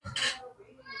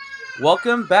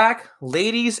Welcome back,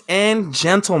 ladies and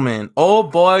gentlemen. Oh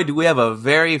boy, do we have a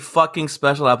very fucking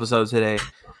special episode today.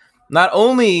 Not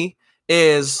only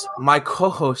is my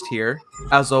co-host here,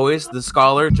 as always, the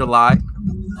scholar July,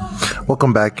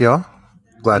 Welcome back, y'all.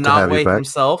 Glad to have you Notway back.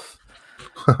 himself,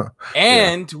 Yeah.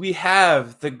 and we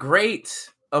have the great,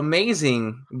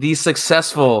 amazing, the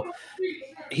successful.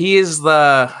 He is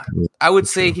the. I would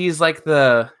say he's like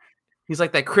the. He's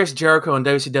like that Chris Jericho in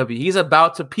WCW. He's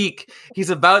about to peak. He's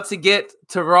about to get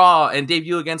to Raw and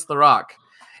debut against The Rock.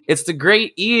 It's the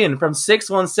great Ian from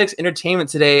 616 Entertainment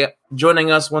today joining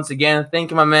us once again.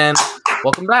 Thank you, my man.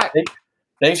 Welcome back.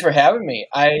 Thanks for having me.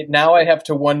 Now I have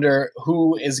to wonder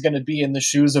who is going to be in the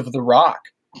shoes of The Rock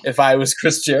if I was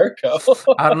Chris Jericho.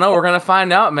 I don't know. We're gonna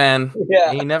find out, man.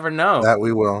 Yeah. You never know. That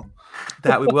we will.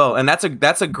 And that's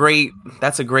a great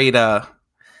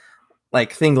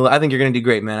like thing. I think you're gonna do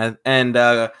great, man. And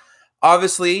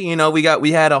obviously, you know, we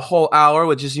had a whole hour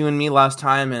with just you and me last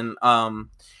time, and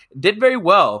did very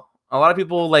well. A lot of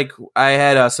people, like, I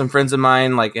had some friends of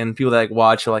mine, like, and people that like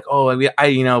watch are like, oh,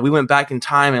 we went back in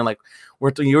time and like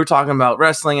you were talking about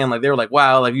wrestling, and like they were like,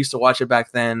 wow, like, I used to watch it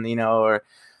back then, you know, or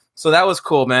so that was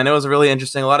cool, man. It was really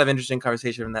interesting, a lot of interesting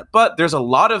conversation from that. But there's a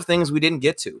lot of things we didn't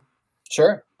get to.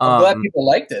 Sure, I'm glad people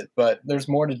liked it, but there's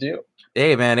more to do.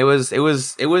 Hey, man, it was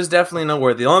definitely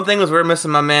noteworthy. The only thing was we're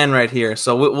missing my man right here,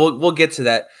 so we'll get to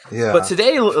that. Yeah. But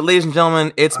today, ladies and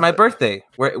gentlemen, it's my birthday.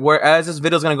 Whereas this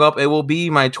video is gonna go up, it will be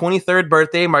my 23rd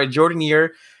birthday, my Jordan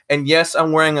year, and yes,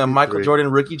 I'm wearing a Michael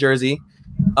Jordan rookie jersey,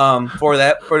 for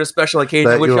the special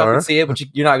occasion, which y'all can see it, but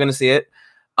you're not gonna see it.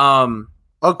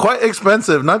 Oh, quite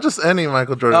expensive. Not just any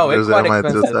Michael Jordan. Oh, it's quite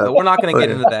expensive, but we're not gonna get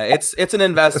into that. It's an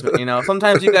investment, you know.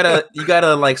 Sometimes you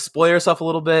gotta like spoil yourself a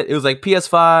little bit. It was like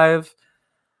PS5.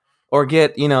 Or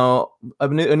get, you know, a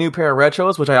new pair of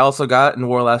retros, which I also got and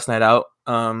wore last night out.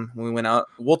 When we went out.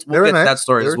 We'll get to that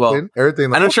story as well.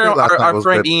 Everything. I'm sure our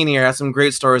friend Ian here has some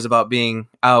great stories about being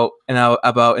out in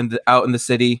the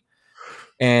city.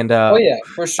 And oh yeah,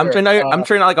 for sure. I'm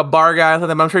sure you're not like a bar guy,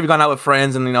 but I'm sure you've gone out with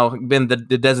friends and, you know, been the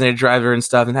designated driver and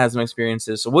stuff and had some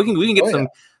experiences. So we can get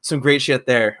some great shit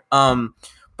there.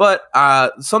 But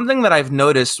something that I've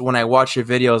noticed when I watch your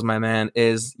videos, my man,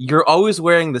 is you're always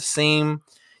wearing the same.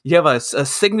 You have a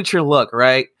signature look,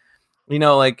 right? You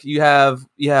know, like you have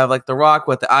like The Rock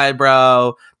with the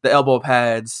eyebrow, the elbow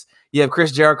pads. You have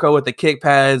Chris Jericho with the kick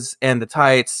pads and the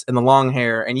tights and the long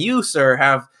hair. And you, sir,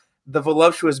 have the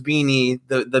voluptuous beanie,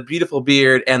 the beautiful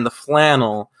beard, and the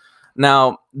flannel.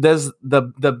 Now, does the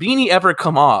beanie ever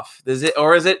come off? Does it,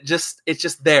 or is it just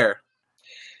there?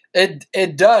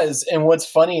 It does. And what's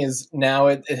funny is now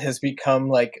it has become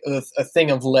like a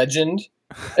thing of legend.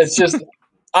 It's just.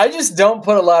 I just don't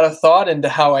put a lot of thought into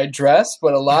how I dress,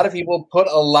 but a lot of people put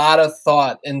a lot of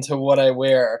thought into what I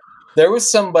wear. There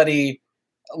was somebody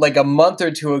like a month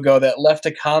or two ago that left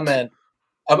a comment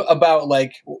about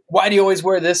like, why do you always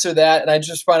wear this or that? And I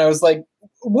just found I was like,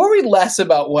 worry less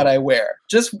about what I wear.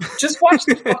 Just watch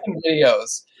the fucking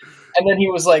videos. And then he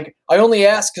was like, I only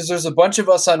ask because there's a bunch of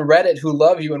us on Reddit who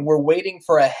love you and we're waiting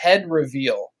for a head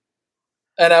reveal.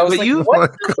 And I was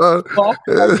what the fuck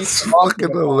are you talking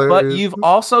about? But you've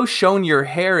also shown your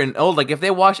hair in old, like if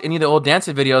they watch any of the old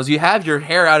dancing videos, you have your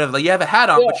hair out of, like, you have a hat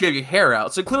on, but you have your hair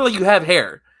out. So clearly you have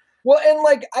hair. Well, and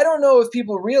like, I don't know if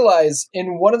people realize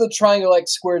in one of the triangle like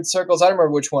squared circles, I don't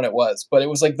remember which one it was, but it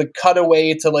was like the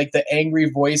cutaway to like the angry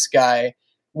voice guy.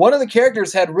 One of the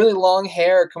characters had really long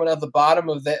hair coming out the bottom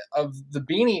of the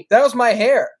beanie. That was my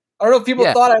hair. I don't know if people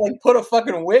thought I like put a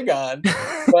fucking wig on,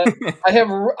 but I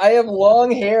have long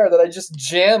hair that I just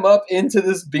jam up into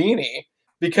this beanie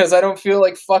because I don't feel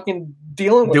like fucking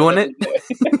doing it.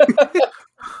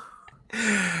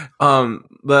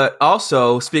 But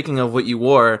also, speaking of what you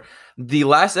wore, the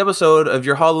last episode of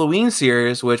your Halloween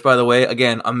series, which, by the way,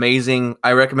 again, amazing.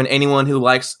 I recommend anyone who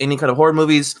likes any kind of horror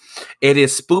movies. It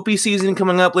is spoopy season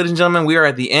coming up, ladies and gentlemen. We are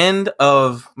at the end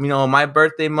of, you know, my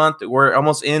birthday month. We're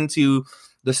almost into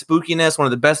the spookiness, one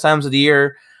of the best times of the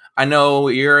year. I know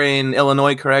you're in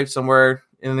Illinois, correct? Somewhere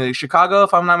in Chicago,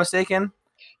 if I'm not mistaken.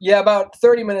 Yeah, about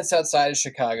 30 minutes outside of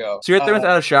Chicago. So you're 30 minutes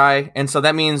out of Chi, and so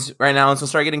that means right now it's going to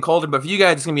start getting colder, but for you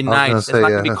guys, it's going to be nice. It's not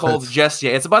going to be cold just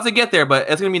yet. It's about to get there, but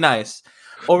it's going to be nice.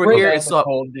 Over here, it's so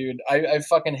cold, dude. I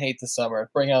fucking hate the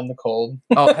summer. Bring on the cold.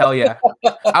 Oh, hell yeah.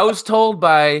 I was told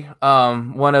by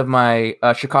one of my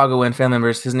Chicagoan family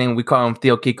members, his name, we call him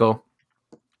Theo Kiko.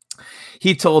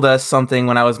 He told us something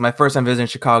when I was my first time visiting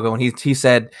Chicago, and he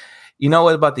said, you know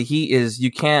what about the heat is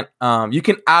you can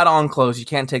add on clothes, you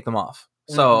can't take them off.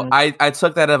 So I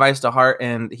took that advice to heart,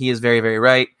 and he is very, very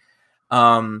right.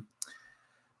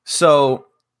 So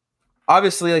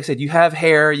obviously, like I said, you have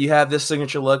hair, you have this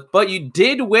signature look, but you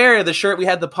did wear the shirt we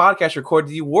had the podcast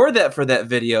recorded. You wore that for that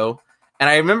video. And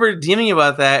I remember DMing you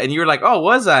about that, and you were like, "Oh,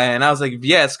 was I?" And I was like,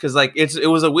 "Yes," because like it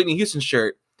was a Whitney Houston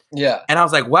shirt. Yeah. And I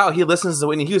was like, "Wow, he listens to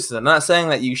Whitney Houston." I'm not saying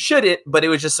that you shouldn't, but it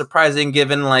was just surprising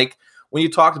given like when you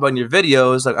talked about in your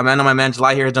videos. Like, I know my man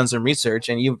July here has done some research,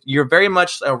 and you're very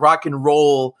much a rock and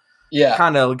roll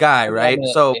kind of guy, right?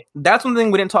 So that's one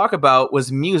thing we didn't talk about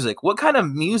was music. What kind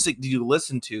of music do you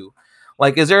listen to?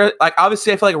 Like, is there like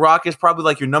obviously I feel like rock is probably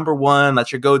like your number one,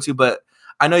 that's your go-to, but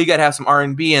I know you got to have some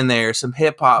R&B in there, some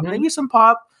hip hop, maybe some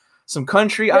pop, some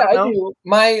country. Yeah, I do.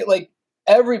 My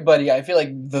everybody, I feel like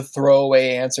the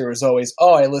throwaway answer is always,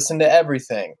 "Oh, I listen to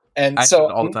everything," and I so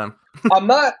all the time. I'm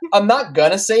not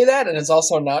gonna say that, and it's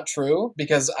also not true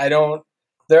because I don't.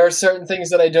 There are certain things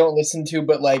that I don't listen to,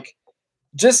 but like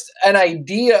just an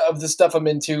idea of the stuff I'm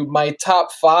into. My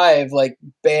top 5 like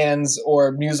bands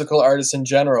or musical artists in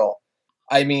general.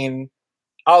 I mean,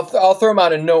 I'll throw them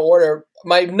out in no order.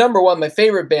 My number one, my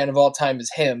favorite band of all time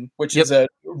is Him, which is a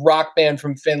rock band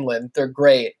from Finland. They're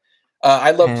great.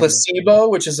 I love Placebo,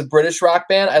 which is a British rock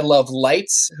band. I love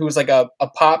Lights, who's like a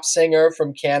pop singer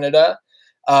from Canada.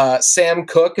 Sam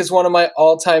Cooke is one of my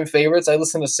all-time favorites. I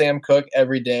listen to Sam Cooke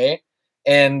every day.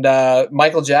 And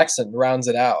Michael Jackson rounds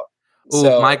it out.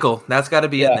 Oh, Michael, that's got to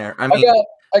be in there. I mean,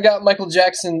 I got Michael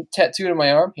Jackson tattooed on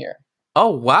my arm here.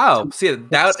 Oh wow! See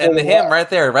that and the him right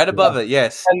there, right above it.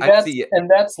 Yes, I see it. And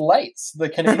that's Lights, the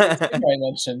Canadian singer I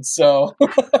mentioned. So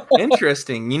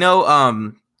interesting. You know,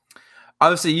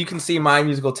 obviously you can see my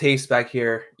musical taste back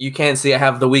here. You can't see I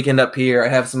have The Weeknd up here. I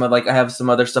have some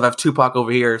other stuff. I have Tupac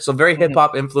over here. So very hip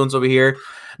hop influence over here.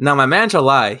 Now my man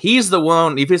July, he's the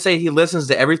one. If you say he listens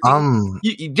to everything,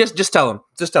 you just tell him.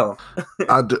 Just tell him.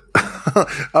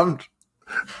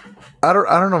 I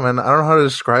don't know, man. I don't know how to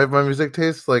describe my music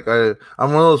taste. Like I'm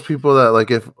one of those people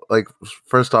that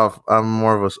first off, I'm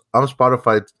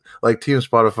Spotify, like team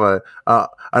Spotify. I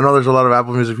know there's a lot of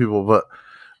Apple Music people, but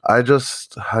I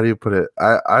just, how do you put it?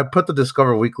 I put the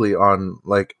Discover Weekly on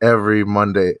like every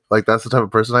Monday. Like that's the type of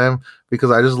person I am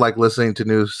because I just like listening to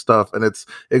new stuff, and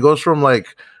it goes from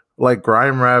like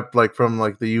grime rap, like from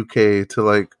like the UK to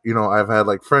like, you know, I've had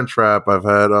like French rap, I've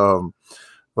had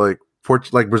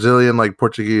like Brazilian, like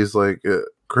Portuguese, like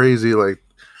crazy, like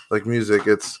music.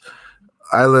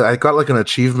 I got like an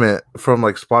achievement from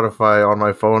like Spotify on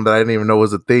my phone that I didn't even know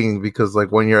was a thing because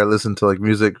like one year I listened to like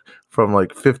music from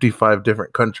like 55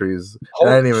 different countries. And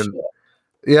I didn't even,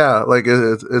 like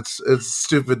it's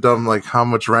stupid dumb like how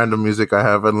much random music I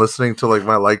have, and listening to like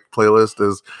my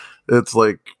playlist it's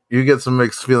like you get some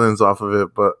mixed feelings off of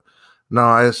it. But no,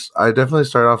 I definitely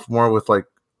start off more with like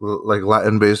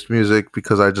Latin based music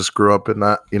because I just grew up in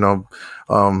that, you know,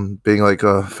 being like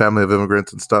a family of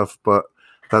immigrants and stuff, but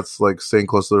that's like staying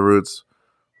close to the roots.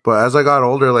 But as I got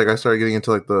older, like I started getting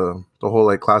into like the whole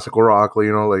like classical rock,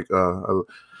 you know, like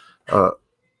a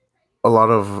lot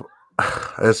of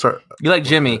you like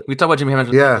Jimmy. We talk about Jimi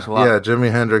Hendrix a lot. Yeah, Jimi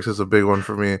Hendrix is a big one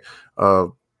for me.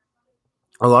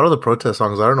 A lot of the protest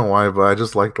songs, I don't know why, but I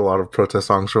just liked a lot of protest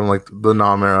songs from like the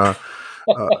Nam era.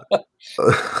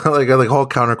 Like whole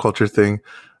counterculture thing.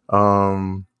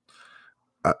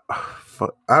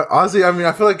 Honestly, I mean,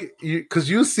 I feel like because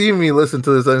you see me listen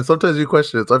to this, and sometimes you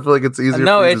question it. So I feel like it's easier.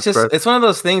 No, it's just it's one of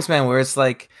those things, man, where it's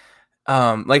like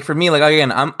for me, like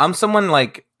again, I'm someone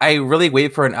like I really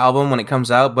wait for an album when it comes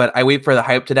out, but I wait for the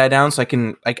hype to die down so I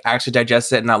can like actually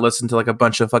digest it and not listen to like a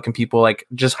bunch of fucking people like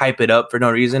just hype it up for no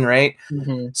reason, right?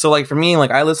 Mm-hmm. So like for me, like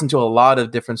I listen to a lot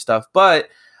of different stuff, but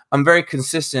I'm very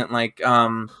consistent. Like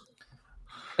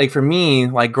for me,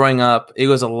 like growing up, it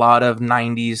was a lot of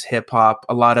 90s hip hop,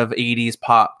 a lot of 80s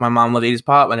pop. My mom loved 80s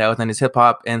pop, my dad was 90s hip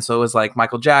hop, and so it was like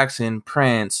Michael Jackson,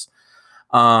 Prince.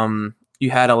 You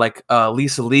had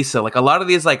Lisa, like a lot of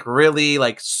these like really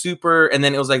like super, and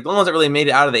then it was like the ones that really made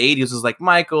it out of the 80s was like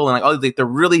Michael and like all like the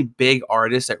really big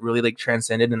artists that really like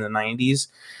transcended in the 90s.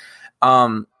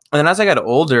 And then as I got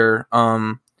older,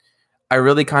 I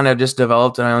really kind of just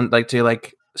developed and I like to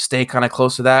like stay kind of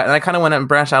close to that. And I kind of went and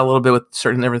branched out a little bit with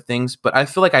certain different things, but I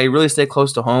feel like I really stay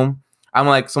close to home. I'm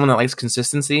like someone that likes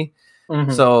consistency.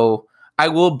 Mm-hmm. So I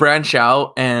will branch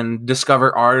out and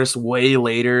discover artists way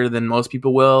later than most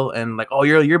people will. And like, oh,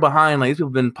 you're behind. Like these people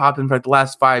have been popping for like the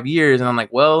last 5 years. And I'm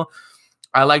like, well,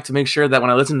 I like to make sure that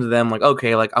when I listen to them, like,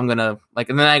 okay, like I'm gonna like,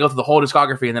 and then I go through the whole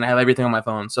discography and then I have everything on my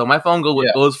phone. So my phone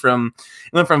goes from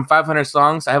 500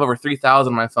 songs. I have over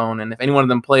 3,000 on my phone. And if any one of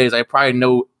them plays, I probably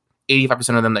know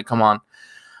 85% of them that come on.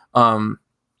 I'm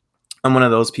one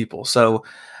of those people. So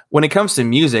when it comes to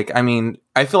music, I mean,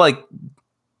 I feel like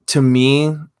to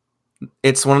me,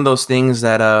 it's one of those things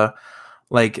that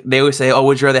like they always say, "Oh,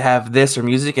 would you rather have this or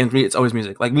music?" And for me, it's always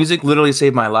music. Like music literally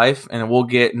saved my life, and we'll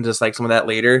get into like some of that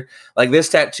later. Like this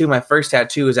tattoo, my first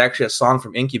tattoo is actually a song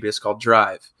from Incubus called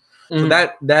 "Drive." So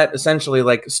that essentially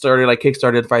like started like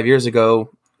kickstarted 5 years ago.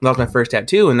 That was my first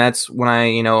tattoo, and that's when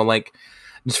I like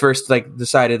just first like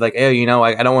decided like, hey, I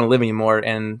don't want to live anymore.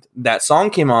 And that song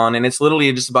came on, and it's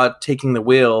literally just about taking the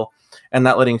wheel and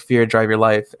not letting fear drive your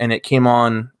life. And it came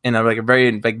on in a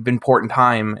very like important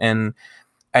time, and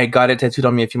I got it tattooed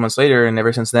on me a few months later, and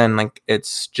ever since then, like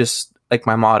it's just like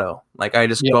my motto. Like I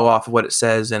just go off of what it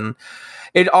says, and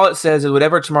all it says is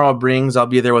whatever tomorrow brings, I'll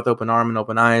be there with open arm and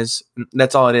open eyes.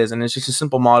 That's all it is, and it's just a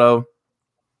simple motto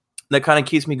that kind of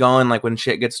keeps me going. Like when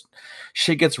shit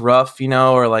gets rough,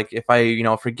 or like if I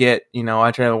forget,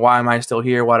 I try to, why am I still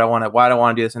here? Why do I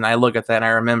want to do this? And I look at that and I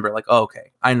remember like, oh,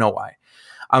 okay, I know why.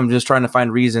 I'm just trying to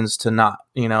find reasons to not,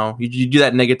 you do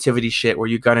that negativity shit where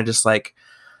you kind of just like.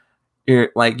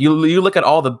 You're like you look at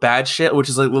all the bad shit, which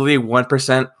is like literally 1%,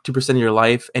 2% of your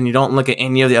life, and you don't look at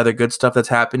any of the other good stuff that's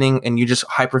happening, and you just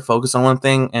hyper focus on one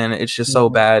thing, and it's just so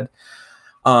bad.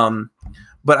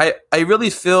 But I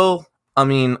really feel,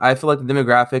 I feel like the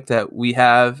demographic that we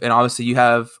have, and obviously you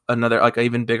have another like an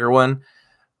even bigger one.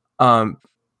 I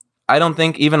don't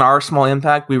think even our small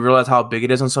impact, we realize how big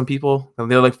it is on some people.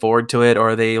 They look forward to it,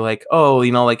 or they like, oh,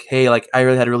 like, hey, like I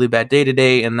really had a really bad day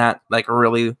today, and that like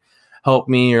really help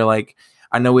me. Or like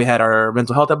I know we had our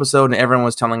mental health episode and everyone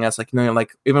was telling us like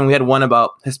like even we had one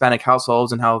about Hispanic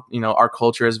households and how our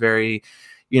culture is very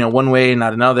one way and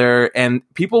not another, and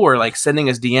people were like sending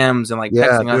us DMs and like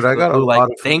texting us I got like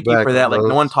thank you for that, like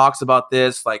no one talks about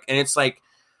this, like, and it's like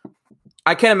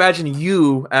I can't imagine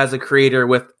you as a creator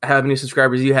with how many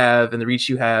subscribers you have and the reach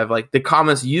you have, like the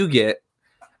comments you get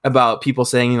about people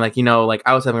saying like like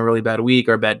I was having a really bad week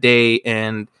or a bad day,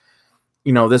 and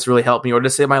this really helped me or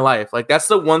just saved my life. Like that's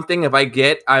the one thing if I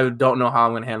get, I don't know how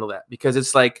I'm going to handle that, because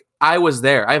it's like I was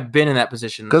there. I've been in that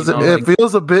position. Because it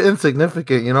feels a bit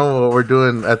insignificant, what we're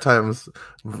doing at times,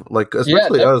 like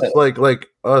especially us, like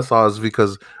us, Oz,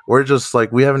 because we're just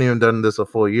like we haven't even done this a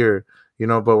full year,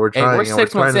 but we're trying. We're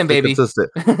 6 months in, baby.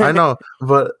 Consistent. I know,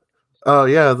 but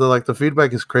the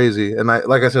feedback is crazy, and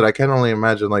like I said, I can only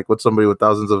imagine like with somebody with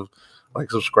thousands of like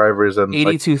subscribers and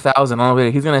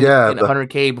 82,000. He's gonna hit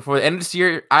 100K before the end of this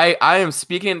year. I am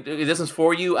speaking. This is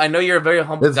for you. I know you're a very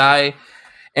humble guy,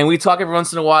 and we talk every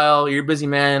once in a while. You're a busy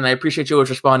man, and I appreciate you always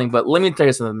responding. But let me tell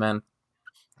you something, man.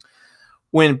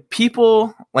 When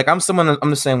people like I'm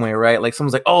the same way, right? Like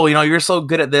someone's like, oh, you're so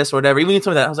good at this or whatever. Even you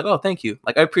told me that, I was like, oh, thank you.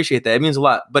 Like I appreciate that. It means a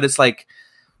lot. But it's like,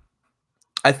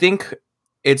 I think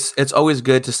it's always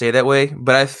good to say that way.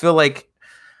 But I feel like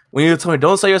when you told me,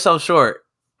 don't sell yourself short.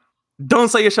 Don't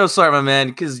sell yourself short, my man,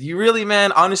 because you really,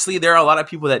 man, honestly, there are a lot of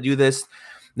people that do this.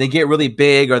 They get really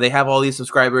big or they have all these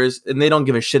subscribers and they don't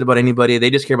give a shit about anybody.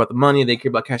 They just care about the money. They care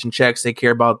about cashing checks. They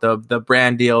care about the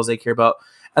brand deals. They care about,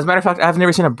 as a matter of fact, I've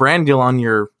never seen a brand deal on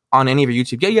any of your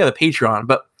YouTube. Yeah, you have a Patreon,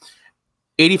 but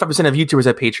 85% of YouTubers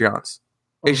have Patreons.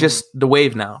 It's just the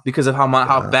wave now because of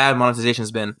how bad monetization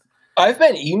has been. I've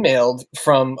been emailed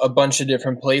from a bunch of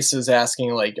different places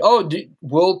asking like, oh,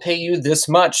 we'll pay you this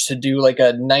much to do like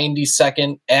a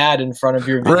 90-second ad in front of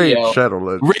your video.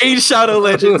 Raid Shadow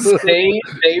Legends. They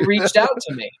reached out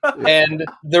to me. And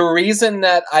the reason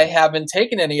that I haven't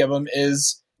taken any of them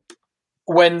is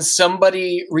when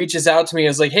somebody reaches out to me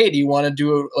as like, hey, do you want to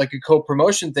do a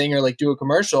co-promotion thing or like do a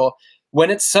commercial? When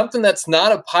it's something that's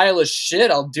not a pile of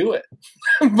shit, I'll do it.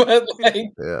 But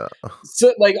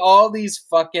so like all these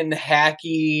fucking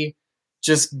hacky,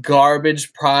 just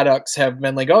garbage products have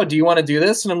been like, oh, do you want to do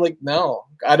this? And I'm like, no,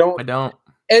 I don't.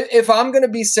 If I'm going to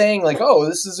be saying like, oh,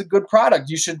 this is a good product,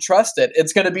 you should trust it.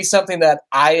 It's going to be something that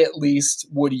I at least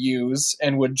would use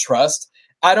and would trust.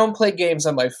 I don't play games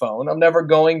on my phone. I'm never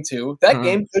going to. That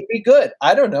game could be good.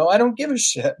 I don't know. I don't give a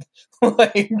shit.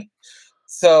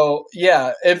 So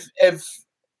yeah, if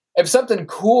something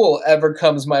cool ever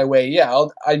comes my way,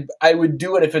 I would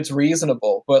do it if it's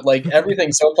reasonable. But like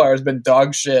everything so far has been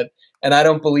dog shit, and I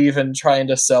don't believe in trying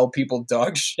to sell people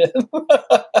dog shit.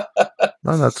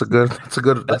 No, that's a good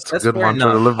mantra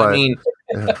to live by. I mean,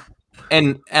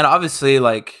 and obviously,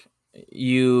 like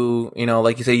you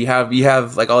like you say, you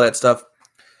have like all that stuff.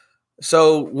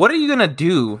 So what are you gonna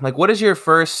do? Like, what is your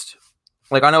first?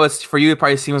 Like, I know it's for you, it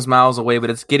probably seems miles away, but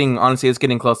it's getting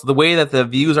close. The way that the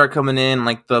views are coming in,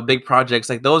 like the big projects,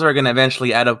 like those are going to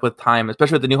eventually add up with time,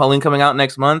 especially with the new Halloween coming out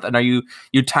next month. And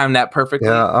you timed that perfectly.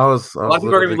 Yeah, a lot of people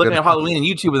are going to be looking at Halloween on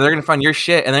YouTube and they're going to find your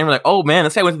shit. And then we're like, oh man,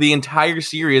 this guy went through the entire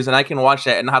series and I can watch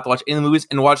that and not have to watch any movies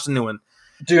and watch the new one.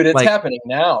 Dude, it's happening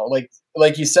now.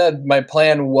 Like you said, my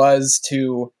plan was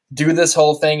to do this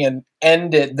whole thing and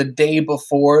end it the day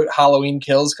before Halloween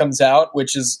Kills comes out,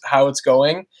 which is how it's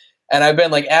going. And I've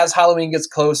been like, as Halloween gets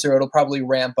closer, it'll probably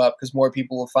ramp up because more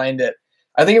people will find it.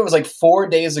 I think it was like 4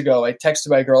 days ago, I texted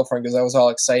my girlfriend because I was all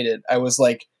excited. I was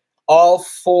like, all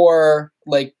 4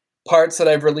 like parts that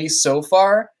I've released so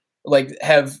far, like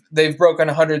they've broken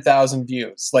 100,000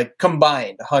 views, like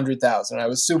combined 100,000. I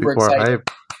was super excited.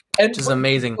 Which is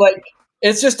amazing. Like,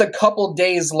 it's just a couple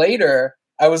days later,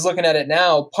 I was looking at it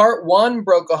now. Part 1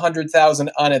 broke 100,000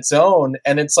 on its own,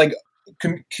 and it's like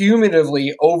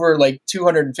cumulatively over like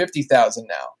 250,000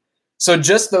 now. So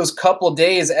just those couple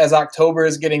days as October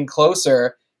is getting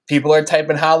closer, people are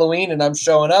typing Halloween and I'm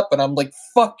showing up and I'm like,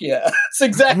 fuck yeah. That's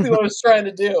exactly what I was trying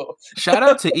to do. Shout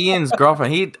out to Ian's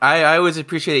girlfriend. I always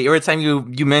appreciate it. Every time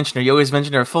you mention her, you always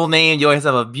mention her full name. You always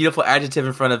have a beautiful adjective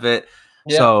in front of it.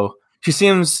 Yeah. So she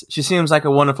seems like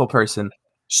a wonderful person.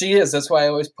 She is. That's why I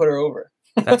always put her over.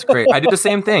 That's great. I do the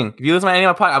same thing. If you listen to any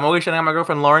of my podcast, I'm always shouting out my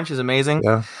girlfriend Lauren. She's amazing.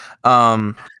 Yeah.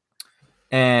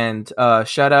 And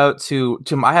shout out to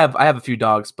I have a few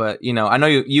dogs, but you know, I know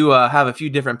you have a few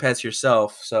different pets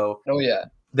yourself. So oh yeah,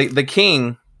 the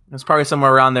king is probably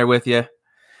somewhere around there with you.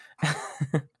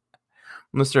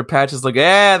 Mr. Patch is like,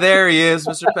 yeah, there he is.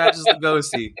 Mr. Patch is the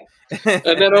ghosty.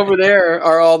 And then over there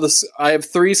are all I have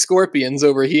 3 scorpions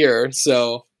over here,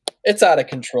 so it's out of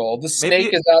control. The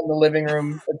snake is out in the living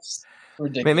room. It's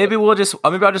ridiculous. Maybe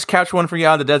I'll just catch one for you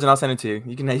out of the desert and I'll send it to you.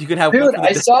 You can have. Dude,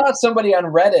 I saw somebody on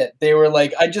Reddit. They were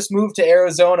like, I just moved to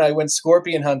Arizona. I went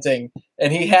scorpion hunting,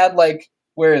 and he had like,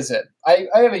 where is it? I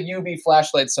have a UV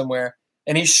flashlight somewhere,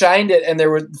 and he shined it, and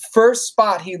there was first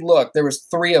spot he looked. There was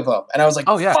 3 of them, and I was like,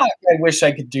 oh yeah, fuck, I wish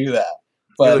I could do that.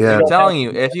 But dude, I'm telling you,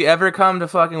 if you ever come to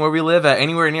fucking where we live at,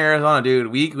 anywhere near Arizona,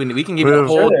 dude, we can give you a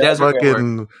whole desert.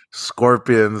 Fucking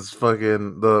scorpions,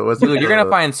 fucking dude, you're gonna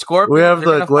find scorpions. We have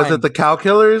it the cow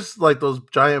killers, like those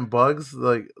giant bugs,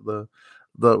 like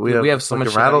we have so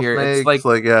much rattlesnakes, it's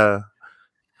like yeah.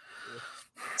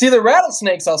 See, the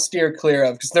rattlesnakes I'll steer clear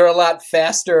of because they're a lot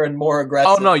faster and more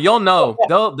aggressive. Oh no, you'll know.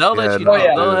 They'll let you know.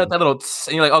 Yeah. They'll hit that little,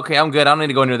 and you're like, okay, I'm good. I don't need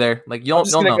to go into there. Like you'll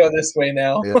know. Go this way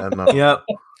now. Yeah, no. Yep.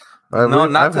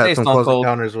 I've had some close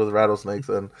encounters with rattlesnakes,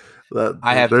 and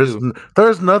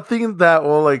there's nothing that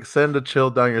will like send a chill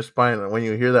down your spine when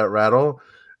you hear that rattle.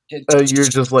 You're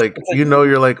just like,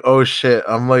 you're like, oh shit.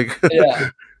 I'm like, yeah.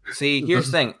 See, here's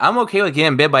the thing. I'm okay with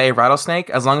getting bit by a rattlesnake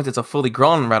as long as it's a fully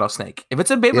grown rattlesnake. If it's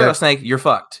a baby rattlesnake, you're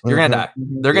fucked. You're gonna die.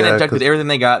 They're gonna inject with everything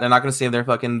they got. They're not gonna save their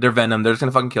venom. They're just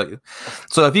gonna fucking kill you.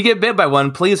 So if you get bit by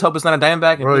one, please hope it's not a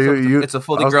diamondback. Bro, it's a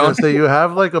fully grown. Say you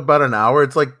have like about an hour.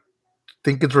 It's like, I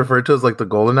think it's referred to as like the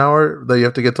golden hour that you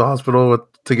have to get to hospital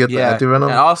to get the antivenom.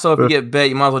 And also, if you get bit,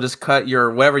 you might as well just cut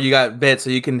your whatever you got bit so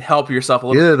you can help yourself a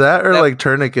little. Either that or like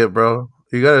tourniquet, bro.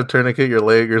 You gotta tourniquet your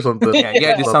leg or something. Yeah, you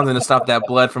gotta do something to stop that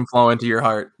blood from flowing to your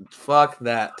heart. Fuck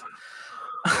that.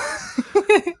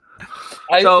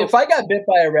 If I got bit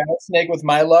by a rattlesnake with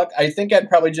my luck, I think I'd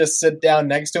probably just sit down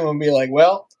next to him and be like,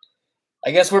 well,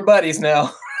 I guess we're buddies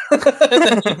now. And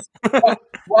then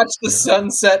watch the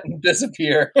sunset and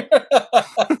disappear.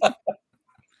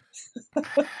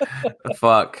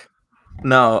 Fuck.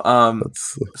 No.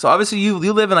 So obviously you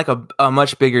live in like a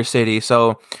much bigger city.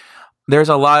 So there's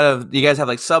a lot of, you guys have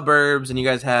like suburbs and you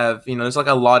guys have, there's like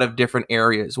a lot of different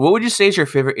areas. What would you say is your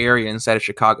favorite area inside of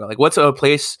Chicago? Like what's a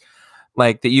place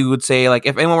like that you would say, like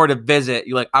if anyone were to visit,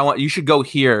 you should go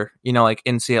here, like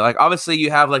and see it. Like obviously you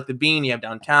have like the Bean, you have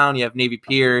downtown, you have Navy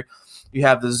Pier, you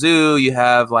have the zoo, you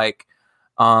have like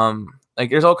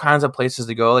there's all kinds of places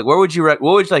to go. Like what would you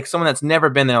like someone that's never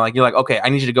been there, like you're like, okay, I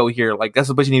need you to go here. Like that's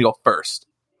the place you need to go first.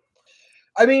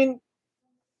 I mean,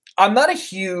 I'm not a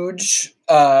huge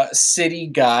city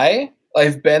guy.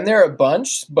 I've been there a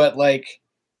bunch, but like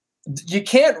you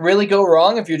can't really go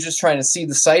wrong if you're just trying to see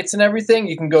the sights and everything.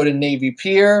 You can go to Navy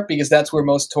Pier because that's where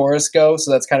most tourists go. So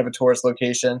that's kind of a tourist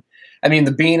location. I mean,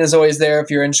 the Bean is always there.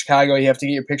 If you're in Chicago, you have to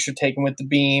get your picture taken with the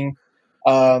Bean.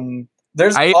 I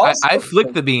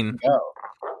flicked the Bean.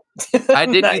 I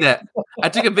did do that. I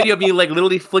took a video of me like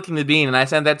literally flicking the Bean, and I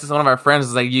sent that to one of our friends. I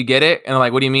was like, "You get it?" And they're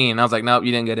like, "What do you mean?" And I was like, "Nope,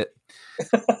 you didn't get it."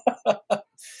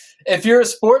 If you're a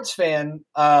sports fan,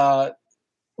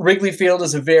 Wrigley Field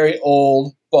is a very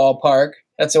old ballpark.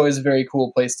 That's always a very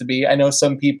cool place to be. I know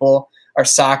some people are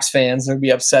Sox fans and would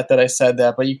be upset that I said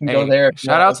that, but you can go there.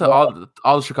 Shout out to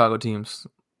all the Chicago teams.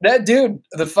 That dude,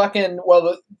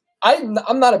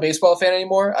 I'm not a baseball fan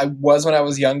anymore. I was when I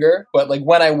was younger, but like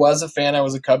when I was a fan, I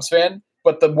was a Cubs fan.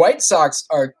 But the White Sox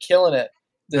are killing it.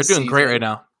 They're doing great right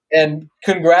now. And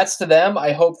congrats to them.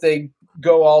 I hope they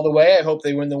go all the way. I hope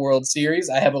they win the World Series.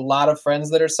 I have a lot of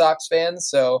friends that are Sox fans,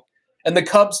 so and the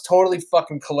Cubs totally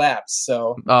fucking collapsed.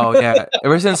 So Oh yeah,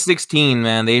 ever since 16,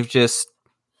 man, they've just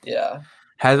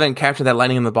haven't captured that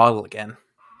lightning in the bottle again.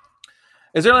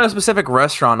 Is there like a specific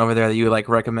restaurant over there that you would like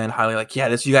recommend highly? Like, yeah,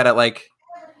 this you gotta like.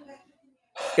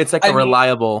 It's like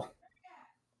reliable.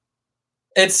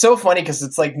 It's so funny because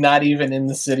it's like not even in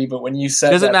the city, but when you said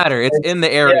it doesn't matter, it's in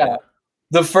the area. Yeah.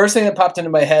 The first thing that popped into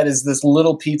my head is this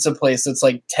little pizza place that's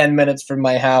like 10 minutes from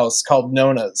my house called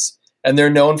Nona's. And they're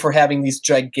known for having these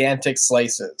gigantic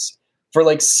slices. For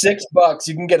like $6,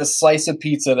 you can get a slice of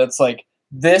pizza that's like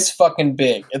this fucking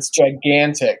big. It's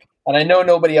gigantic. And I know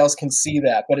nobody else can see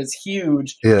that, but it's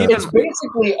huge. Yeah. It's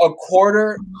basically a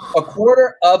quarter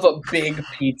of a big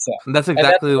pizza. That's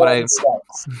exactly what I.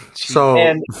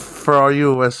 So for all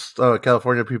you West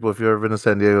California people, if you've ever been to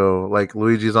San Diego, like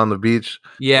Luigi's on the beach,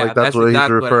 yeah, like that's what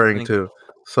exactly he's referring to.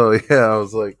 So yeah, I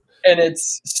was like, and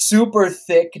it's super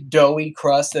thick, doughy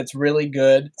crust that's really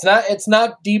good. It's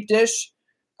not deep dish.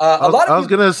 I was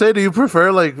gonna say, do you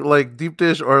prefer like deep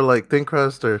dish or like thin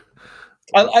crust or?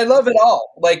 I love it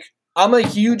all. Like, I'm a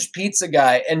huge pizza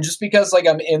guy, and just because like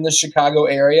I'm in the Chicago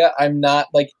area, I'm not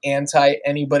like anti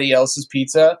anybody else's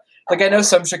pizza. Like, I know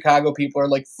some Chicago people are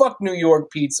like, "Fuck New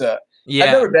York pizza." Yeah.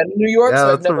 I've never been to New York,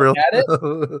 so I've never had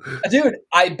it. Dude,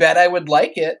 I bet I would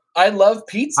like it. I love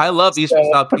pizza. I love Eastern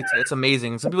style pizza. It's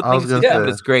amazing. Some people think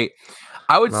it's great.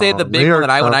 I would say the big one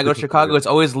that when I go to Chicago, it's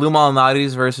always Lou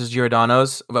Malnati's versus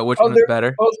Giordano's, but which one is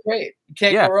better? Both great. You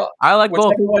can't go wrong. I like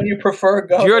both. Whichever one you prefer,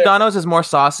 go Giordano's is more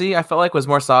saucy. I felt like was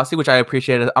more saucy, which I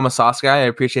appreciated. I'm a sauce guy. I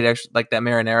appreciate actually like that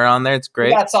marinara on there. It's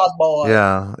great. That sauce ball.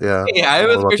 Yeah. I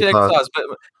always appreciate extra sauce, but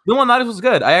Lou Malnati's was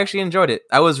good. I actually enjoyed it.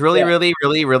 I was really, really,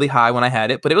 really, really high when I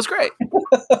had it, but it was great.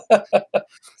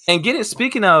 And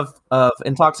speaking of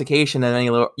intoxication and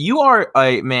any you are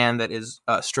a man that is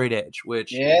straight edge,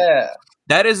 which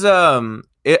that is I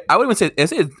would say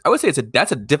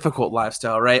that's a difficult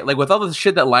lifestyle, right? Like with all the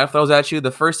shit that life throws at you,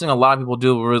 the first thing a lot of people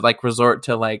do is like resort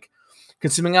to like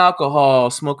consuming alcohol,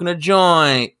 smoking a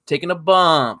joint, taking a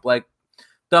bump. Like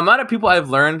the amount of people I've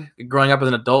learned growing up as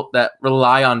an adult that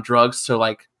rely on drugs to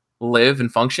like live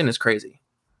and function is crazy.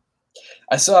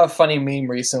 I saw a funny meme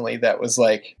recently that was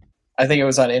like, I think it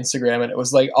was on Instagram, and it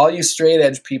was like, all you straight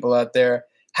edge people out there,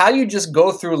 how you just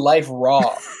go through life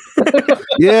raw.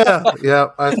 yeah,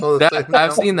 I saw that.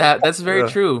 I've seen that. That's very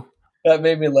true. That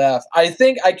made me laugh. I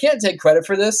think I can't take credit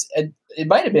for this. It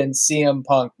might have been CM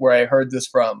Punk where I heard this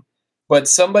from, but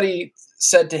somebody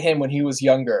said to him when he was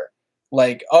younger,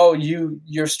 like, "Oh,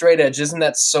 you're straight edge. Isn't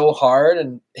that so hard?"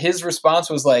 And his response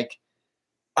was like,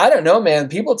 I don't know, man.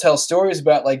 People tell stories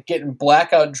about like getting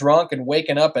blackout drunk and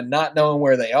waking up and not knowing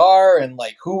where they are and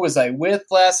like who was I with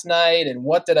last night and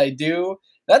what did I do?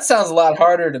 That sounds a lot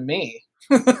harder to me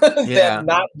than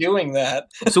not doing that.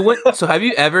 So have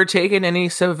you ever taken any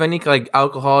sip of any like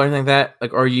alcohol or anything like that?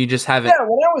 Like, or you just haven't? Yeah,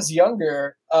 when I was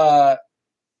younger,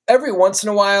 every once in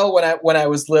a while when I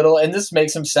was little, and this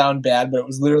makes him sound bad, but it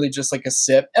was literally just like a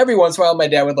sip. Every once in a while, my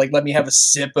dad would like let me have a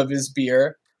sip of his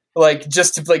beer. Like,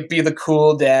 just to like be the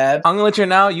cool dad. I'm gonna let you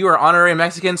know, you are honorary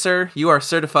Mexican, sir. You are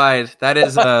certified. That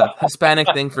is a Hispanic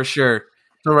thing for sure.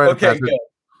 Okay, good.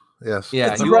 Yes.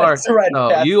 Yeah, you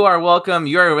are welcome.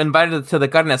 You are invited to the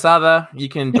carne asada. You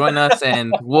can join us,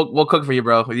 and we'll cook for you,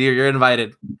 bro. You're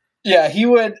invited. Yeah,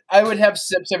 I would have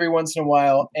sips every once in a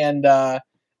while, and I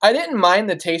didn't mind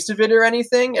the taste of it or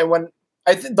anything. And when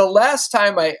the last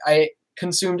time I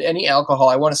consumed any alcohol,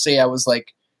 I want to say I was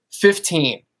like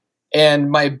 15.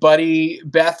 And my buddy,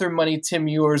 Bathroom Money Tim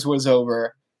Ewers, was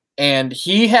over, and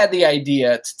he had the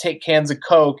idea to take cans of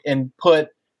Coke and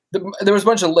there was a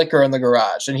bunch of liquor in the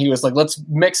garage, and he was like, let's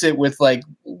mix it with like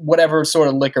whatever sort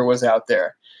of liquor was out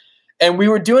there. And we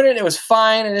were doing it, and it was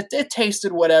fine, and it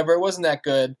tasted whatever. It wasn't that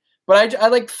good. But I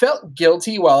like felt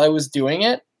guilty while I was doing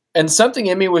it, and something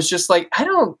in me was just like, I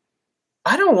don't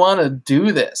want to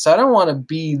do this. I don't want to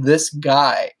be this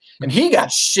guy. And he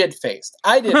got shit-faced.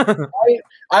 I didn't.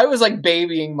 I was like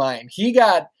babying mine. He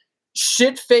got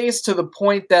shit-faced to the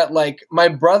point that like my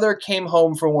brother came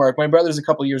home from work. My brother's a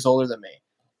couple years older than me.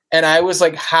 And I was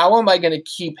like, how am I going to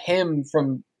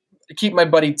keep my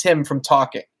buddy Tim from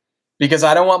talking? Because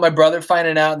I don't want my brother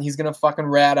finding out and he's going to fucking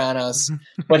rat on us.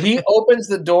 But he opens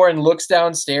the door and looks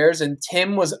downstairs, and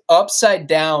Tim was upside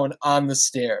down on the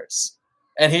stairs.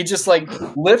 And he just like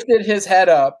lifted his head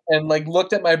up and like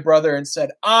looked at my brother and said,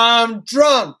 "I'm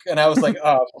drunk." And I was like,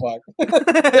 "Oh fuck."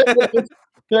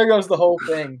 There goes the whole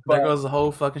thing. There goes the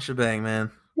whole fucking shebang,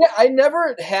 man. Yeah, I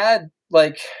never had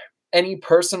like any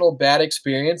personal bad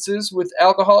experiences with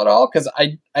alcohol at all because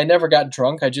I never got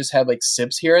drunk. I just had like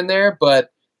sips here and there, but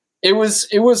it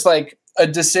was like a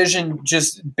decision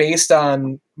just based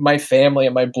on my family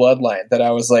and my bloodline that I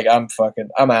was like, I'm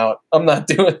out. I'm not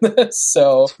doing this.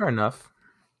 So That's fair enough.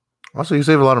 Also, you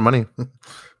save a lot of money.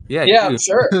 Yeah, I'm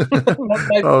sure.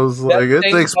 I was like,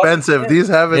 it's expensive. These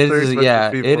habits are expensive.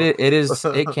 Yeah, people. it is.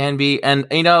 It can be, and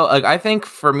like I think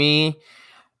for me,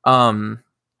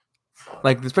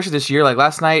 like especially this year, like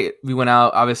last night we went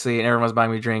out, obviously, and everyone was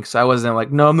buying me drinks. So I wasn't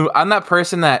like, no, I'm that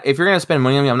person that if you're gonna spend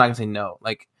money on me, I'm not gonna say no.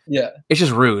 Like, yeah, it's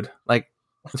just rude. Like,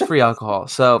 it's free alcohol.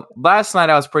 So last night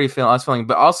I was feeling,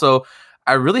 but also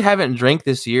I really haven't drank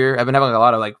this year. I've been having a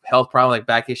lot of like health problems, like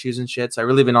back issues and shit. So I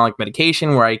really been on like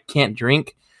medication where I can't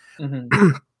drink.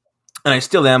 Mm-hmm. And I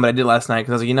still am, but I did last night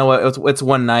because I was like, you know what? It's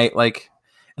one night. Like,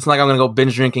 it's not like I'm gonna go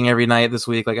binge drinking every night this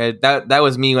week. Like, that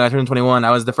was me when I turned 21. I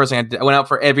was the first thing I did. I went out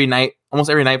for every night, almost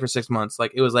every night for 6 months.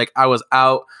 Like, it was like I was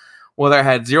out, whether I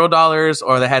had $0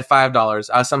 or they had $5.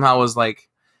 I somehow was like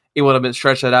able to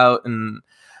stretch it out, and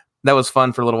that was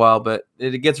fun for a little while. But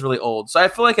it gets really old. So I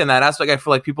feel like in that aspect, I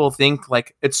feel like people think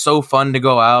like it's so fun to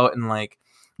go out and like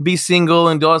be single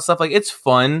and do all that stuff. Like, it's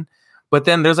fun, but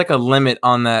then there's like a limit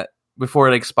on that before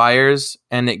it expires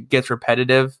and it gets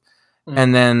repetitive,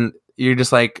 and then you're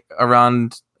just like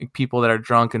around people that are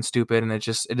drunk and stupid, and it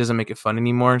doesn't make it fun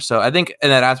anymore. So I think in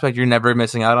that aspect, you're never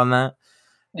missing out on that.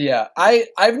 Yeah,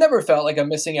 I've never felt like I'm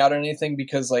missing out on anything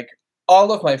because like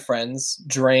all of my friends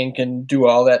drink and do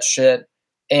all that shit,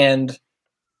 and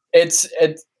it's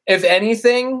if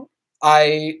anything,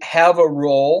 I have a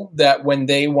role that when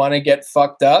they want to get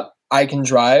fucked up, I can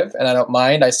drive and I don't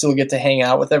mind. I still get to hang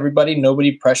out with everybody.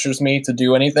 Nobody pressures me to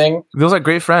do anything. Those are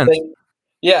great friends.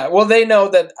 Yeah, well, they know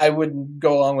that I wouldn't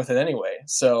go along with it anyway.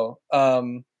 So,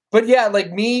 but yeah,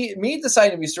 like me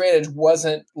deciding to be straight edge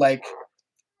wasn't like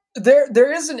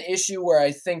there is an issue where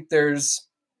I think there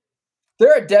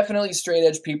are definitely straight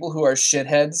edge people who are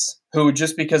shitheads who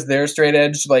just because they're straight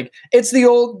edge, like it's the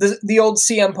old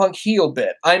CM Punk heel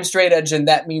bit. I'm straight edge and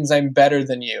that means I'm better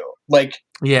than you. Like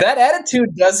that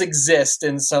attitude does exist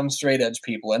in some straight edge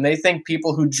people, and they think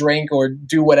people who drink or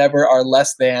do whatever are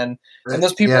less than. And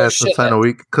those people are it's a sign of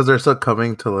weak because they're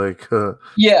succumbing to like to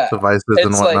vices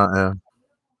and whatnot. Like,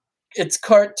 it's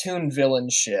cartoon villain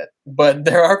shit, but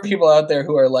there are people out there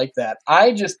who are like that.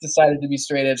 I just decided to be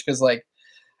straight edge because like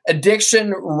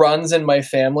addiction runs in my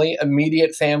family,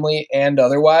 immediate family and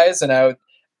otherwise, and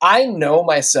I know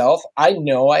myself. I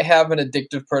know I have an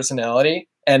addictive personality,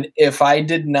 and if I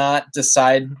did not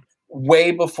decide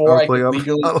way before I could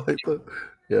legally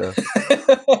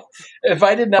if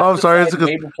I did not decide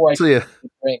way before I could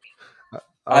drink,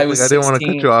 I didn't want to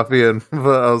cut you off, Ian,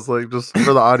 but I was like, just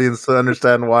for the audience to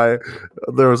understand why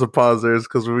there was a pause there, is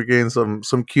because we gained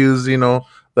some cues, you know,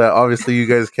 that obviously you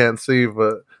guys can't see,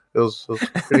 but it was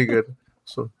pretty good.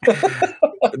 So,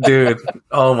 dude,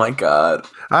 oh my god,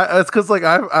 it's because like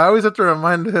I always have to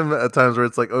remind him at times where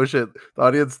it's like, oh shit, the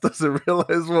audience doesn't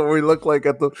realize what we look like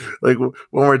at the like when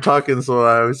we're talking. So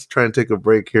I always try and take a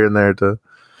break here and there to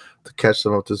catch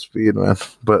them up to speed, man.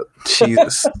 But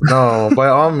Jesus, no, by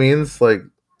all means, like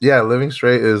living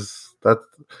straight is that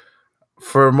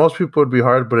for most people would be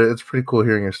hard, but it's pretty cool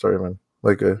hearing your story, man.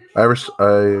 Like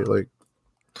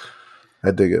I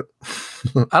dig it.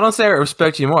 I don't say I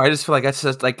respect you more. I just feel like that's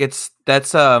just like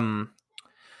that's one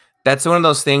of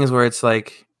those things where it's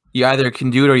like you either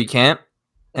can do it or you can't,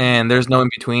 and there's no in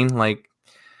between. Like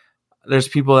there's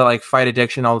people that like fight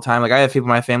addiction all the time. Like I have people in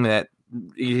my family that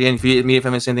immediate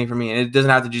family, same thing for me. And it doesn't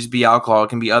have to just be alcohol. It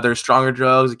can be other stronger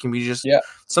drugs. It can be just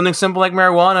something simple like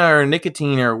marijuana or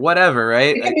nicotine or whatever,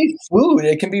 right? It can be food.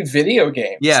 It can be video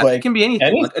games. Yeah, like, it can be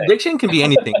anything. Like, addiction can be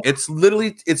anything. It's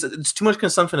literally it's too much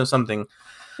consumption of something.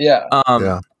 Yeah.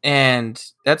 And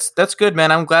that's good,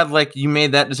 man. I'm glad like you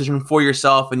made that decision for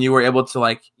yourself and you were able to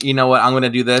like, you know what, I'm gonna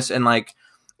do this. And like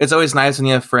it's always nice when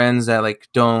you have friends that like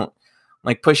don't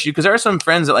like push you, because there are some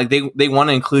friends that like they want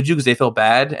to include you because they feel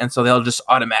bad, and so they'll just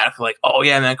automatically like, oh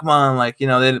yeah, man, come on, like, you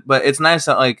know. But it's nice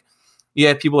that like you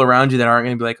have people around you that aren't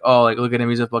gonna be like, oh, like look at him,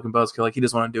 he's a fucking buzzkill, like he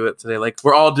doesn't want to do it today. Like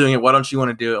we're all doing it. Why don't you want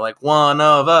to do it? Like one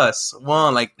of us,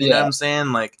 like you know what I'm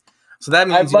saying? Like so that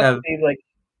means I've like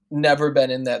never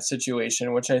been in that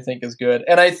situation, which I think is good,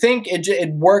 and I think it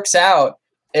works out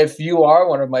if you are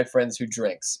one of my friends who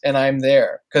drinks and I'm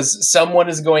there because someone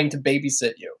is going to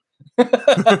babysit you.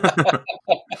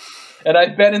 And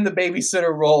I've been in the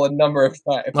babysitter role a number of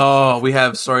times. Oh, we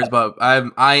have stories about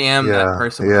I am that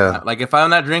person. Like if I'm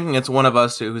not drinking, it's one of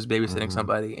us who's babysitting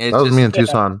somebody. It's that was me in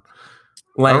Tucson.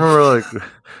 I remember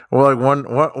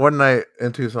one night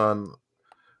in Tucson.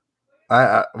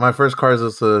 I my first car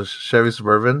is a Chevy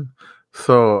Suburban,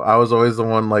 so I was always the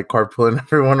one like carpooling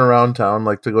everyone around town,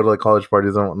 like to go to like college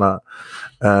parties and whatnot.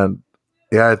 And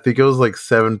Yeah, I think it was like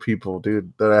 7 people,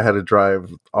 dude, that I had to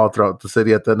drive all throughout the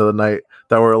city at the end of the night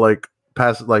that were like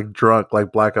past like drunk,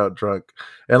 like blackout drunk.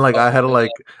 And like Oh man. I had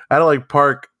to like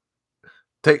park,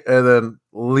 take and then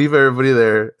leave everybody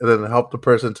there and then help the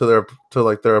person to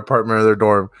their apartment or their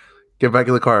dorm, get back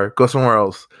in the car, go somewhere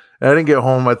else. And I didn't get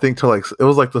home, I think till like it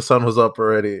was like the sun was up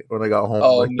already when I got home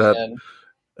Oh like that. man.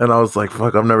 And I was like,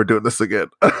 fuck, I'm never doing this again.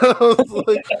 I was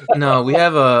like, No, we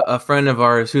have a friend of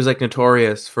ours who's like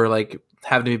notorious for like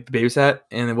having to be babysat,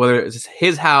 and whether it's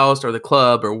his house or the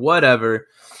club or whatever.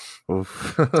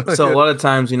 oof. So a lot of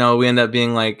times, we end up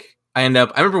being like, I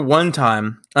remember one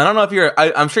time, I don't know if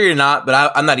I'm sure you're not,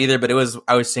 but I'm not either, but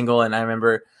I was single, and I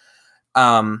remember,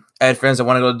 I had friends that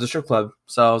want to go to the strip club.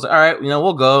 So I was like, all right,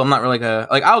 we'll go. I'm not really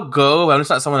I'll go, but I'm just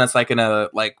not someone that's like gonna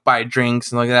like buy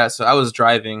drinks and like that. So I was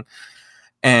driving.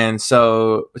 And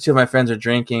so 2 of my friends are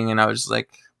drinking, and I was just like,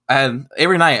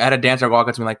 every night I had a dancer walk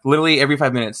up to me like literally every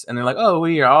 5 minutes, and they're like, "Oh,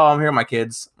 I'm here with my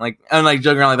kids." Like I'm like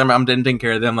joking around like them. I'm taking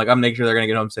care of them. Like I'm making sure they're gonna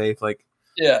get home safe. Like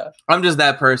Yeah. I'm just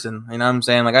that person. You know what I'm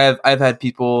saying? Like I've had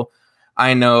people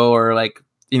I know, or like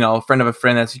a friend of a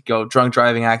friend that's drunk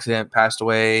driving accident, passed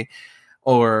away,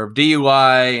 or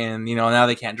DUI, and now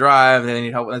they can't drive. They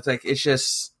need help. It's like it's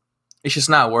just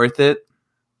not worth it.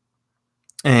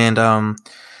 And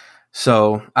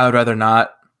so I would rather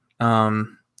not.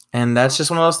 And that's just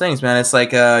one of those things, man. It's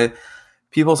like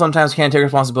people sometimes can't take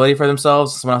responsibility for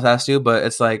themselves. Someone else has to, but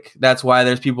it's like that's why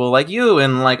there's people like you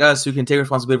and like us who can take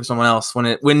responsibility for someone else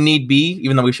when need be,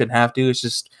 even though we shouldn't have to.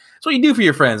 It's what you do for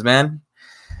your friends, man.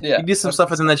 Yeah. You do some stuff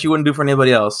with them that you wouldn't do for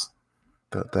anybody else.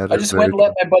 I just went and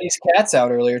let my buddy's cats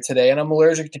out earlier today, and I'm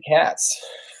allergic to cats.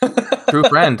 True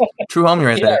friend, true homie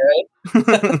right there.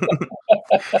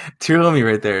 Right? True homie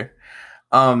right there.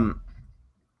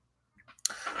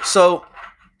 So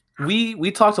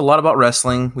we talked a lot about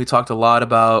wrestling. We talked a lot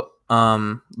about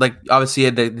like obviously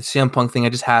the CM Punk thing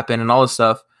that just happened and all this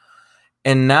stuff.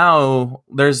 And now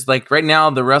there's like right now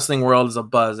the wrestling world is a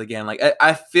buzz again. Like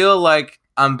I feel like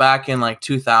I'm back in like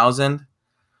 2000,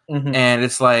 and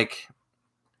it's like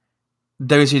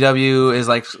WCW is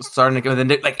like starting to go.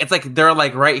 Like it's like they're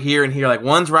like right here and here. Like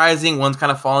one's rising, one's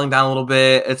kind of falling down a little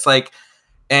bit. It's like.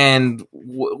 And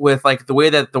with like the way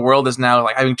that the world is now,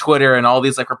 like having Twitter and all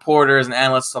these like reporters and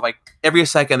analysts, stuff like every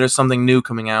second there's something new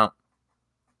coming out,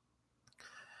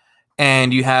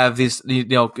 and you have these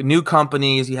new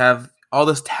companies. You have all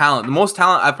this talent, the most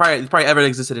talent I've probably ever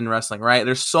existed in wrestling. Right?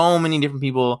 There's so many different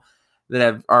people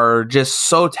that are just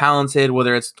so talented,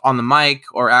 whether it's on the mic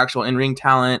or actual in ring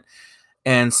talent,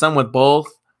 and some with both.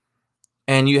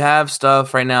 And you have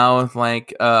stuff right now with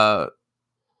like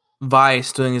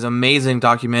Vice doing these amazing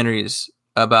documentaries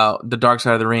about the dark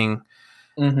side of the ring.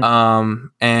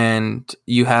 And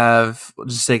you have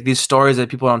just like these stories that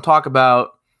people don't talk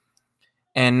about.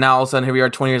 And now all of a sudden here we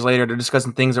are 20 years later, they're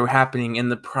discussing things that were happening in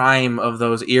the prime of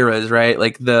those eras, right?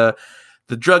 Like the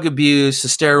drug abuse, the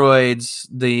steroids,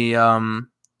 the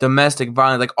domestic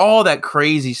violence, like all that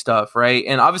crazy stuff, right?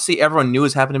 And obviously everyone knew it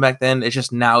was happening back then. It's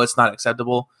just now it's not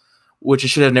acceptable, which it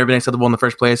should have never been acceptable in the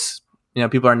first place.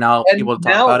 People are now able to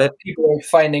talk about it. People are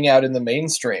finding out in the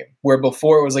mainstream, where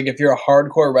before it was like if you're a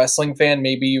hardcore wrestling fan,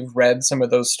 maybe you've read some of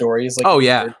those stories. Like, oh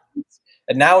yeah,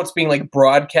 and now it's being like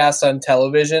broadcast on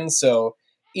television. So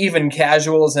even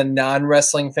casuals and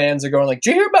non-wrestling fans are going like, "Did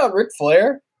you hear about Ric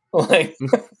Flair?" Like,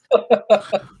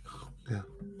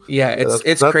 yeah,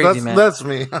 it's crazy, man. That's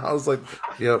me. I was like,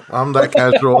 yep, I'm that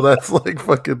casual. That's like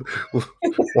fucking.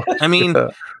 I mean,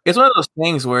 it's one of those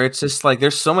things where it's just like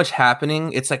there's so much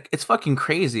happening. It's like it's fucking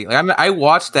crazy. Like I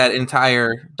watched that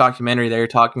entire documentary that you're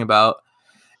talking about,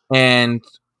 and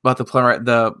about the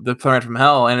Planet from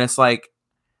Hell, and it's like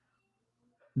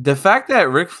the fact that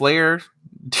Ric Flair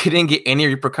didn't get any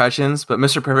repercussions, but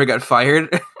Mr. Perfect got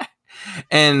fired,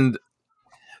 and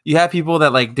you have people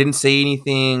that like didn't say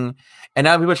anything. And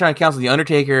now people are trying to cancel The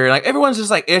Undertaker. Like everyone's just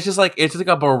like it's like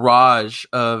a barrage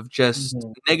of just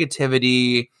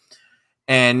negativity.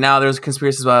 And now there's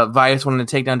conspiracies about Vice wanting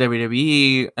to take down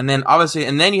WWE, and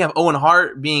then you have Owen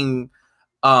Hart being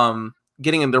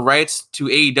getting the rights to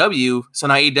AEW. So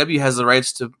now AEW has the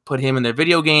rights to put him in their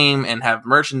video game and have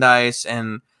merchandise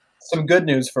and some good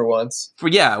news for once.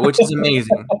 Which is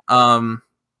amazing.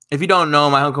 If you don't know,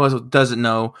 my uncle doesn't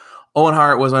know. Owen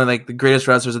Hart was one of like the greatest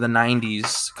wrestlers of the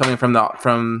 '90s, coming from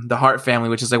the Hart family,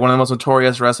 which is like one of the most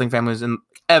notorious wrestling families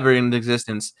ever in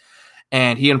existence.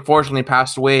 And he unfortunately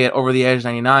passed away at Over the Edge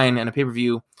 '99 in a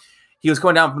pay-per-view. He was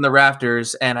going down from the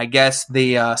rafters, and I guess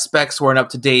the specs weren't up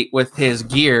to date with his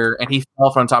gear, and he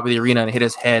fell from top of the arena and hit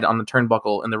his head on the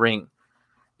turnbuckle in the ring,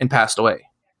 and passed away.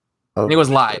 And it was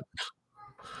live.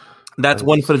 That's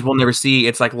one footage we'll never see.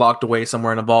 It's like locked away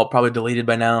somewhere in a vault, probably deleted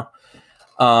by now.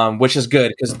 Which is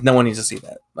good because no one needs to see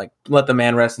that. Like, let the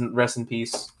man rest in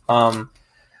peace.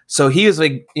 So he was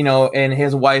like, and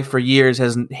his wife for years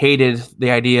has hated the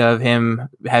idea of him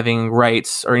having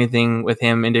rights or anything with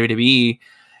him in WWE,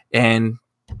 and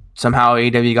somehow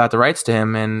AEW got the rights to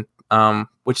him, and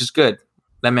which is good.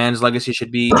 That man's legacy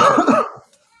should be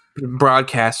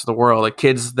broadcast to the world. Like,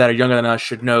 kids that are younger than us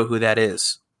should know who that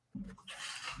is.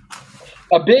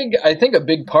 I think a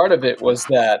big part of it was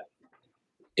that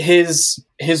his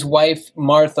wife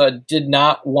Martha did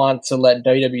not want to let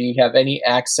WWE have any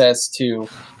access to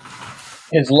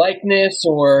his likeness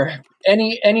or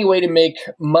any way to make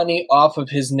money off of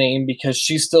his name, because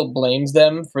she still blames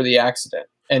them for the accident.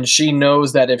 And she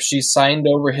knows that if she signed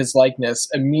over his likeness,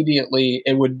 immediately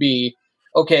it would be,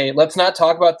 okay, let's not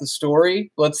talk about the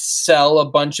story. Let's sell a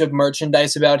bunch of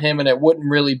merchandise about him, and it wouldn't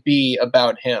really be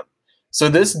about him. So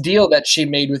this deal that she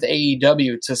made with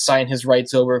AEW to sign his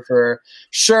rights over for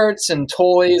shirts and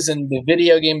toys and the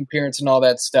video game appearance and all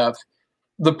that stuff,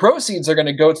 the proceeds are going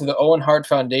to go to the Owen Hart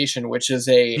Foundation, which is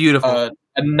a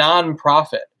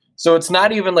non-profit. So it's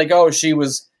not even like, oh, she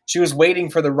was waiting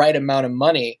for the right amount of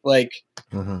money. Like,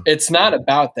 It's not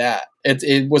about that.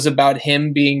 It was about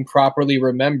him being properly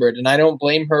remembered. And I don't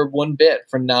blame her one bit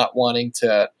for not wanting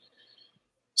to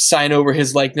sign over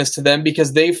his likeness to them,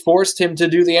 because they forced him to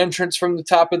do the entrance from the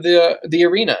top of the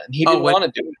arena, and he didn't want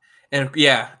to do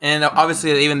it. And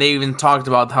obviously they even talked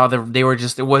about how they were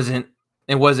just, it wasn't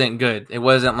good. It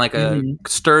wasn't like a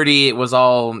sturdy. It was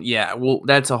all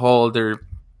that's a whole other.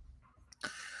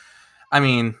 I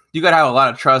mean, you gotta have a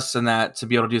lot of trust in that to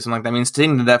be able to do something like that. I mean,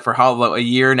 Sting did that for a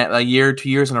year, 2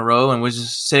 years in a row, and was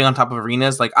just sitting on top of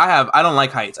arenas. Like, I don't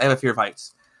like heights. I have a fear of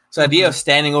heights. So the idea of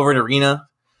standing over an arena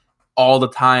all the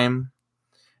time,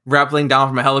 rappelling down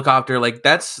from a helicopter, like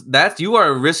that's you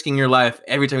are risking your life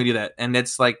every time you do that. And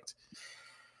it's like,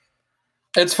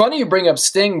 it's funny you bring up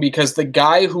Sting, because the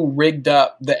guy who rigged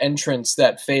up the entrance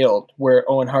that failed where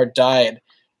Owen Hart died,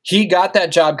 he got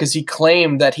that job because he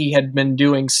claimed that he had been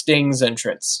doing Sting's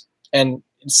entrance, and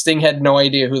Sting had no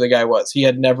idea who the guy was. He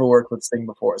had never worked with Sting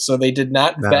before, so they did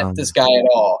not vet this guy at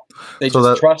all. They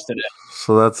trusted it.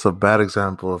 So that's a bad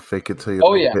example of fake it till you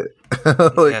make it.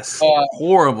 Yes,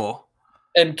 horrible.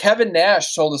 And Kevin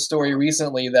Nash told a story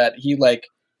recently that he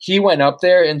went up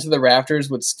there into the rafters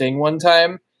with Sting one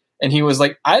time, and he was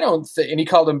like, and he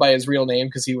called him by his real name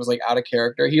because he was like out of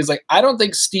character. He was like, I don't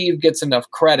think Steve gets enough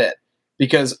credit,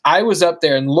 because I was up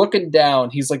there and looking down,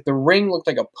 he's like, the ring looked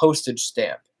like a postage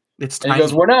stamp. It's tiny. And he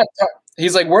goes, we're not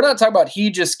talking about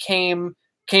he just came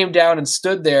down and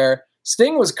stood there.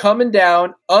 Sting was coming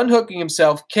down, unhooking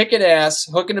himself, kicking ass,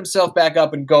 hooking himself back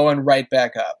up, and going right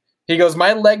back up. He goes,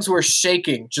 my legs were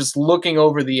shaking just looking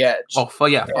over the edge. Oh, fuck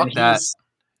that.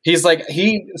 He's like,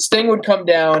 Sting would come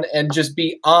down and just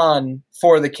be on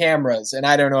for the cameras, and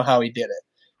I don't know how he did it.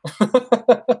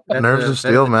 Nerves of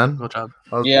steel, man. Good job.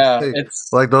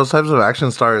 It's like those types of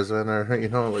action stars, man, are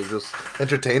like just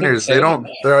entertainers.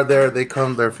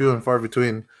 They're few and far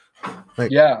between.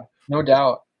 Like, yeah, no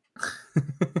doubt.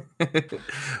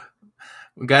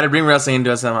 We got to bring wrestling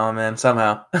into it somehow, man.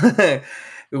 Somehow, it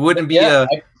wouldn't be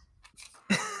it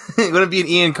wouldn't be an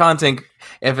Ian content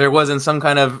if there wasn't some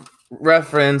kind of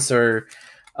reference or,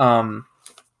 lots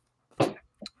salute.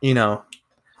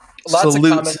 Of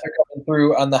comments are coming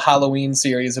through on the Halloween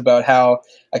series about how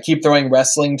I keep throwing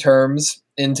wrestling terms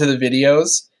into the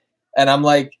videos, and I'm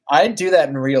like, I do that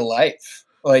in real life.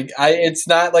 Like, it's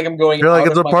not like I'm going. You're like,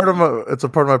 it's a part of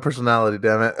my personality.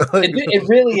 Damn it! It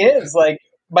really is. Like,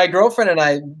 my girlfriend and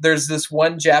I, there's this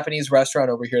one Japanese restaurant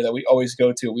over here that we always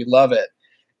go to. We love it,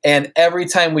 and every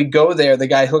time we go there, the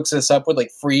guy hooks us up with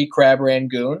like free crab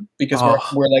rangoon because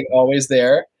we're like always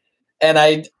there. And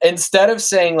I, instead of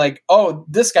saying like, oh,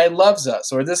 this guy loves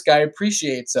us or this guy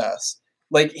appreciates us,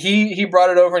 like he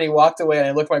brought it over and he walked away, and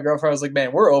I looked at my girlfriend. I was like,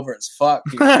 man, we're over as fuck.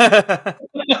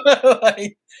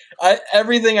 Like,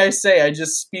 everything I say, I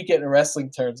just speak it in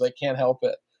wrestling terms. I can't help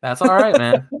it. That's all right,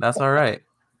 man. That's all right.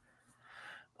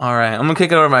 All right. I'm going to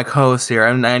kick it over to my co-host here.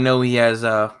 I know he has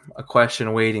a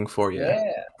question waiting for you.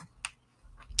 Yeah.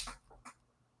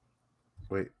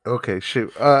 Wait. Okay.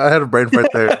 Shoot. I had a brain fart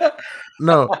there.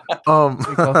 No.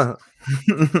 Goddamn.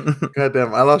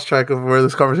 I lost track of where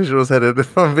this conversation was headed,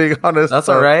 if I'm being honest. That's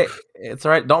all right. It's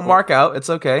all right. Don't mark out.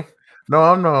 It's okay. No,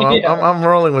 I'm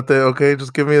rolling with it. Okay,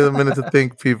 just give me a minute to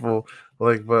think, people.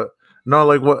 Like, but no,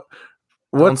 like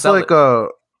what's like I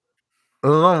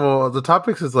don't know. Well, the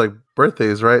topics is like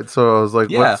birthdays, right? So I was like,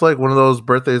 what's like one of those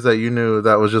birthdays that you knew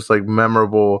that was just like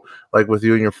memorable, like with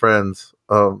you and your friends,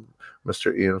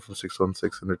 Mr. Ian from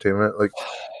 616 Entertainment, like.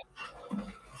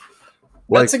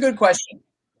 That's a good question.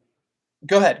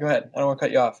 Go ahead. I don't want to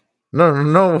cut you off. No.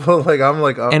 Like I'm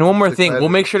like. And one more thing, we'll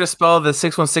make sure to spell the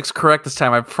 616 correct this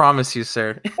time. I promise you,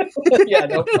 sir. Yeah,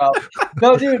 no problem.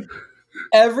 No, dude.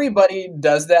 Everybody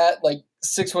does that, like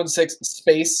 616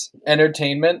 space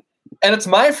entertainment. And it's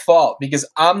my fault because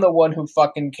I'm the one who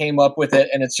fucking came up with it,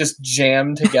 and it's just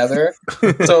jammed together.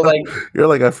 So like, you're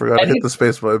like, I forgot to hit the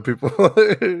space button, people.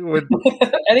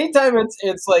 Anytime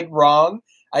it's like wrong,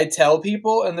 I tell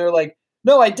people, and they're like,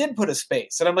 "No, I did put a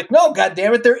space," and I'm like, "No, god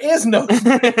damn it, there is no space."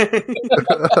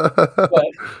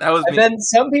 That was me. Then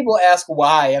some people ask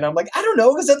why, and I'm like, I don't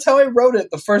know, because that's how I wrote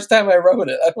it the first time I wrote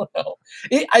it. I don't know.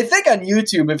 I think on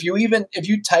YouTube, if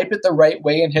you type it the right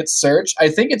way and hit search, I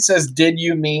think it says "Did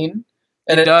you mean?"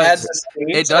 and it adds a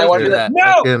space. It does do that.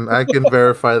 No! I can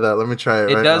verify that. Let me try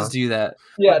it. It does do that.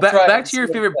 Yeah. Back to your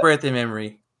favorite birthday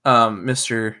memory,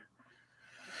 Mr.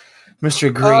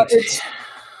 Great.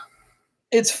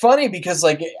 It's funny because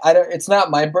like it's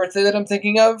not my birthday that I'm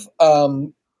thinking of.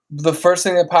 The first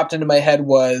thing that popped into my head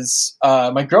was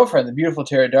my girlfriend, the beautiful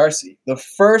Tara Darcy. The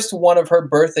first one of her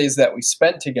birthdays that we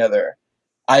spent together,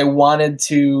 I wanted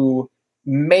to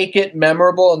make it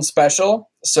memorable and special.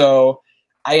 So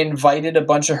I invited a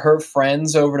bunch of her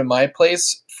friends over to my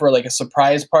place for like a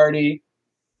surprise party.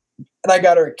 And I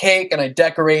got her a cake and I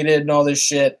decorated and all this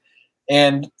shit.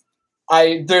 And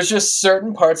there's just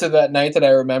certain parts of that night that I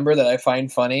remember that I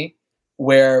find funny,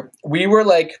 where we were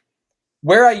like,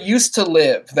 where I used to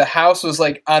live, the house was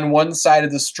like on one side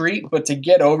of the street, but to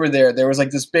get over there was like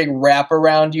this big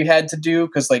wraparound you had to do,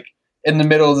 because like in the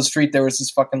middle of the street there was this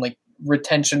fucking like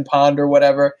retention pond or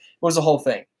whatever. It was a whole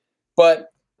thing. But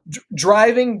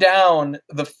driving down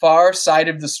the far side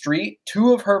of the street,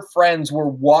 two of her friends were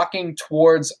walking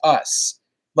towards us,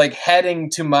 like heading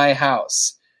to my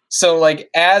house. So like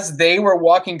as they were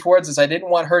walking towards us, I didn't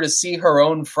want her to see her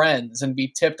own friends and be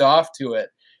tipped off to it.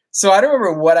 So I don't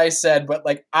remember what I said, but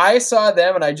like I saw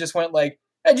them and I just went like,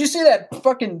 "Hey, did you see that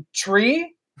fucking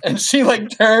tree?" And she like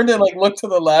turned and like looked to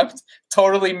the left,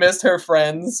 totally missed her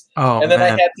friends. And then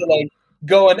man. I had to like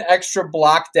go an extra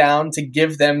block down to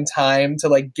give them time to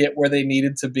like get where they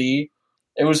needed to be.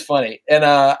 It was funny. And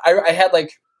I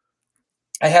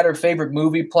had her favorite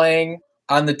movie playing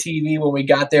on the TV when we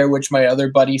got there, which my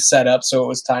other buddy set up so it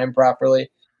was timed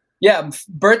properly. Yeah,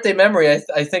 birthday memory.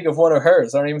 I think of one of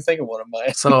hers. I don't even think of one of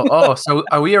mine. So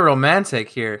are we a romantic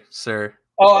here, sir?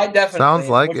 Oh, I definitely sounds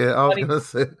like it. I was gonna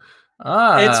say.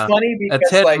 It's funny because a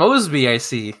Ted like, Mosby, I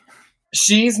see.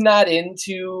 She's not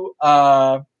into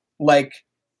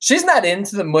she's not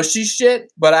into the mushy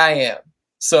shit, but I am.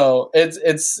 So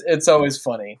it's always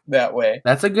funny that way.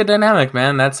 That's a good dynamic,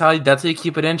 man. That's how you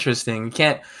keep it interesting. You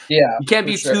can't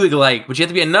be too alike, but you have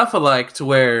to be enough alike to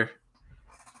where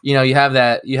you have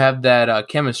that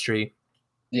chemistry.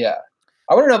 Yeah.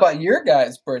 I want to know about your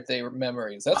guys' birthday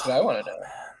memories. That's what I want to know.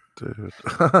 Dude.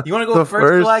 You want to go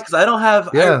first, because I don't have.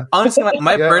 Yeah. Honestly,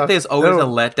 my birthday is always a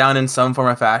letdown in some form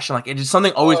or fashion. Like, it just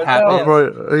something always happens.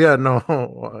 No. Oh, yeah, no.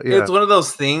 Yeah. It's one of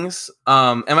those things.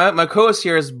 And my co-host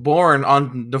here is born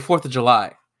on the 4th of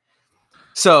July.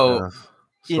 So that's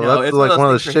it's like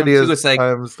one of the shittiest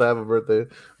times to have a birthday.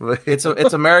 It's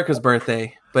America's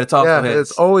birthday, but it's also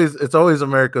his. It's always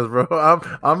America's, bro.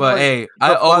 I'm but hey,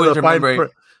 I always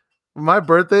remember. My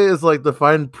birthday is like the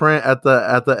fine print at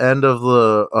the end of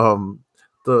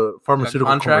the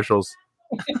pharmaceutical commercials.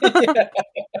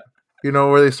 You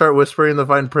know, where they start whispering the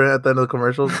fine print at the end of the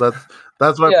commercials.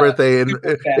 That's my birthday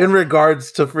in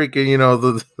regards to freaking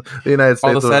the United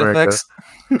States of America.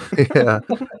 Yeah.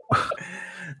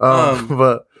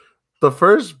 But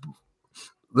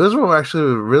this one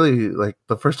actually really like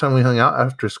the first time we hung out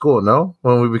after school. No,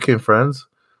 when we became friends,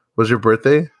 was your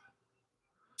birthday.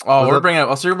 Oh, you're bringing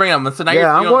up. So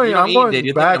now I'm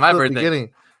going back to the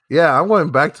beginning. Yeah, I'm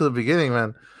going back to the beginning,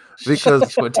 man.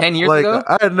 Because 10 years ago,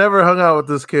 I had never hung out with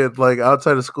this kid like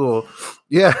outside of school.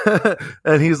 Yeah,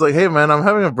 and he's like, "Hey, man, I'm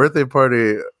having a birthday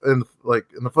party in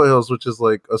the foothills, which is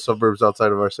like a suburbs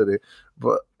outside of our city."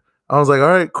 But I was like, "All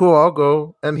right, cool, I'll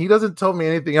go." And he doesn't tell me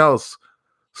anything else,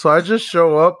 so I just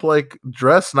show up like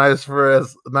dressed nice for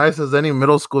as nice as any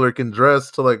middle schooler can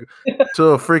dress to a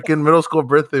freaking middle school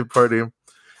birthday party.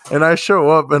 And I show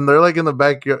up, and they're like in the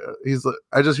backyard.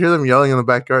 I just hear them yelling in the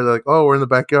backyard. They're like, "Oh, we're in the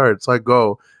backyard." So I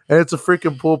go, and it's a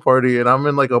freaking pool party, and I'm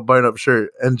in like a button-up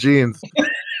shirt and jeans.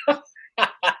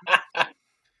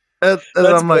 and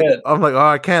I'm like, "Oh,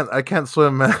 I can't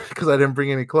swim, man, because I didn't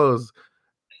bring any clothes."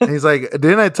 And he's like,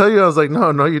 "Didn't I tell you?" I was like,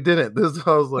 "No, you didn't."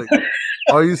 I was like,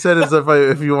 "All you said is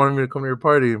if you wanted me to come to your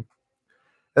party." And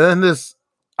then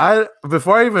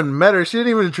before I even met her, she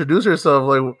didn't even introduce herself.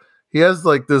 Like, he has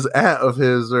like this aunt of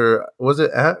his, or was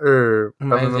it aunt or I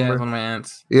don't Yeah, remember. one of my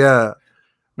aunts. Yeah.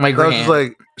 My So grand. she's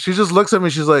like, she just looks at me.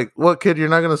 She's like, "What, kid? You're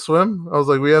not gonna swim?" I was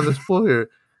like, "We have this pool here."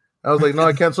 I was like, "No,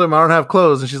 I can't swim. I don't have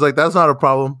clothes." And she's like, "That's not a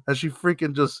problem." And she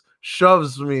freaking just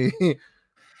shoves me.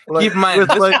 Like, keep in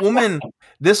mind,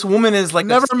 this woman is like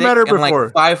never met her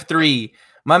before. Like 5'3".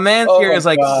 My man here is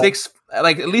like 6,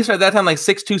 like at least at that time, like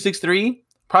 6'2", 6'3",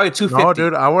 probably 250. No,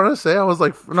 dude, I want to say I was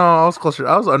closer.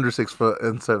 I was under 6 foot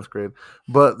in 7th grade.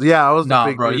 But yeah, I was no,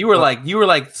 big bro. dude. You were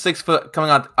like 6 foot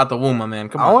coming out the womb, my man.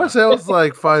 Come on. I want to say I was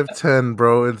like 5'10",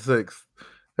 bro, in 6th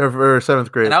or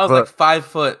 7th grade. And I was like 5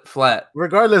 foot flat.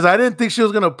 Regardless, I didn't think she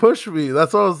was gonna push me.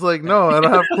 That's why I was like, no, I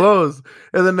don't have clothes.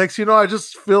 And then next, I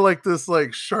just feel like this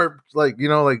like sharp, like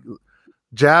like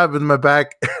jab in my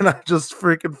back, and I just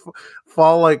freaking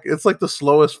fall. Like it's like the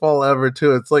slowest fall ever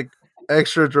too. It's like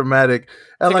extra dramatic.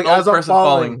 And like as I'm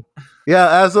falling,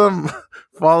 as I'm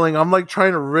falling, I'm like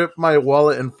trying to rip my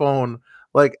wallet and phone.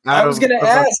 Like I was gonna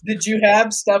ask, did you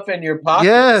have stuff in your pocket?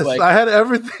 Yes, I had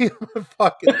everything in my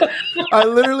pocket. I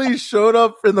literally showed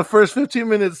up in the first 15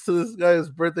 minutes to this guy's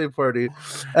birthday party,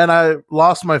 and I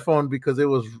lost my phone because it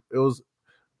was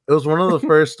one of the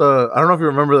first. I don't know if you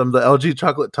remember them, the LG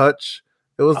Chocolate Touch.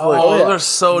 It was those are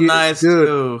so nice, dude.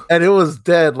 Too. And it was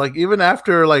dead. Like even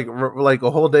after like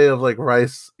a whole day of like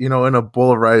rice, in a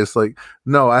bowl of rice. Like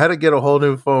no, I had to get a whole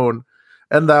new phone,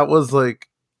 and that was like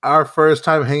our first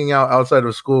time hanging out outside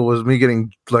of school. Was me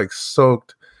getting like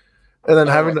soaked, and then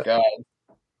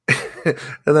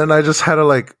and then I just had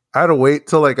to I had to wait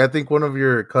till I think one of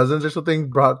your cousins or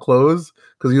something brought clothes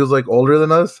because he was like older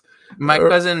than us. My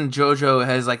cousin Jojo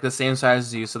has like the same size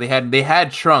as you, so they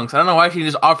had trunks. I don't know why she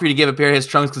just offered you to give a pair of his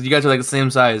trunks because you guys are like the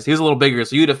same size. He was a little bigger,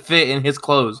 so you had to fit in his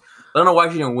clothes. I don't know why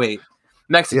she didn't wait.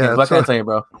 Mexicans, what can I tell you,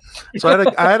 bro? So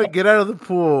I had to get out of the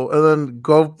pool and then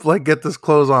go get this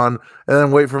clothes on and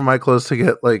then wait for my clothes to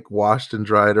get washed and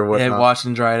dried or whatnot. Yeah, washed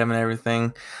and dried them and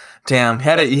everything. Damn,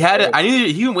 he had it. I knew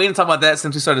he been waiting to talk about that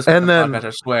since we started this podcast. I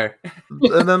swear.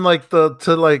 And then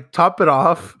to top it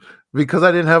off. Because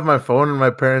I didn't have my phone and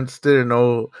my parents didn't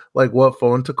know what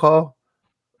phone to call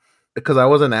because I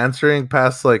wasn't answering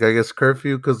past I guess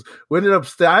curfew because we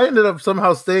I ended up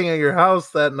somehow staying at your house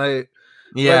that night.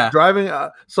 Yeah, driving.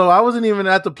 So I wasn't even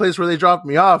at the place where they dropped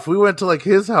me off. We went to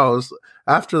his house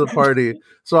after the party.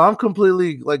 So I'm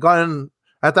completely gone.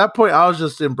 At that point, I was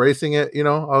just embracing it.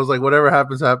 I was like, whatever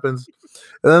happens, happens.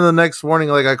 And then the next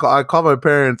morning, I called my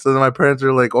parents, and then my parents are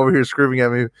over here screaming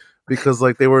at me. Because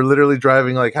they were literally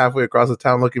driving halfway across the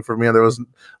town looking for me, and there was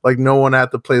no one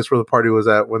at the place where the party was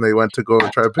at when they went to go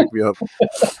and try to pick me up.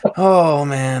 Oh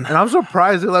man! And I'm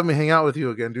surprised they let me hang out with you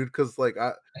again, dude. Because it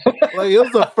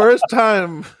was the first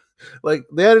time.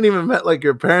 They hadn't even met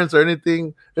your parents or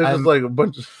anything. It was just a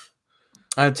bunch of.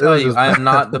 I tell you, I am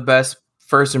not the best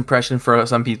first impression for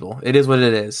some people. It is what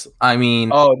it is. I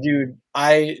mean, oh, dude.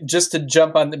 Just to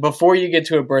jump on before you get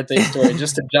to a birthday story,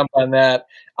 just to jump on that,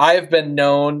 I've been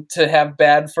known to have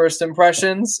bad first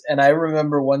impressions. And I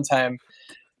remember one time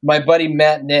my buddy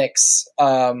Matt Nix,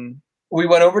 we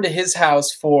went over to his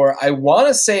house for, I want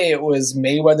to say it was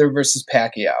Mayweather versus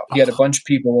Pacquiao. He had a bunch of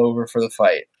people over for the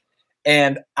fight.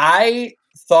 And I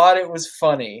thought it was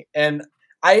funny. And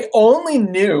I only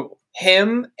knew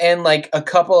him and a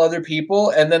couple other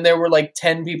people. And then there were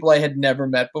 10 people I had never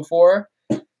met before.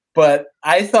 But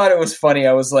I thought it was funny.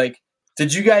 I was like,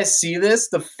 did you guys see this?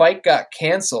 The fight got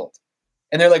canceled.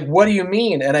 And they're like, what do you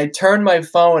mean? And I turned my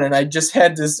phone and I just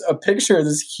had a picture of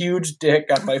this huge dick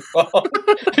on my phone.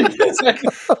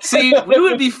 See, we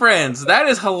would be friends. That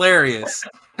is hilarious.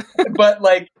 But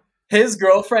his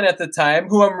girlfriend at the time,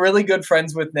 who I'm really good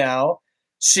friends with now,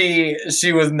 she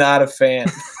was not a fan.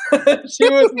 She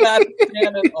was not a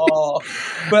fan at all.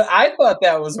 But I thought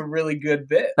that was a really good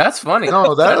bit. That's funny.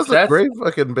 No, that's a great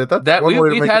fucking bit.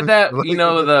 We've had that,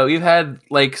 we've had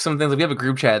some things. We have a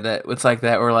group chat that it's like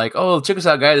that. We're like, oh, check us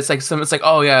out, guys. It's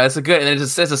oh yeah, it's a good, and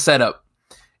it's a setup.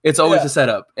 It's always a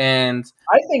setup, and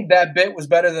I think that bit was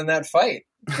better than that fight.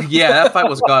 Yeah, that fight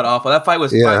was god awful. That fight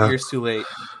was 5 years too late.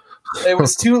 It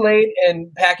was too late, and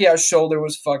Pacquiao's shoulder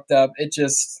was fucked up. It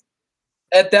just.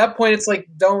 At that point, it's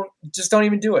don't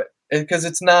even do it because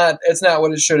it's not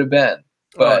what it should have been.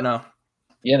 But no,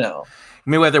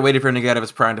 Mayweather waited for him to get out of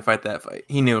his prime to fight that fight.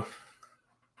 He knew.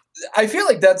 I feel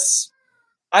like that's.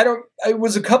 It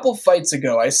was a couple fights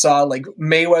ago. I saw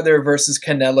Mayweather versus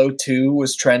Canelo 2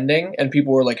 was trending, and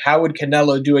people were like, "How would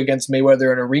Canelo do against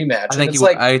Mayweather in a rematch?"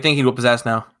 I think he'd whoop his ass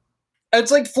now.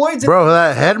 It's like Floyd's. Bro,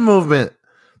 that head movement.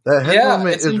 That head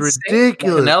movement is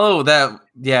ridiculous. Canelo,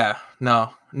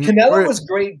 no. Canelo was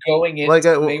great going into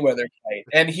Mayweather fight,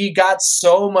 and he got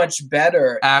so much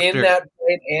better in that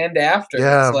fight and after.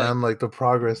 Yeah, man, like the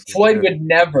progress. Floyd would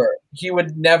never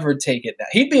take it now.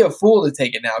 He'd be a fool to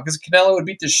take it now because Canelo would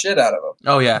beat the shit out of him.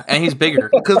 Oh yeah, and he's bigger.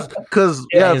 Because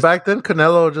back then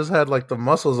Canelo just had like the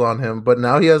muscles on him, but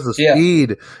now he has the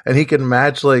speed and he can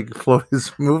match like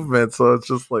Floyd's movement. So it's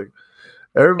just like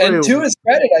everybody. And to his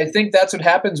credit, I think that's what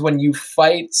happens when you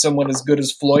fight someone as good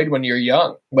as Floyd when you're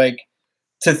young. Like,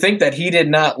 to think that he did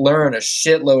not learn a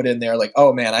shitload in there, like,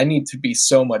 oh man, I need to be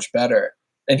so much better.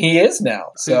 And he is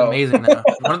now. So he's amazing now.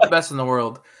 One of the best in the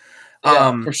world.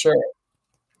 Yeah, for sure.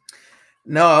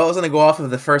 No, I was going to go off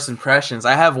of the first impressions.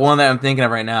 I have one that I'm thinking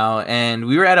of right now. And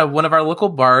we were at one of our local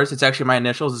bars. It's actually my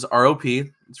initials. It's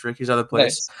ROP. It's Ricky's other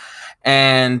place. Nice.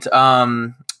 And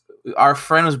our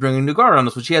friend was bringing new guard on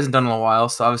us, which he hasn't done in a while.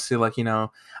 So obviously, like, you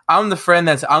know, I'm the friend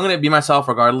I'm going to be myself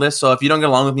regardless. So if you don't get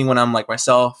along with me when I'm like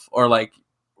myself or like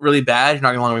really bad, you're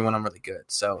not going to get along with me when I'm really good.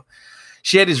 So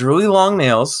she had these really long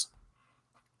nails.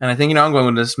 And I think, you know, I'm going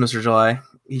with this, Mr. July.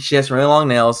 She has really long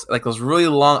nails, like those really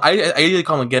long. I usually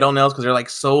call them ghetto nails because they're like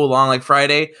so long. Like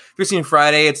Friday, if you're seeing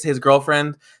Friday, it's his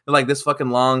girlfriend. They're like this fucking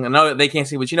long. I know they can't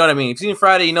see, but you know what I mean. If you're seeing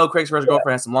Friday, you know Craig's first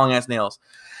girlfriend has some long ass nails.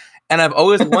 And I've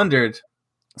always wondered.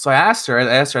 So I asked her,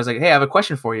 I was like, hey, I have a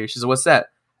question for you. She said, what's that?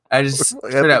 I just I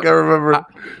remember.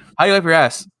 How do you wipe your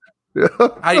ass?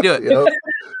 How do you do it?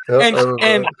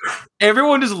 And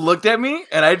everyone just looked at me,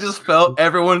 and I just felt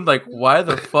everyone like, why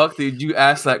the fuck did you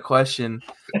ask that question?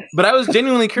 But I was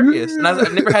genuinely curious, and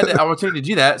I've never had the opportunity to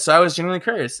do that, so I was genuinely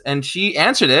curious. And she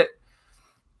answered it,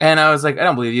 and I was like, I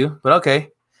don't believe you, but okay.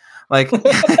 Like, and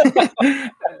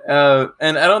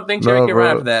I don't think she ever came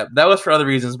around after that. That was for other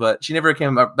reasons, but she never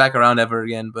came back around ever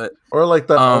again. But or like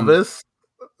the Elvis,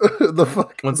 the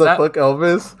fuck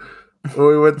Elvis. When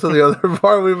we went to the other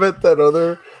bar, we met that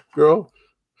other girl.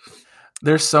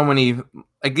 There's so many,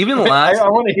 like even the last. I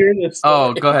want to hear this story.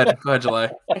 Oh, go ahead,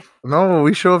 July. No,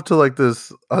 we show up to like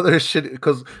this other shit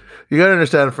because you gotta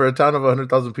understand, for a town of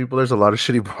 100,000 people, there's a lot of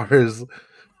shitty bars.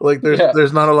 Like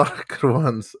there's not a lot of good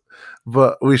ones,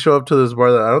 but we show up to this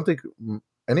bar that I don't think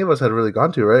any of us had really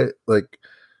gone to. Right? Like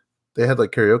they had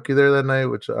like karaoke there that night,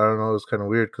 which I don't know, it was kind of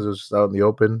weird because it was just out in the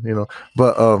open, you know.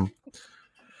 But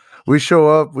we show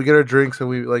up, we get our drinks, and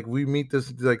we meet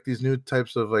these new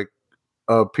types of like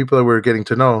people that we're getting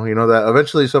to know, you know, that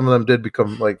eventually some of them did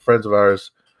become like friends of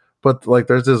ours. But like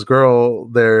there's this girl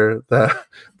there that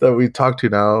we talk to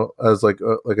now as like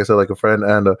I said, like a friend,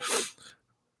 and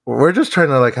we're just trying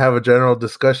to like have a general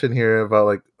discussion here about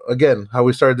like, again, how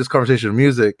we started this conversation of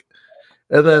music,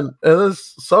 and then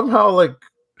somehow like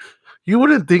you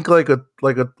wouldn't think like a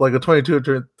 22 or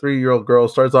 23-year-old girl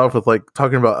starts off with like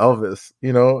talking about Elvis,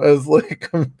 you know, as like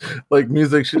like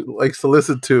music should like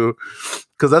solicit to,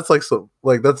 because that's like so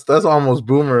like that's almost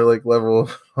boomer like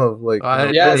level of like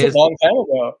it's a long time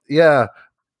ago. Yeah.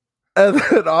 And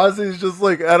then Ozzy's just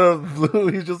like out of the blue,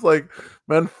 he's just like,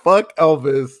 man, fuck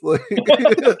Elvis. Like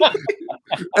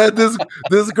and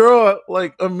this girl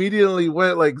like immediately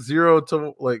went like 0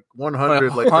 to like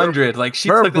 100. Like 100. Like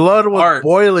her blood was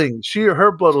boiling.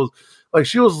 Her blood was like,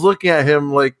 she was looking at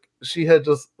him like he had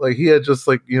just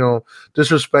like, you know,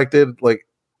 disrespected like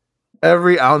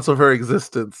every ounce of her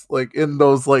existence. Like in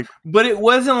those like, but it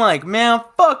wasn't like, man,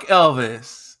 fuck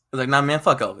Elvis. It was like, nah, man,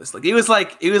 fuck Elvis. Like it was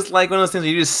like one of those things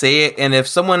where you just say it, and if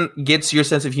someone gets your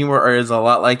sense of humor or is a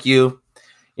lot like you,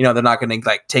 you know, they're not going to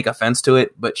like take offense to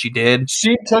it. But she did.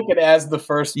 She took it as the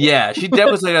first one. Yeah, she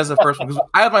definitely took it as the first one, because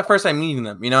I had my first time meeting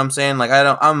them. You know what I'm saying? Like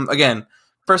I'm again,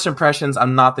 first impressions,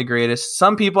 I'm not the greatest.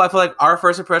 Some people, I feel like our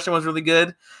first impression was really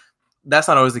good. That's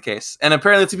not always the case. And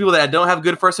apparently two people that don't have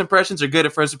good first impressions are good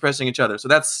at first impressing each other. So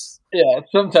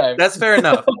sometimes that's fair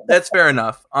enough. That's fair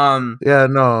enough. Yeah,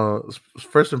 no,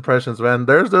 first impressions, man.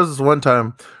 There's this one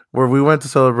time where we went to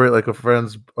celebrate like a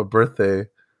friend's birthday,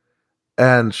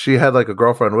 and she had like a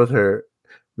girlfriend with her.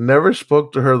 Never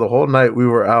spoke to her the whole night we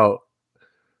were out.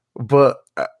 But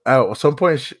at some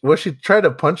point, she tried to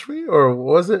punch me, or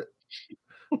was it?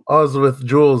 I was with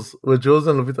Jules and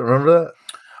Lupita. Remember that?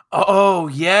 Oh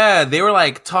yeah, they were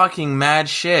like talking mad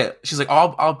shit. She's like,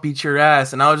 "I'll beat your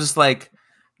ass," and I was just like,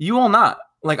 "You will not."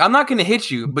 Like, I'm not gonna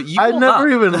hit you, but you. I never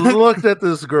even looked at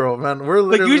this girl, man. We're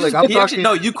literally like, I'm talking.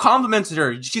 No, you complimented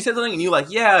her. She said something, and you like,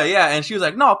 yeah, and she was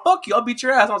like, "No, fuck you, I'll beat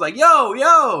your ass." I was like,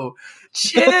 "Yo,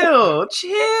 chill,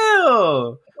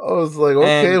 chill." I was like,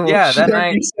 okay, and, yeah, that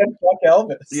night. You said fuck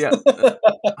Elvis. Yeah,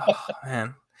 oh,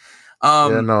 man.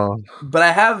 Yeah, no. But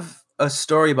I have a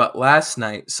story about last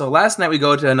night. So last night we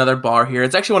go to another bar here.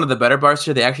 It's actually one of the better bars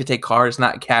here. They actually take cards,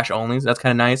 not cash only. So that's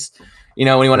kind of nice. You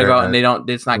know, when you want to go out and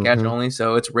it's not cash only,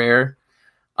 so it's rare.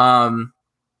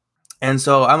 And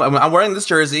so I'm wearing this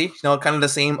jersey, you know, kind of the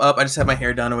same up. I just have my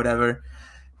hair done or whatever.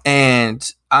 And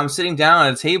I'm sitting down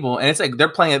at a table, and it's like they're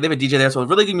playing. They have a DJ there, so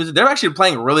really good music. They're actually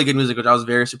playing really good music, which I was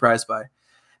very surprised by.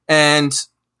 And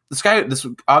this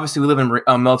obviously we live in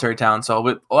a military town, so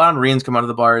with a lot of Marines come out of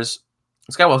the bars.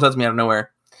 This guy walks up to me out of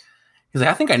nowhere. He's like,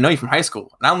 "I think I know you from high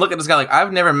school." And I'm looking at this guy like,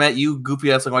 "I've never met you,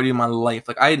 goofy ass like white dude in my life.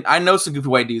 Like I know some goofy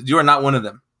white dudes. You are not one of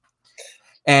them."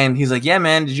 And he's like, "Yeah,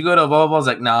 man. Did you go to blah blah blah?" I was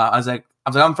like, "Nah." I was like,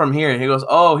 "I'm from here." And he goes,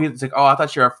 "Oh," he's like, "Oh, I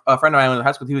thought you're a friend of mine in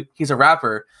high school. He's a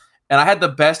rapper." And I had the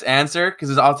best answer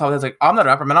because all the time I was like, "I'm not a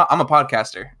rapper, man. I'm a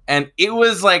podcaster." And it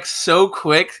was like so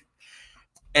quick.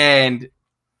 And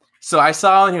so I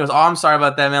saw him, and he goes, "Oh, I'm sorry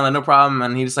about that, man. Like, no problem."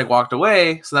 And he just like walked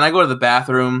away. So then I go to the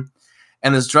bathroom,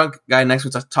 and this drunk guy next to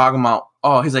me was talking about,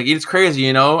 "Oh," he's like, "It's crazy,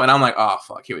 you know?" And I'm like, "Oh,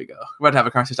 fuck, here we go. We're about to have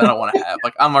a conversation I don't want to have."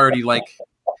 Like, I'm already like,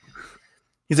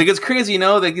 he's like, "It's crazy, you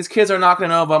know? Like, these kids are not going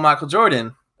to know about Michael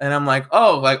Jordan." And I'm like,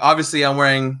 "Oh, like, obviously I'm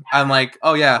like,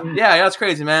 oh, yeah, that's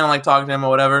crazy, man." I'm like talking to him or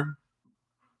whatever.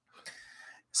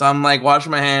 So I'm like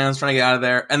washing my hands, trying to get out of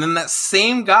there. And then that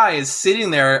same guy is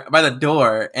sitting there by the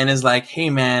door and is like, "Hey,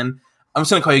 man, I'm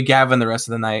just going to call you Gavin the rest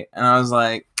of the night." And I was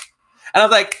like,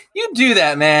 "You do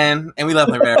that, man." And we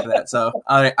left right after that. So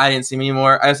I didn't see him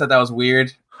anymore. I just thought that was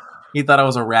weird. He thought I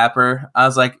was a rapper. I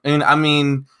was like, I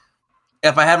mean,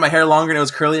 if I had my hair longer and it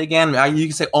was curly again, you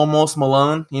could say almost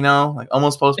Malone, you know, like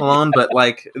almost Post Malone. But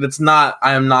like, I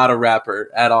am not a rapper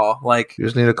at all. Like, you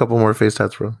just need a couple more face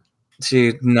tats, bro.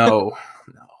 Dude, no.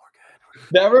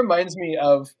 That reminds me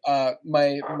of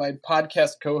my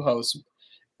podcast co-host.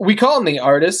 We call him the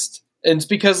artist, and it's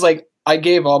because like I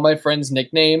gave all my friends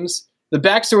nicknames. The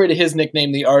backstory to his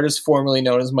nickname, the artist formerly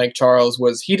known as Mike Charles,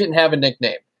 was he didn't have a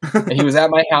nickname, and he was at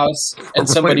my house, and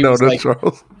somebody was like,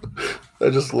 Charles. I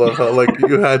just love how like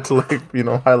you had to like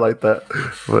highlight that,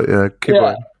 but yeah, keep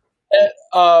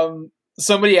going.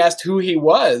 Somebody asked who he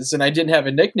was, and I didn't have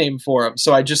a nickname for him,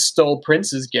 so I just stole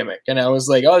Prince's gimmick, and I was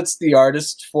like, "Oh, it's the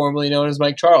artist formerly known as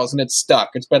Mike Charles," and it's stuck.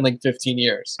 It's been like 15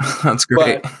 years. That's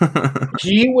great. But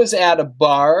he was at a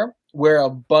bar where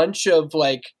a bunch of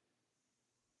like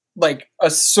a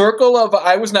circle of,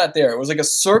 I was not there. It was like a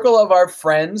circle of our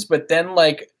friends, but then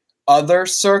like other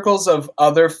circles of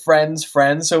other friends'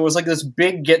 friends. So it was like this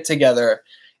big get together.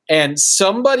 And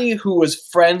somebody who was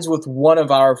friends with one of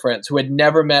our friends who had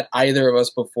never met either of us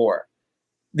before.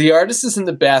 The artist is in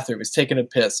the bathroom. He's taking a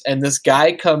piss. And this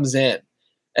guy comes in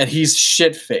and he's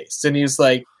shit-faced. And he's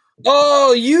like,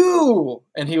 "Oh, you."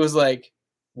 And he was like,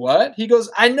 "What?" He goes,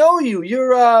 "I know you.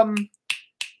 You're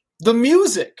the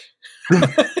music."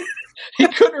 He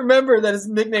couldn't remember that his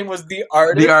nickname was the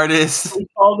artist. The artist. We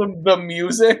called him the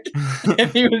music. And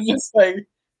he was just like,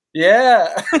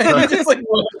 "Yeah." And he just like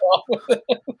went off with it.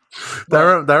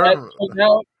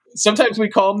 Now, sometimes we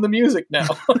call him the music now.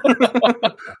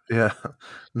 Yeah.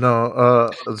 No,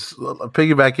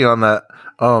 piggybacking on that,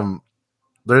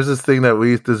 there's this thing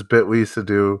that this bit we used to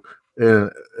do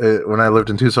when I lived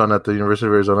in Tucson at the University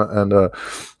of Arizona, and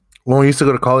when we used to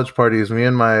go to college parties, me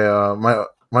and my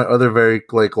my other very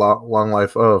like long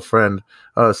life friend,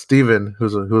 Steven, who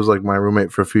was like my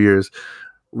roommate for a few years,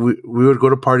 we would go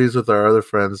to parties with our other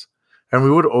friends, and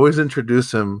we would always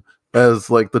introduce him as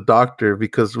like the doctor,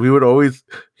 because we would always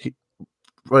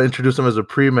introduce him as a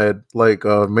pre-med, like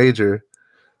major.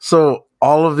 So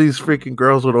all of these freaking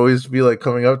girls would always be like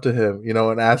coming up to him,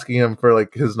 and asking him for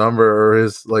like his number or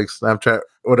his like Snapchat,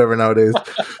 whatever nowadays,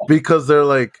 because they're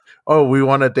like, "Oh, we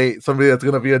want to date somebody that's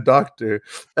going to be a doctor."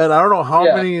 And I don't know how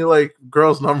many like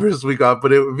girls' numbers we got,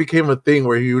 but it became a thing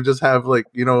where he would just have like,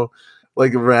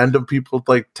 like random people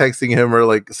like texting him or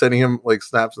like sending him like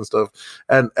snaps and stuff.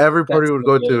 And every party we would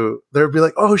go to, they'd be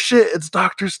like, "Oh shit, it's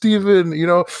Dr. Steven,"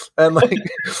 and like,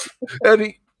 and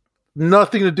he,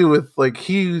 nothing to do with like,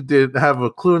 he didn't have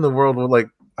a clue in the world with like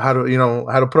how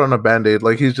to put on a Band-Aid.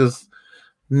 Like, he's just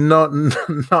not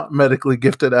medically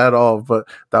gifted at all. But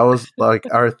that was like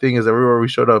our thing, is everywhere we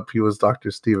showed up, he was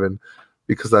Dr. Steven,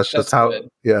 because that's just how good.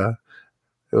 Yeah.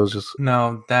 It was just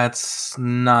that's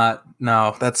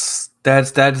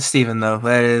Steven though.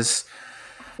 That is.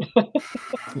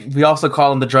 We also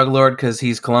call him the drug lord because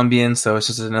he's Colombian, so it's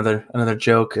just another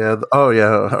joke. Yeah.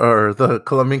 Or the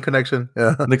Colombian connection.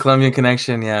 Yeah. The Colombian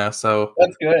connection. Yeah. So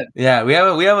that's good. Yeah, we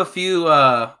have a few.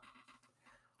 Well,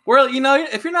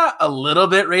 if you're not a little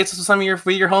bit racist with some of your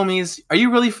homies, are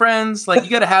you really friends? Like, you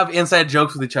got to have inside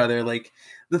jokes with each other. Like,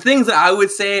 the things that I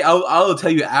would say, I'll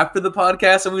tell you after the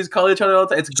podcast, and we just call each other all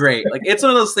the time. It's great. Like, it's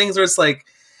one of those things where it's like,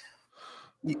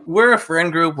 we're a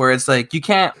friend group where it's like, you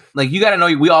can't, like, you got to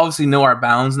know, we obviously know our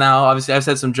bounds now. Obviously, I've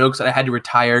said some jokes that I had to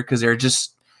retire because they're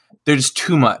just they're just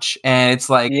too much, and it's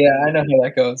like, yeah, I know how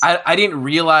that goes. I didn't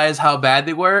realize how bad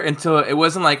they were until it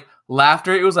wasn't like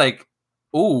laughter. It was like,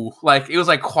 ooh, like it was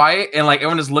like quiet, and like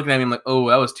everyone just looking at me. I'm like, oh,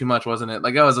 that was too much, wasn't it?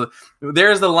 Like that was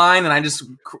there's the line, and I just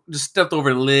stepped over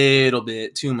a little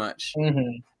bit too much.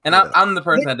 Mm-hmm. And I'm the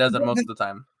person that does that most of the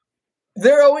time.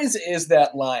 There always is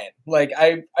that line. Like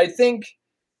I think,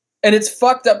 and it's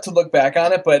fucked up to look back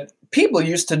on it, but people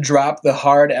used to drop the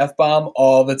hard F-bomb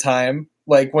all the time.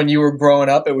 Like when you were growing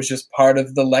up, it was just part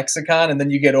of the lexicon, and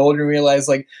then you get older and realize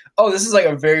like, oh, this is like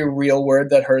a very real word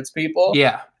that hurts people.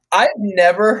 Yeah. I've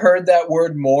never heard that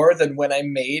word more than when I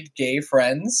made gay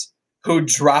friends who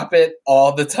drop it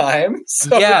all the time.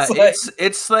 So yeah,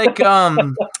 it's like I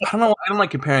don't know, I don't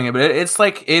like comparing it, but it is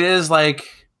like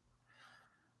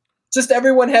just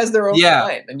everyone has their own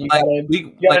line, and you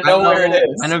gotta know where it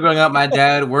is. I know growing up, my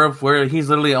dad, he's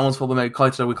literally almost full of we call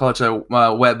each other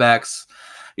wetbacks.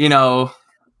 You know,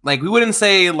 like we wouldn't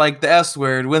say like the S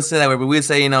word, we wouldn't say that word, but we'd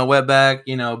say, wetback,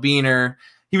 beaner.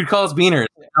 He would call us beaners.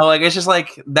 Like it's just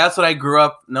like that's what I grew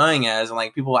up knowing as, and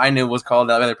like people I knew was called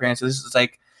that by their parents. So this is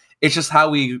like it's just how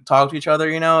we talk to each other,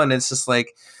 and it's just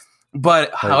like.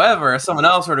 But however, if someone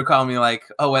else were to call me like,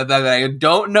 oh, that I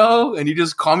don't know, and you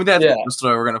just call me that,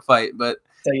 story, we're gonna fight. But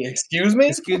say, excuse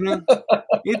me, what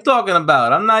are you talking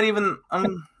about? I'm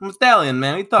Italian,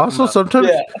 man. What are you talking also, about?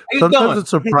 sometimes it's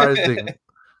surprising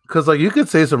because like you could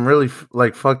say some really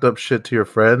like fucked up shit to your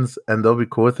friends, and they'll be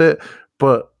cool with it.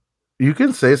 But you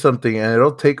can say something, and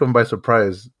it'll take them by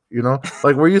surprise.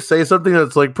 Like where you say something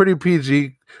that's like pretty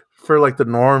PG for like the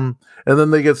norm, and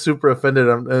then they get super offended,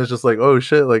 and it's just like, oh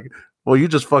shit, like, well, you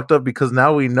just fucked up because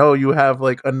now we know you have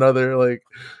like another like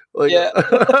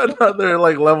another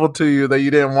like level to you that you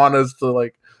didn't want us to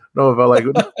like know about. Like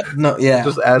no,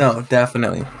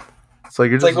 definitely. It's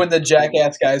like like when the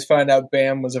Jackass guys found out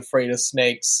Bam was afraid of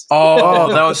snakes.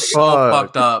 Oh, that was so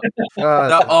fucked up.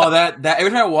 That every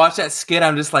time I watch that skit,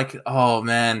 I'm just like, oh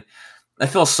man. I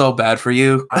feel so bad for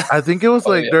you. I think it was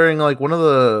during like one of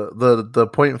the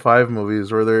 0.5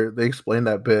 movies where they explained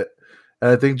that bit.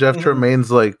 And I think Jeff Tremaine's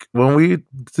like, when we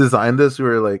designed this, we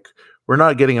were like, we're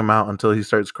not getting him out until he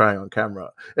starts crying on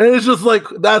camera. And it's just like,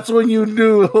 that's when you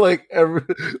knew like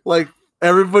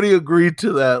everybody agreed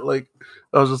to that. Like,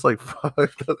 I was just like, fuck.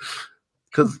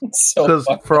 Because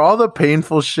for all the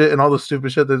painful shit and all the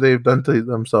stupid shit that they've done to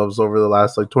themselves over the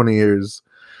last like 20 years,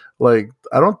 like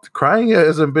crying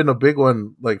hasn't been a big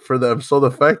one like for them. So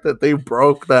the fact that they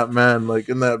broke that man like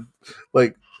in that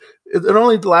like it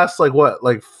only lasts like what,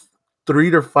 like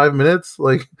 3 to 5 minutes,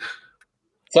 like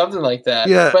something like that.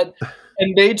 Yeah, but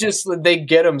and they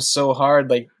get him so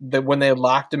hard, like when they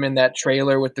locked him in that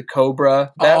trailer with the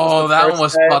cobra. That one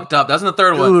was fucked up. That's in the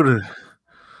third one.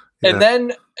 Yeah. And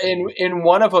then in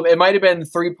one of them, it might have been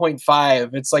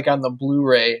 3.5. It's like on the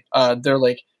Blu-ray. They're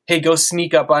like, hey, go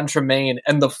sneak up on Tremaine,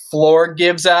 and the floor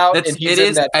gives out, and he's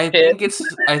in that pit.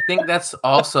 I think that's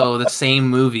also the same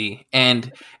movie,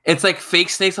 and it's like fake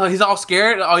snakes. He's all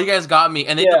scared. Oh, you guys got me,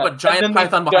 and they put a giant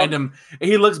python behind him, and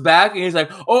he looks back, and he's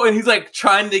like, oh, and he's like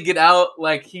trying to get out,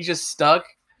 like he's just stuck.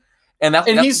 And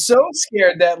he's so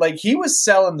scared that like he was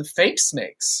selling the fake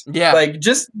snakes. Yeah, like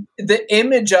just the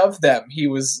image of them. He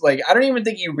was like, I don't even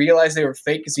think he realized they were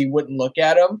fake because he wouldn't look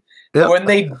at them. Yep. When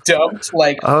they dumped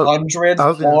like hundreds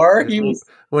more, he was.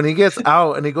 When he gets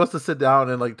out and he goes to sit down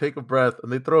and like take a breath,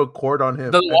 and they throw a cord on him.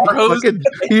 The water hose.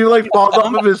 He like falls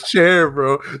off of his chair,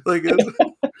 bro. Like.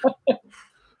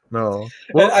 No.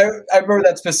 Well, I remember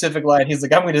that specific line. He's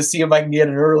like, I'm going to see if I can get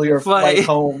an earlier flight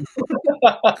home.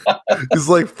 He's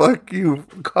like, fuck you.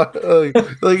 God,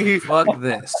 like he fuck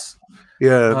this.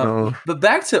 Yeah, no. But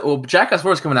back to Jackass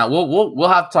 4 is coming out. We'll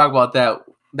have to talk about that.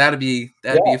 That'd be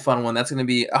a fun one. That's going to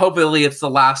be, hopefully it's the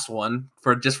last one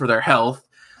for their health.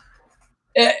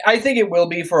 I think it will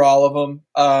be for all of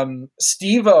them.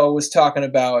 Steve-O was talking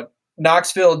about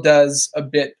Knoxville does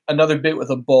another bit with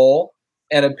a bull,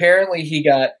 and apparently he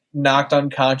got knocked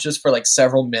unconscious for like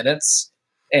several minutes,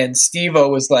 and Steve-O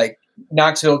was like,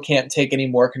 Knoxville can't take any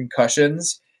more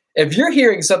concussions. If you're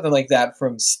hearing something like that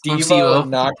from Steve-O in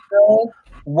Knoxville,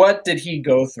 what did he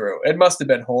go through? It must have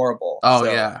been horrible. Oh,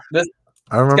 yeah.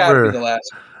 I remember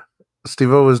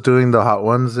Steve-O was doing the Hot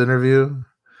Ones interview,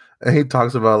 and he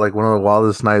talks about like one of the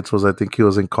wildest nights was, I think he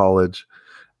was in college,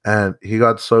 and he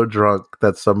got so drunk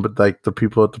that the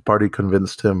people at the party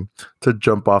convinced him to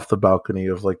jump off the balcony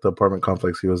of like the apartment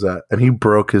complex he was at, and he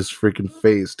broke his freaking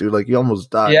face, dude. Like he almost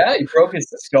died. Yeah, he broke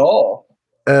his skull.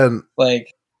 And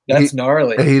like that's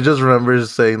gnarly. And he just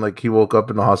remembers saying like he woke up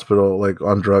in the hospital like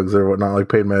on drugs or whatnot, like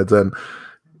pain meds, and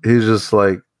he's just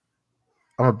like,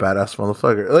 I'm a badass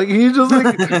motherfucker. Like he just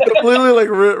like completely like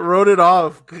wrote it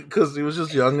off because he was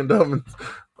just young and dumb. And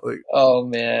Like, oh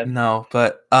man, No,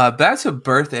 but back to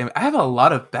birthday. I have a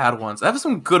lot of bad ones. I have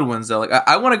some good ones though. Like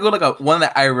I want to go like a one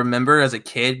that I remember as a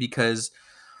kid because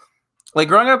like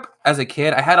growing up as a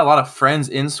kid, I had a lot of friends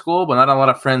in school, but not a lot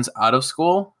of friends out of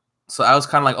school. So I was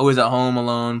kind of like always at home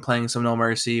alone playing some No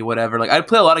Mercy, whatever. Like I'd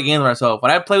play a lot of games myself.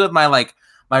 When I play with my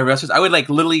wrestlers, I would like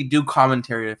literally do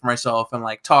commentary for myself and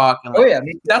like talk and like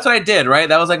that's what I did, right?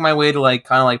 That was like my way to like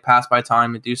kind of like pass by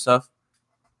time and do stuff.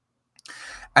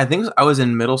 I think I was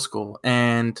in middle school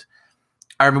and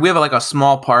I remember we have like a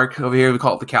small park over here. We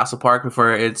call it the Castle Park.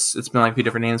 Before it's been like a few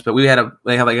different names, but we had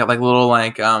they have like little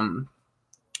like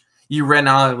you rent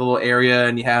out a little area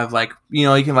and you have like you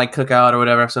can like cook out or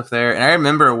whatever stuff there. And I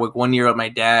remember like one year with my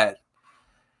dad,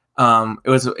 it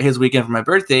was his weekend for my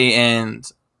birthday and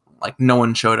like no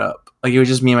one showed up. Like it was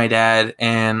just me and my dad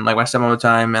and like my stepmom at the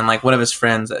time and like one of his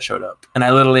friends that showed up. And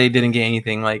I literally didn't get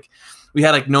anything. Like we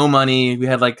had like no money. We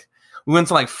went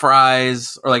to like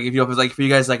Fry's or like if it was like for you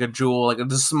guys like a Jewel, like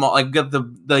the small like get the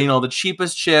the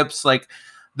cheapest chips, like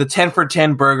the 10 for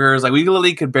 10 burgers. Like we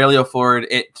literally could barely afford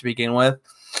it to begin with.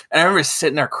 And I remember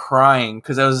sitting there crying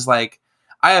because I was like,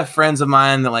 I have friends of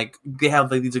mine that like they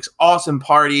have like these like, awesome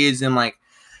parties and like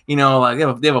like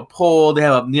they have a pool, they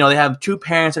have they have two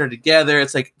parents that are together.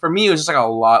 It's like for me it was just like a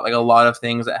lot of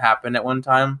things that happened at one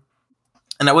time.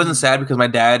 And I wasn't sad because my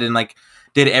dad and like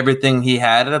did everything he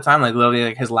had at the time, like literally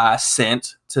like his last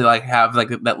cent to like have like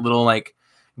that little like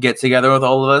get together with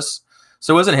all of us.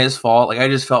 So it wasn't his fault. Like I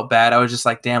just felt bad. I was just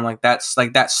like, damn, like that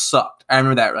sucked. I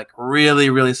remember that like really,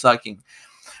 really sucking.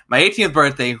 My 18th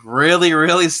birthday, really,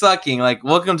 really sucking. Like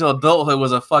welcome to adulthood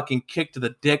was a fucking kick to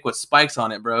the dick with spikes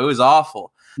on it, bro. It was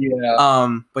awful. Yeah.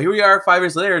 But here we are 5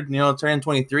 years later, turning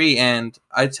 23, and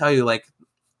I tell you, like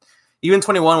even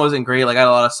 21 wasn't great. Like I had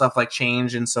a lot of stuff like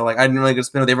change, and so like I didn't really get to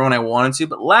spend with everyone I wanted to.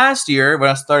 But last year, when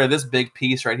I started this big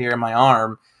piece right here in my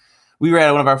arm, we were at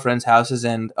one of our friends' houses,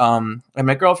 and I had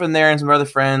my girlfriend there and some other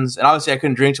friends. And obviously, I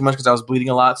couldn't drink too much because I was bleeding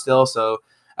a lot still. So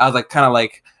I was like kind of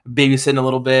like babysitting a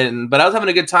little bit, but I was having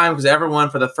a good time because everyone,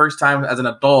 for the first time as an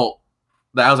adult,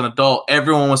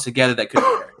 everyone was together that could be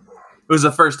there. It was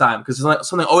the first time because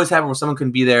something always happened where someone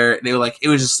couldn't be there. They were like,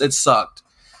 it sucked.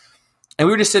 And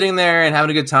we were just sitting there and having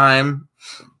a good time.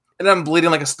 And I'm bleeding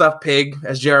like a stuffed pig,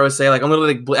 as JR would say. Like I'm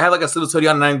literally like, I had like a little hoodie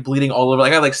on and I'm bleeding all over.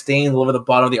 Like I had like stains all over the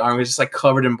bottom of the arm. It was just like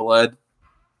covered in blood.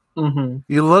 Mm-hmm.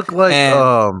 you look like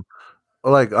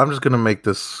like I'm just gonna make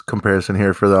this comparison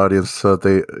here for the audience so that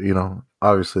they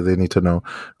obviously they need to know.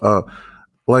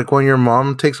 Like when your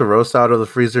mom takes a roast out of the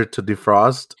freezer to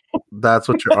defrost, that's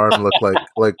what your arm looked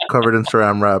like covered in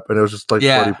saran wrap, and it was just like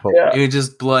bloody pulp. Yeah. It was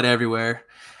just blood everywhere.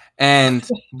 And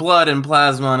blood and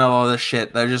plasma and all this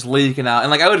shit that are just leaking out.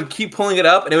 And like I would keep pulling it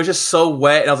up and it was just so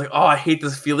wet. And I was like, oh, I hate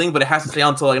this feeling, but it has to stay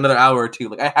on until like another hour or two.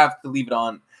 Like I have to leave it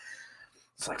on.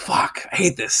 It's like, fuck, I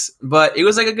hate this. But it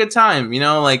was like a good time,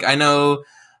 Like I know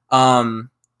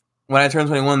when I turned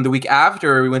 21, the week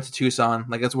after we went to Tucson,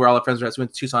 like that's where all the friends were at. So we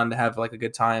went to Tucson to have like a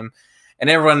good time. And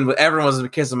everyone was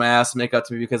kissing my ass to make up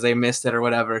to me because they missed it or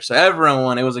whatever. So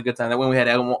everyone, it was a good time. That when we had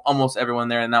almost everyone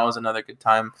there, and that was another good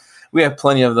time. We have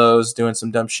plenty of those doing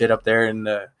some dumb shit up there, and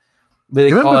they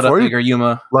Even call it up before like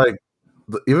Yuma. Like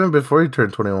even before you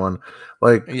turned 21,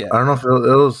 like Yeah. I don't know if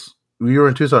it was we were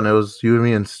in Tucson. It was you and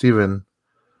me and Steven,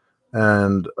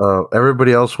 and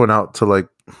everybody else went out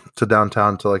to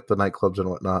downtown to like the nightclubs and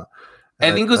whatnot.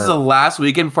 And I think it was the last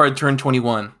weekend before I turned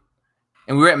 21,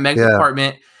 and we were at Meg's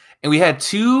apartment. And we had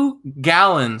 2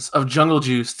 gallons of jungle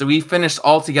juice that we finished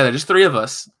all together, just 3 of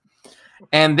us.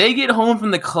 And they get home from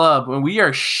the club and we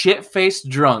are shit-faced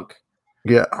drunk.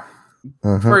 Yeah.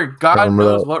 Mm-hmm. For God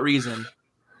knows what reason.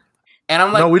 And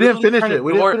I'm like, no, we didn't finish it.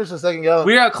 We didn't finish the second gallon.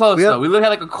 We got close, though. We literally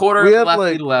had like a quarter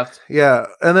left. Yeah.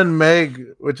 And then Meg,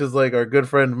 which is like our good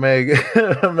friend Meg,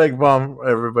 Meg Bomb,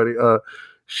 everybody,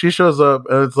 she shows up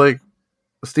and it's like,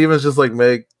 Steven's just like,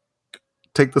 Meg,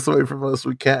 take this away from us.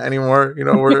 We can't anymore.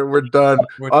 We're done.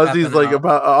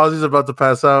 Ozzy's about to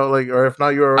pass out. Like, or if not,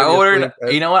 you already. I ordered.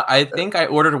 You know what? I think I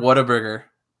ordered Whataburger,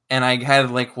 and I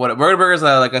had like Whataburger is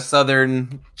like a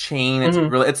southern chain. It's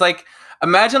really. It's like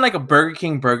imagine like a Burger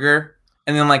King burger,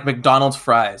 and then like McDonald's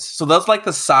fries. So that's like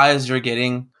the size you're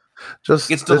getting. It's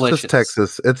delicious. It's just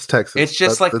Texas. It's Texas. It's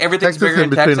just like everything's bigger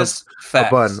in Texas. A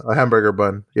bun, a hamburger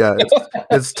bun. Yeah,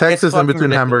 it's Texas in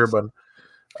between hamburger bun.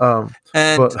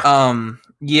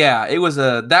 Yeah,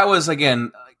 that was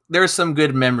again, there's some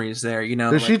good memories there,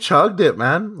 Dude, she chugged it,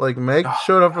 man. Like Meg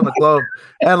showed up from the club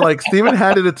and like Steven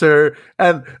handed it to her,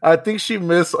 and I think she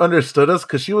misunderstood us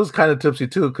because she was kind of tipsy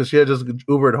too, because she had just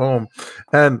Ubered home.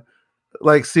 And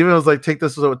like Steven was like, take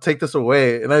this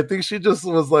away. And I think she just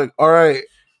was like, all right.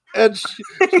 And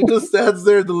she just stands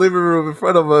there in the living room in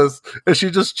front of us, and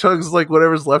she just chugs like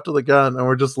whatever's left of the gun, and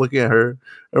we're just looking at her,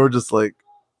 and we're just like,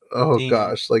 oh Damn.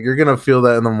 gosh, like you're gonna feel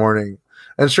that in the morning.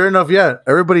 And sure enough, yeah,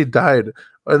 everybody died.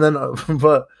 And then,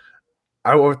 but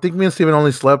I think me and Steven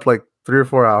only slept like 3 or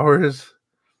 4 hours,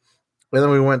 and then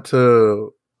we went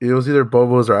to. It was either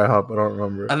Bobo's or IHOP. I don't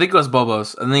remember. I think it was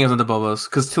Bobo's. I think it was the Bobo's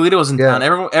because Toledo was in town.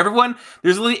 Everyone.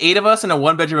 There's literally 8 of us in a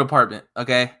 1-bedroom apartment.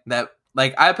 Okay, that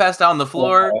like I passed out on the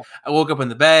floor. Wow. I woke up in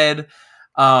the bed.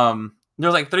 There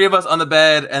was like 3 of us on the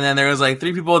bed, and then there was like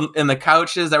 3 people in the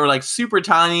couches that were like super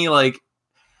tiny, like,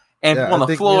 and people on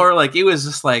the floor. Like it was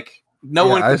just like no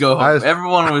one could go home.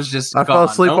 Everyone was just. I fell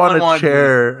asleep on a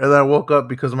chair, and then I woke up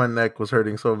because my neck was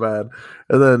hurting so bad,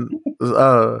 and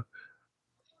then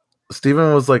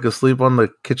Steven was like asleep on the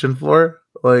kitchen floor,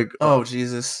 like, oh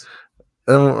Jesus!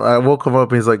 And I woke him up,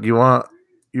 and he's like, "You want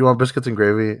biscuits and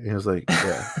gravy?" And he was like,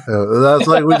 "Yeah." That's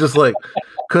like we just like,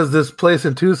 because this place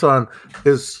in Tucson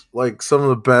is like some of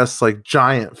the best, like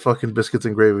giant fucking biscuits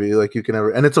and gravy like you can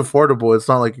ever, and it's affordable. It's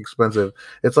not like expensive.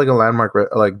 It's like a landmark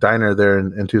like diner there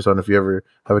in Tucson if you ever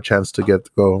have a chance to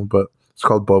go. But it's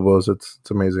called Bobo's. It's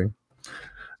amazing.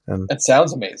 And it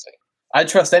sounds amazing. I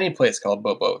trust any place called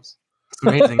Bobo's. It's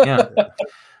amazing, yeah.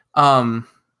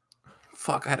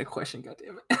 Fuck, I had a question,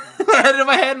 goddammit. I had it in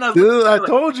my head and I was dude, like, I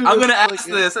told you I'm gonna ask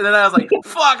this, and then I was like,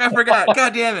 fuck, I forgot.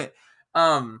 God damn it.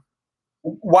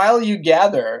 While you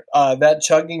gather, that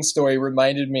chugging story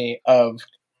reminded me of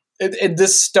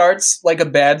this starts like a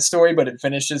bad story, but it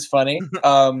finishes funny.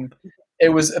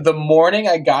 It was the morning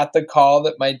I got the call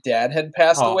that my dad had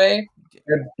passed away.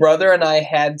 My brother and I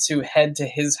had to head to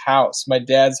his house, my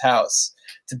dad's house,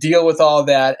 to deal with all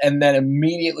that, and then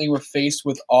immediately we're faced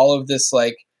with all of this,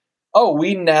 like, oh,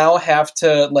 we now have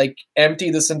to like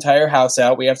empty this entire house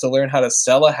out. We have to learn how to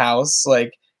sell a house,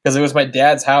 like, because it was my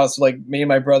dad's house. Like, me and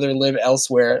my brother live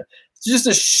elsewhere. It's just a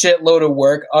shitload of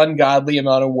work, ungodly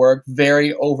amount of work,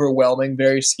 very overwhelming,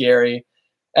 very scary.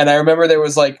 And I remember there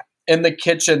was like in the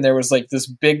kitchen there was like this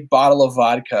big bottle of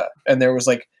vodka, and there was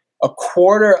like a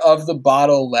quarter of the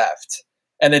bottle left,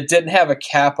 and it didn't have a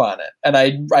cap on it. And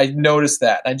I noticed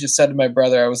that. I just said to my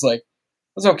brother, I was like,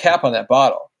 "There's no cap on that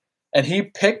bottle." And he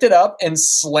picked it up and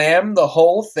slammed the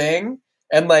whole thing.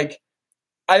 And like,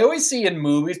 I always see in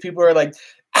movies, people are like,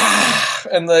 ah,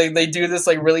 and like they do this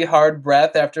like really hard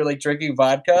breath after like drinking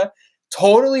vodka.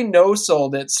 Totally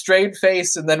no-sold it, straight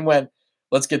face, and then went,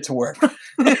 "Let's get to work."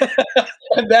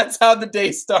 And that's how the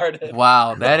day started.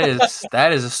 Wow, that is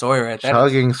a story right there.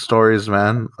 Chugging stories,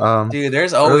 man. Dude,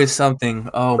 there's always something.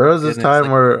 Oh, there was this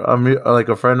time where like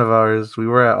a friend of ours, we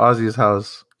were at Ozzy's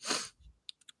house,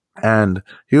 and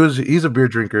he's a beer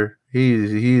drinker. He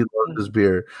loves his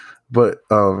beer, but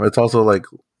it's also like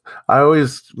I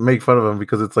always make fun of him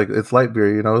because it's like it's light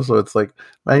beer, you know. So it's like,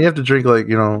 man, you have to drink like,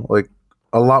 you know, like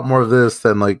a lot more of this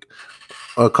than like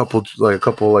a couple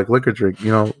like liquor drink,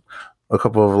 you know, a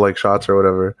couple of like shots or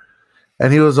whatever.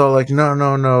 And he was all like,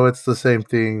 no, it's the same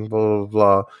thing, blah blah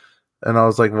blah. And I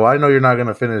was like, well, I know you're not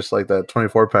gonna finish like that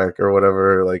 24-pack or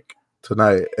whatever like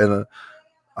tonight. And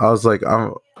I was like,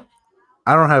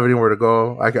 I don't have anywhere to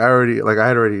go. I had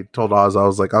already told Oz, I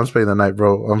was like, I'm spending the night,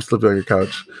 bro. I'm sleeping on your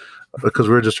couch because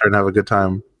we were just trying to have a good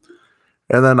time.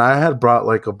 And then I had brought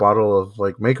like a bottle of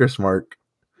like Maker's Mark,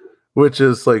 which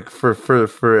is like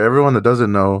for everyone that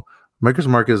doesn't know, Maker's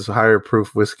Mark is higher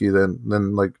proof whiskey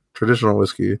than like traditional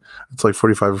whiskey. It's like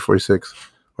 45 or 46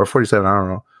 or 47. I don't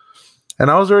know. And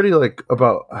I was already like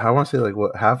about, I want to say like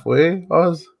what, halfway,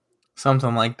 Oz?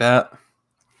 Something like that.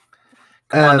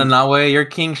 Come on, Nawe, you're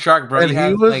King Shark, bro. And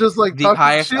he was just like the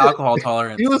highest alcohol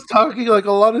tolerance. He was talking like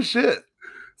a lot of shit.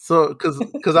 So,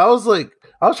 because I was like,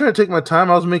 I was trying to take my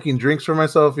time. I was making drinks for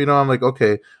myself. You know, I'm like,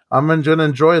 okay, I'm going to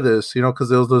enjoy this, you know, because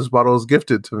this bottle was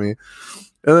gifted to me.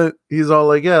 And then he's all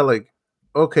like, yeah, like,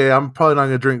 okay, I'm probably not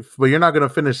going to drink, but you're not going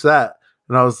to finish that.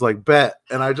 And I was like, bet.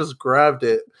 And I just grabbed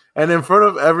it. And in front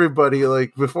of everybody,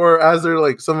 like as they're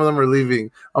like, some of them are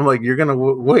leaving, I'm like, you're going to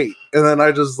wait. And then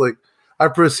I just like, I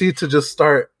proceed to just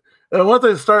start. And once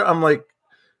I start, I'm like,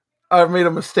 I've made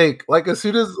a mistake. Like as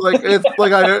soon as like it's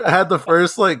like I had the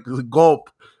first like gulp,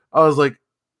 I was like,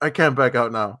 I can't back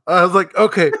out now. I was like,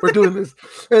 okay, we're doing this.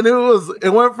 And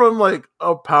it went from like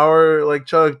a power like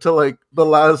chug to like the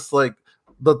last like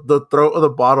the throat of the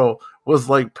bottle was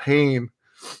like pain.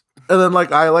 And then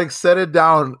like I like set it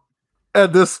down,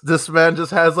 and this man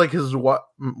just has like his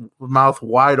mouth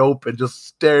wide open, just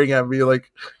staring at me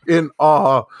like in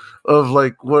awe of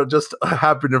like what just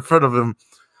happened in front of him.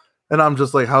 And I'm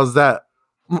just like, how's that?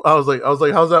 I was like, how's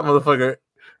that, motherfucker?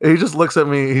 And he just looks at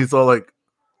me. He's all like,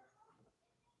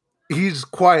 he's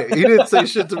quiet. He didn't say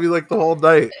shit to me like the whole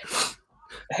night.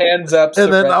 Hands up.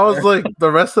 And then surrender. I was like,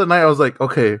 the rest of the night, I was like,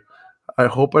 okay, I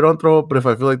hope I don't throw up, but if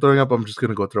I feel like throwing up, I'm just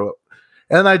gonna go throw up.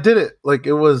 And I did it. Like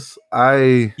it was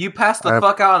You passed the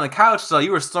fuck out on the couch, so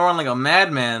you were snoring like a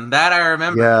madman. That I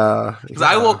remember. Yeah. Because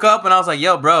I woke up and I was like,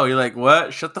 "Yo, bro," you're like,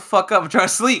 "What? Shut the fuck up! I'm trying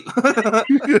to sleep."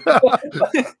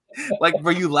 Like,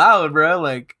 were you loud, bro?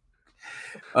 Like,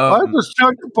 I just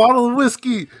chugged a bottle of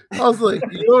whiskey. I was like,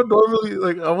 normally,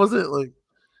 like, I wasn't like.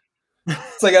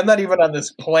 It's like I'm not even on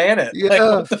this planet.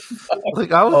 Yeah,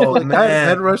 like I was like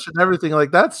head rush and everything.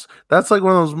 Like that's like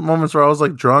one of those moments where I was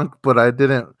like drunk, but I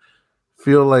didn't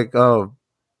feel like how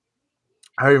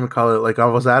do you even call it? Like I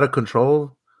was out of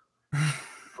control.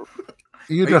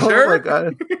 You know, sure? like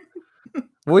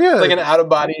well, yeah, like an out of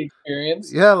body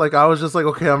experience. Yeah, like I was just like,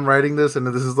 okay, I'm writing this, and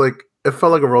this is like it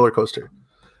felt like a roller coaster.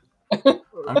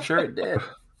 I'm sure it did.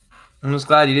 I'm just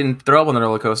glad you didn't throw up on the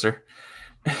roller coaster.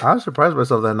 I was surprised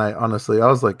myself that night, honestly. I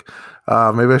was like,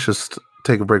 maybe I should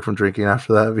take a break from drinking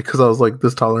after that because I was like,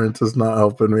 this tolerance is not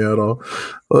helping me at all.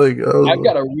 Like, I've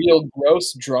got a real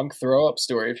gross drunk throw up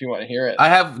story if you want to hear it. I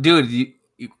have, dude. You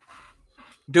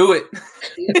do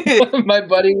it. My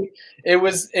buddy, it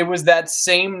was that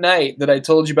same night that I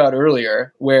told you about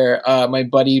earlier, where my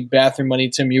buddy Bathroom Money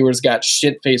Tim Ewers got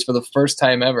shit faced for the first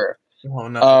time ever. Oh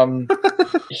no.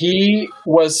 He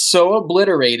was so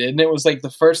obliterated, and it was like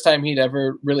the first time he'd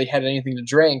ever really had anything to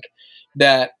drink,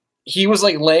 that he was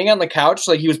like laying on the couch,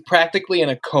 like he was practically in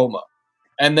a coma.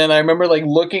 And then I remember like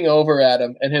looking over at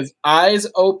him, and his eyes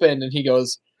opened, and he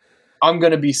goes, "I'm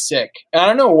gonna be sick." And I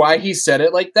don't know why he said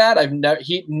it like that.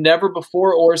 He never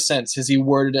before or since has he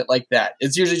worded it like that.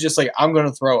 It's usually just like, "I'm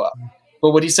gonna throw up."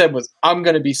 But what he said was, "I'm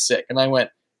gonna be sick." And I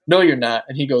went, "No, you're not."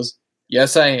 And he goes,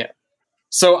 "Yes, I am."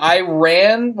 So I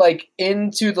ran like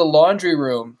into the laundry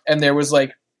room, and there was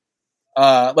like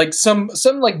some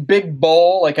like big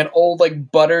bowl, like an old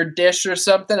like butter dish or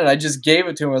something, and I just gave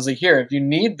it to him. I was like, "Here, if you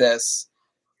need this,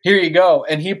 here you go."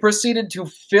 And he proceeded to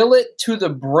fill it to the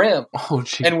brim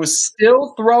and was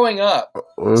still throwing up.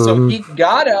 So he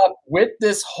got up with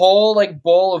this whole like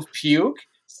bowl of puke,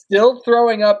 still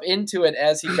throwing up into it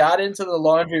as he got into the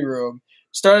laundry room,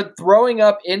 started throwing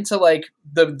up into like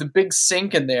the big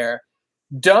sink in there,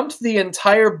 dumped the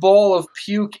entire bowl of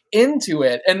puke into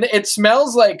it. And it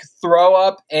smells like throw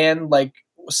up and like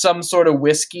some sort of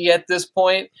whiskey at this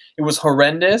point. It was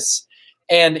horrendous.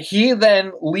 And he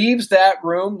then leaves that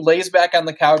room, lays back on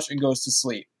the couch, and goes to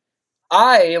sleep.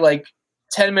 I, like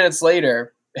 10 minutes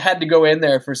later, had to go in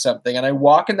there for something. And I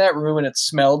walk in that room, and it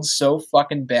smelled so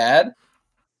fucking bad.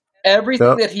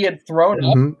 Everything that he had thrown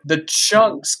up, the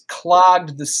chunks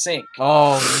clogged the sink.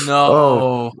 Oh, no.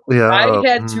 Oh, yeah. I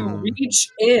had to reach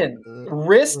in,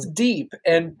 wrist deep,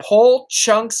 and pull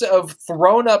chunks of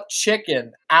thrown up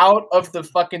chicken out of the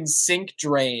fucking sink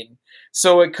drain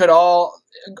so it could all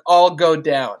go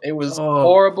down. It was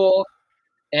horrible.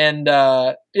 And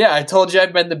yeah, I told you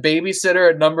I've been the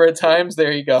babysitter a number of times.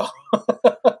 There you go.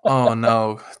 Oh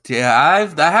no.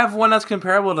 Yeah, I have one that's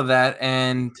comparable to that,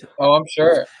 and I'm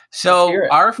sure. So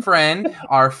our friend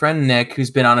Nick,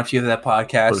 who's been on a few of that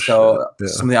podcast,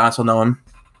 some of the audience will know him.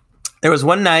 There was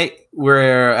one night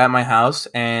we're at my house,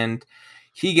 and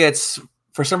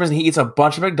for some reason he eats a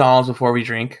bunch of McDonald's before we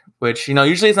drink, which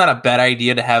usually it's not a bad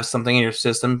idea to have something in your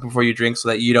system before you drink, so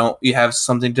that you have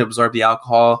something to absorb the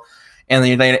alcohol. And then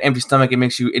you're like an empty stomach,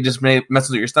 it just messes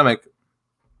with your stomach.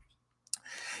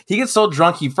 He gets so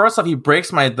drunk, he breaks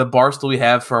the bar stool we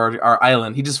have for our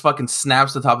island. He just fucking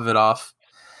snaps the top of it off.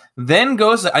 Then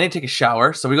goes, I need to take a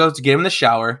shower. So we go to get him in the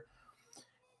shower.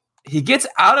 He gets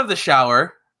out of the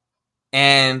shower,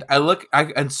 and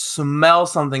I smell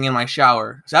something in my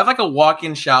shower. So I have like a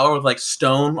walk-in shower with like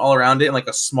stone all around it and like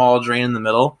a small drain in the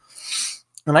middle.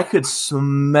 And I could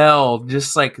smell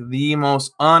just like the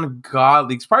most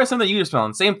ungodly. It's probably something you just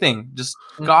smelling. Same thing, just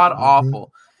god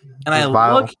awful. And I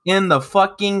look in the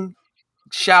fucking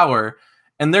shower,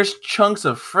 and there's chunks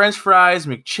of French fries,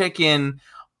 McChicken,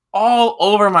 all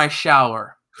over my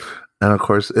shower. And of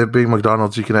course, it being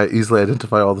McDonald's, you can easily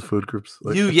identify all the food groups.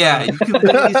 You can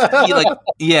see, like,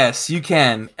 yes, you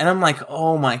can. And I'm like,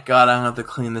 oh my god, I have to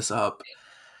clean this up.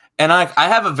 And I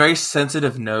have a very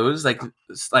sensitive nose,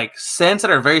 like scents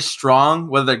that are very strong,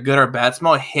 whether they're good or bad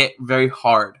smell, hit very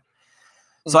hard.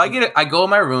 So I go in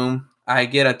my room, I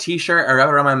get a t-shirt, I wrap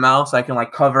it around my mouth so I can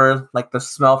like cover like the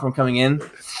smell from coming in.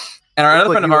 And our other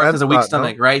friend of ours has a weak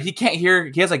stomach, right? He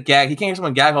has a gag. He can't hear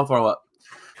someone gag, he'll throw up.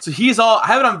 So I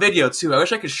have it on video too. I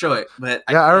wish I could show it, but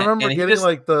I remember getting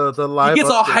like the live. He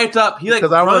gets all hyped up. He like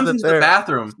runs into the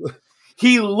bathroom.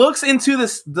 He looks into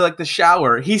the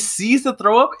shower. He sees the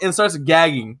throw up and starts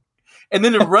gagging. and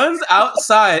then it runs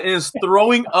outside and is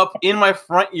throwing up in my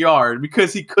front yard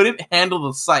because he couldn't handle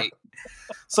the sight.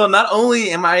 So not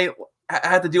only am I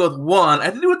had to deal with one, I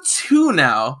have to deal with two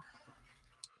now.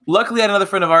 Luckily, I had another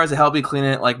friend of ours to help me clean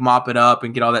it, like mop it up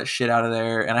and get all that shit out of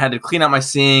there. And I had to clean out my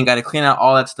sink. I had to clean out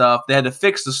all that stuff. They had to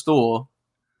fix the stool.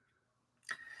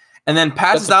 And then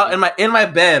passes out in my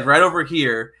bed right over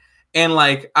here. And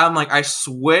I'm like, I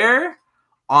swear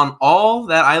on all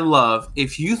that I love,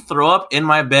 if you throw up in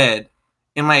my bed,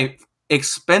 in my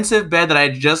expensive bed that I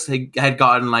just had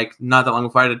gotten like not that long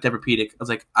before I had a Tempur-Pedic, I was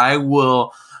like, I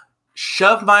will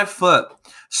shove my foot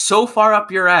so far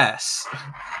up your ass,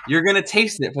 you're gonna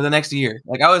taste it for the next year.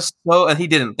 Like I was so, and he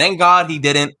didn't. Thank God he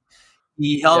didn't.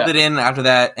 He held it in after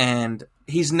that, and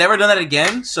he's never done that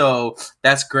again. So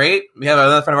that's great. We have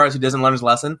another friend of ours who doesn't learn his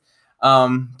lesson,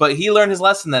 but he learned his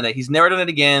lesson that day. He's never done it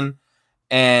again.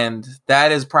 And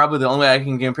that is probably the only way I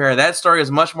can compare. That story is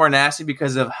much more nasty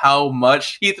because of how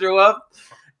much he threw up.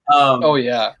 Oh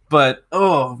yeah, but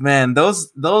oh man,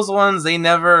 those ones they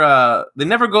never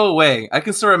go away. I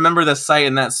can still remember the sight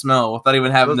and that smell without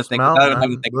even having to think about it.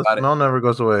 The smell never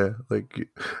goes away. Like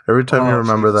every time you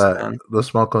remember that, the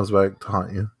smell comes back to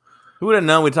haunt you. Who would have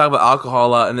known we talk about alcohol a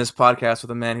lot in this podcast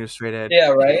with a man who's straight edge? Yeah,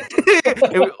 right.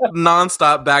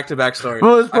 Non-stop, back-to-back stories.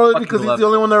 Well, it's probably because he's the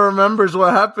only one that remembers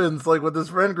what happens, like with his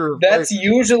friend group. That's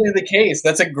usually the case.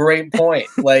 That's a great point.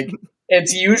 Like,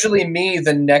 it's usually me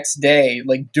the next day,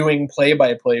 like doing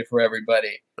play-by-play for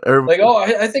everybody. Like, oh,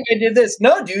 I think I did this.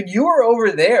 No, dude, you were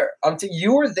over there.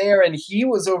 You were there, and he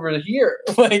was over here.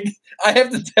 Like, I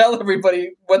have to tell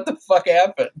everybody what the fuck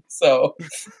happened. So.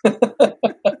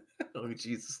 Oh,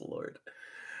 Jesus Lord.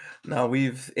 No,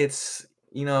 it's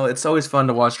always fun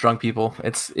to watch drunk people.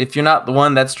 If you're not the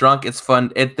one that's drunk, it's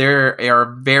fun. They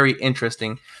are very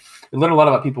interesting. You learn a lot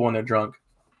about people when they're drunk.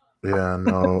 Yeah,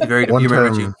 no. One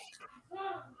time,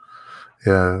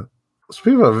 yeah.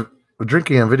 Speaking of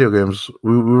drinking and video games,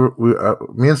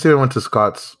 me and Steven went to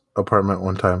Scott's apartment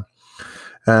one time,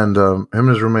 and him and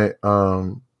his roommate,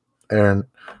 Aaron,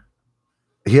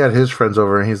 he had his friends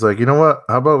over, and he's like, you know what?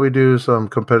 How about we do some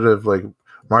competitive like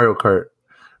Mario Kart?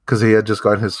 Because he had just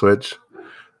gotten his Switch,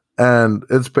 and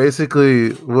it's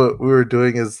basically what we were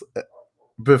doing is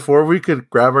before we could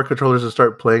grab our controllers and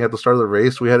start playing at the start of the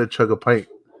race, we had to chug a pint.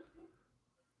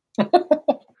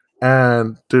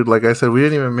 And dude, like I said, we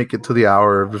didn't even make it to the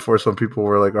hour before some people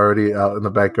were like already out in the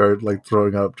backyard, like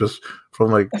throwing up just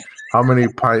from like how many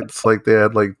pints like they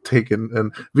had like taken.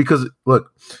 And because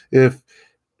look, if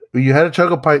you had to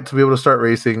chug a pint to be able to start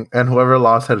racing, and whoever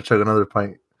lost had to chug another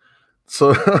pint.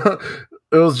 So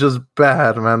it was just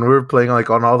bad, man. We were playing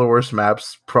like on all the worst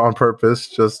maps on purpose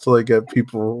just to like get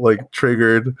people like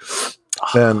triggered.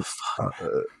 And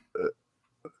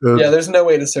yeah, there's no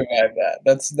way to survive that.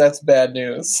 That's bad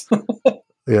news.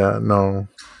 Yeah, no.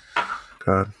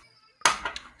 God.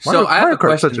 So I have a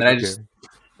question that I just.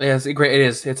 Yeah, it's great. It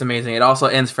is. It's amazing. It also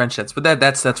ends friendships, but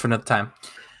that's for another time.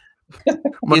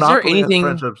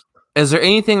 Is there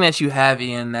anything that you have,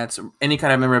 Ian, that's any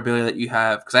kind of memorabilia that you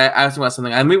have? Because I asked about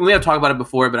something. I mean, we have talked about it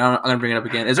before, but I'm going to bring it up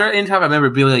again. Is there any type of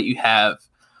memorabilia that you have?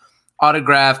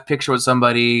 Autograph, picture with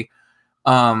somebody,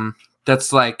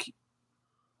 that's like,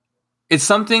 it's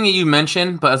something that you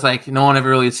mentioned, but it's like no one ever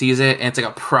really sees it, and it's like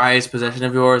a prized possession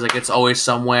of yours. Like it's always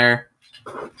somewhere.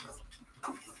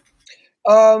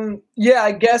 Yeah,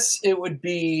 I guess it would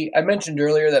be. I mentioned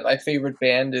earlier that my favorite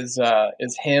band is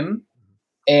Him.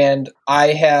 And I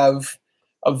have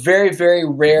a very, very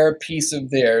rare piece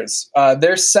of theirs.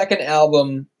 Their second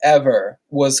album ever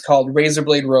was called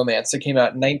Razorblade Romance. It came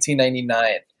out in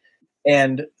 1999.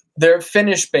 And they're a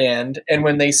Finnish band. And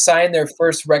when they signed their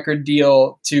first record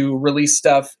deal to release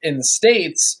stuff in the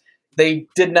States, they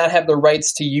did not have the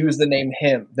rights to use the name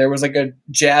Him. There was like a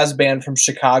jazz band from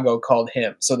Chicago called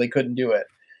Him, so they couldn't do it.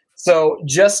 So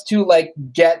just to like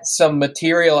get some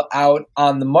material out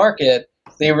on the market,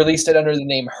 they released it under the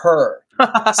name Her.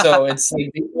 So it's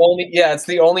like it's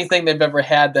the only thing they've ever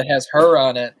had that has Her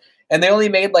on it. And they only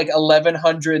made like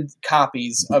 1,100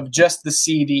 copies of just the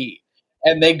CD.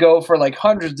 And they go for like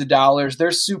hundreds of dollars. They're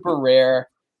super rare.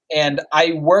 And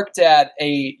I worked at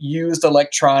a used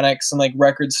electronics and like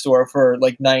record store for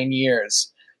like 9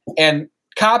 years. And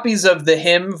copies of the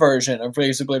Him version of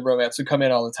Razorblade Romance would come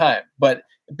in all the time. But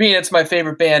being it's my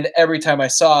favorite band, every time I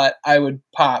saw it, I would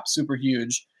pop super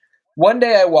huge. One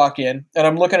day I walk in and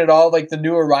I'm looking at all like the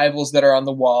new arrivals that are on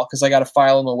the wall because I got to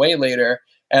file them away later.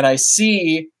 And I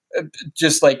see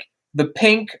just like the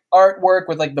pink artwork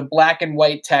with like the black and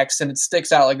white text, and it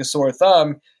sticks out like a sore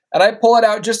thumb. And I pull it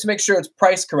out just to make sure it's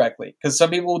priced correctly, because some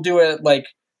people will do it like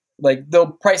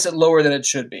they'll price it lower than it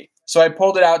should be. So I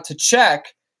pulled it out to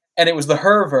check, and it was the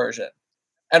Her version.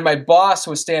 And my boss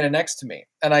was standing next to me.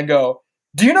 And I go,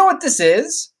 do you know what this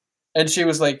is? And she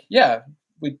was like, yeah,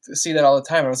 we see that all the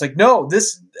time. And I was like, no,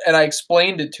 this, and I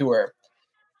explained it to her.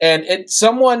 And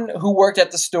someone who worked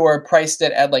at the store priced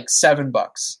it at like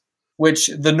 $7, which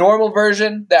the normal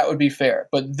version, that would be fair.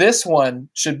 But this one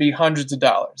should be hundreds of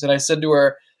dollars. And I said to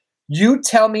her, you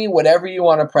tell me whatever you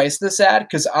want to price this at,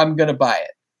 because I'm going to buy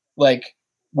it. Like,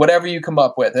 whatever you come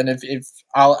up with. And if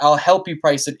I'll help you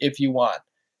price it if you want.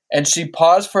 And she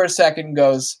paused for a second and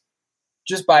goes,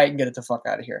 just buy it and get it the fuck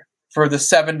out of here. For the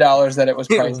 $7 that it was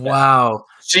priced wow.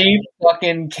 at. She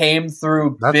fucking came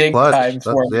through big time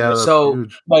for me. Yeah, so,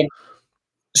 huge. Like,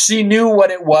 she knew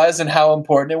what it was and how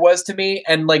important it was to me,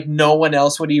 and like no one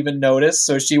else would even notice.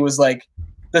 So she was like,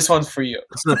 this one's for you.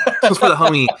 This one's for the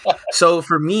homie. So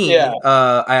for me, Yeah.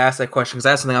 I asked that question because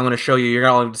that's something I'm going to show you. You're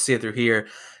going to see it through here.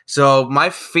 So my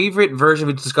favorite version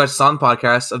we discussed on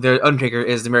podcasts of the Undertaker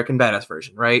is the American Badass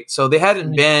version, right? So they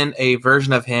hadn't been a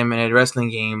version of him in a wrestling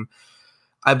game,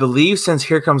 I believe, since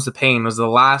Here Comes the Pain was the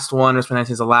last one. WrestleMania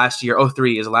 19 is the last year.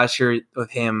 03 is the last year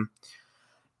with him.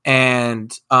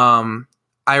 And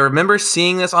I remember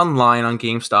seeing this online on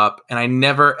GameStop, and I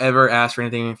never, ever asked for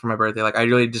anything for my birthday. Like, I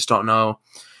really just don't know.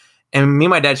 And me and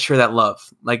my dad share that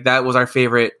love. Like, that was our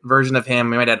favorite version of him.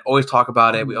 Me and my dad always talk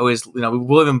about it. We always, we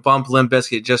will even bump Limp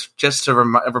Bizkit just to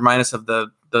remind us of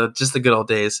the good old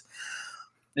days.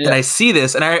 Yeah. And I see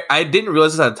this, and I didn't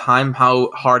realize at the time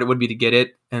how hard it would be to get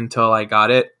it until I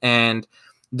got it. And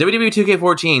WWE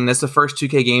 2K14, that's the first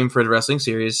 2K game for the wrestling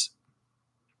series.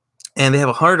 And they have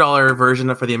a $100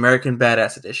 version for the American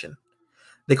Badass Edition.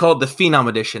 They call it the Phenom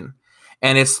Edition.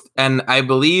 And I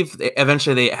believe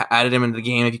eventually they added him into the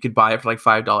game if you could buy it for like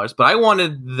 $5. But I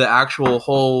wanted the actual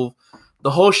whole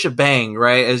shebang,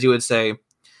 right, as you would say.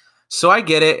 So I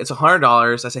get it. It's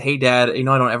 $100. I said, hey, Dad, I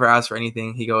don't ever ask for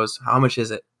anything. He goes, how much is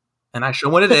it? And I show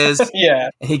him what it is. Yeah.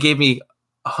 And he gave me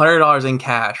 $100 in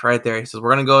cash right there. He says,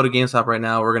 we're going to go to GameStop right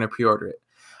now. We're going to pre-order it.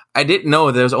 I didn't know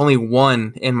there was only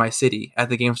one in my city at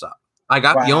the GameStop. I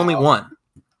got the only one.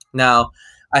 Now,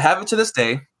 I have it to this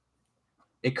day.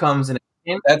 It comes in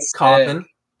a coffin.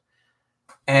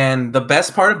 And the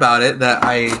best part about it that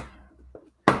I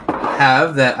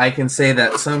have that I can say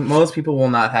that most people will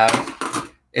not have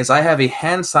is I have a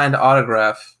hand-signed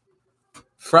autograph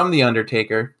from The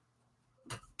Undertaker.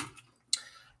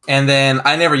 And then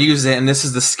I never used it, and this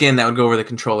is the skin that would go over the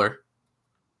controller.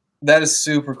 That is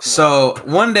super cool. So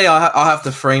one day I'll have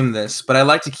to frame this, but I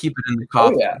like to keep it in the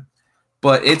coffin. Oh, yeah.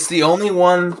 But it's the only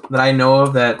one that I know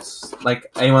of that's like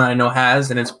anyone I know has,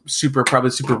 and it's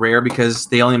probably super rare because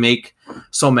they only make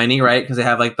so many, right? Because they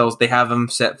have like those, they have them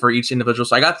set for each individual.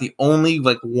 So I got the only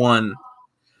like one.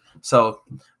 So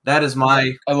that is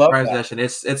my possession.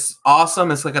 It's awesome.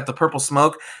 It's like got the purple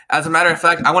smoke. As a matter of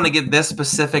fact, I want to get this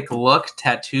specific look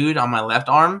tattooed on my left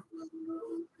arm.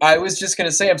 I was just going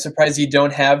to say, I'm surprised you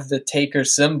don't have the Taker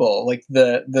symbol, like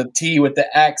the T with the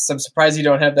X. I'm surprised you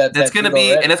don't have that. It's going to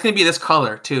be, and it's going to be this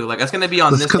color too. Like it's going to be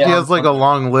on this. Because he has like a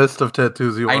long list of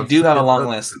tattoos. I do have a long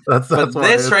list. That's but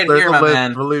this right here, my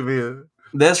man. Believe me.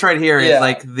 This right here is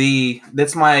like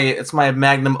it's my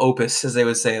magnum opus, as they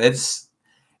would say. It's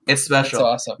special.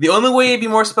 That's awesome. The only way it'd be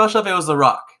more special if it was The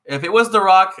Rock. If it was The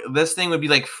Rock, this thing would be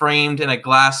like framed in a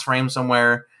glass frame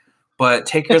somewhere. But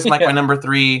Taker's like my number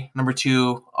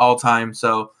 2 all time.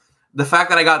 So the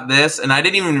fact that I got this, and I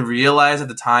didn't even realize at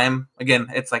the time, again,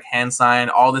 it's like hand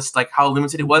signed, all this, like how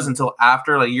limited it was until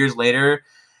after, like years later.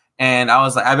 And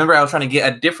I remember I was trying to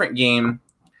get a different game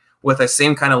with the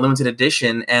same kind of limited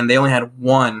edition, and they only had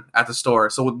one at the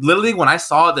store. So literally when I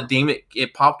saw the day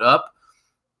it popped up,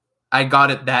 I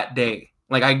got it that day.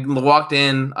 Like I walked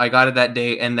in, I got it that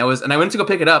day, and I went to go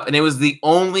pick it up, and it was the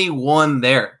only one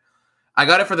there. I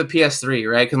got it for the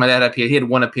PS3, right? Because my dad he had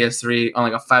won a PS3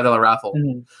 on like a $5 raffle.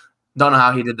 Mm-hmm. Don't know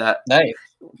how he did that. Nice.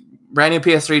 Brand new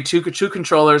PS3, two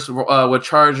controllers with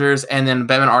chargers, and then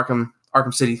Batman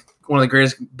Arkham City, one of the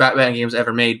greatest Batman games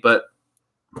ever made. But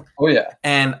oh yeah.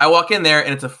 And I walk in there,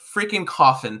 and it's a freaking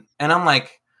coffin, and I'm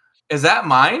like, "Is that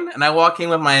mine?" And I walk in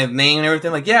with my name and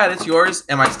everything, like, "Yeah, that's yours."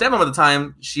 And my stepmom at the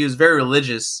time, she was very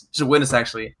religious. She's a witness,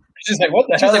 actually. She's like, "What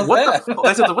the hell is that?"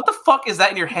 I said, "What the fuck is that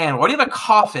in your hand? Why do you have a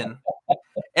coffin?"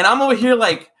 And I'm over here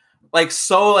like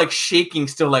so shaking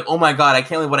still, like, oh my God, I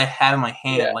can't believe what I have in my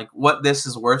hand, like what this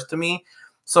is worth to me.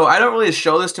 So I don't really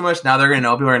show this too much. Now they're going to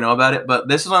know, people are going to know about it. But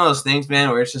this is one of those things, man,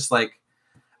 where it's just like,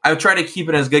 I try to keep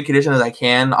it in as good condition as I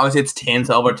can. Obviously it's tin,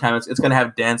 so over time it's going to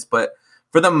have dents, but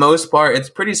for the most part, it's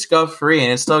pretty scuff free,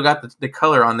 and it's still got the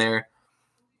color on there.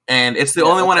 And it's the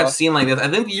only one I've seen like this. I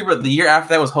think the year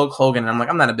after that was Hulk Hogan, and I'm like,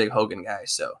 I'm not a big Hogan guy,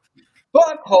 so.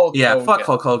 Fuck Hulk Hogan. Fuck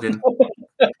Hulk Hogan.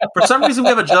 For some reason, we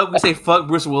have a joke. We say "fuck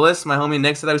Bruce Willis." My homie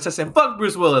Nick said that. We started saying "fuck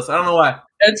Bruce Willis." I don't know why.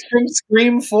 It's from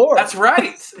Scream 4. That's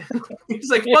right. He's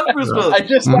like, "Fuck Bruce Willis." I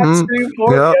just watched Scream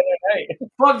 4 the other night.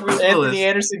 Fuck Bruce Willis. Anthony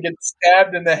Anderson gets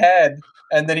stabbed in the head,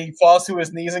 and then he falls to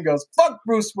his knees and goes, "Fuck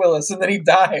Bruce Willis," and then he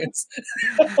dies.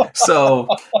 So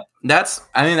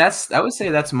I would say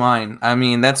that's mine. I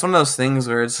mean, that's one of those things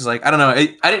where it's just like, I don't know.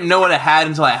 I didn't know what I had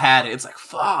until I had it. It's like,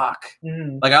 fuck.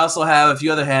 Mm. Like, I also have a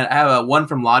few other I have a one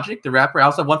from Logic, the rapper. I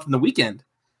also have one from The Weeknd.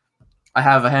 I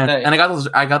have a hand, nice. and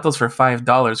I got those for $5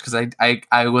 because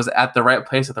I was at the right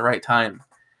place at the right time.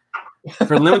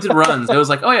 For limited runs, it was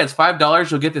like, oh yeah, it's $5.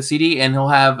 You'll get the CD, and he'll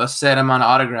have a set amount of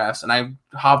autographs. And I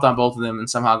hopped on both of them and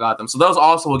somehow got them. So those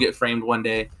also will get framed one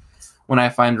day when I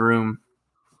find room.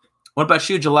 What about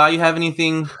you, Jalal? You have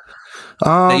anything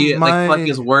that you like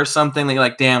is worth something that you're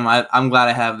like, damn, I'm glad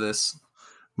I have this?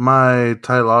 My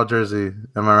Ty Law jersey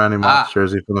and my Randy Moss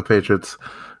jersey from the Patriots,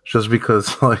 just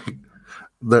because like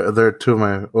they're two of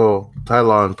my Ty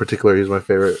Law in particular, he's one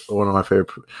of my favorite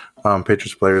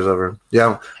Patriots players ever.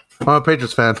 Yeah, I'm a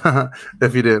Patriots fan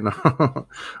if you didn't know.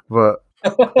 But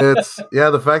it's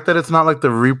the fact that it's not like the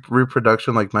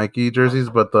reproduction like Nike jerseys,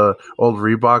 but the old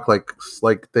Reebok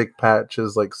like thick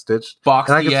patches like stitched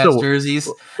boxy ass jerseys.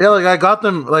 Yeah, like I got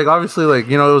them like obviously like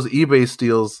it was eBay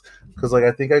steals because like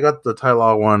I think I got the Ty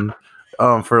Law one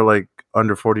for like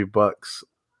under $40,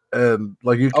 and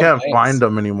like you can't find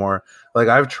them anymore. Like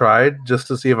I've tried just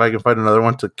to see if I can find another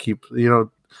one to keep in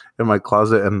my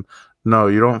closet, and no,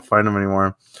 you don't find them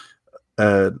anymore.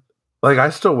 And like I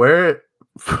still wear it.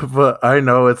 But I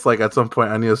know it's like at some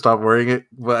point I need to stop wearing it.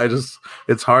 But it's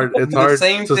hard. It's hard. The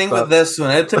same thing with this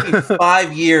one. It took me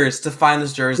 5 years to find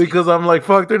this jersey because I'm like,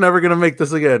 fuck, they're never gonna make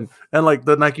this again. And like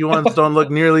the Nike ones don't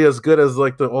look nearly as good as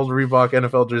like the old Reebok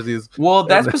NFL jerseys. Well,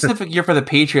 that specific year for the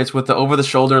Patriots with the over the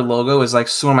shoulder logo is like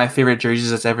one of my favorite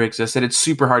jerseys that's ever existed. It's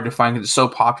super hard to find because it's so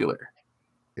popular.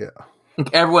 Yeah.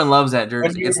 Everyone loves that jersey.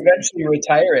 When you eventually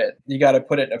retire it, you got to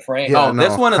put it in a frame. Yeah,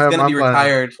 this one is going to be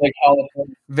retired like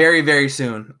very, very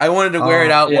soon. I wanted to wear it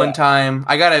out one time.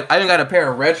 I even got a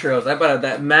pair of retros. I bought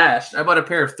that matched. I bought a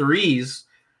pair of threes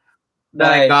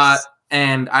that I got,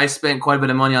 and I spent quite a bit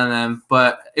of money on them,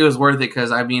 but it was worth it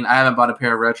because I haven't bought a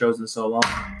pair of retros in so long.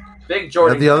 Big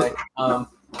Jordan guy.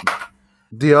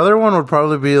 The other one would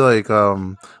probably be like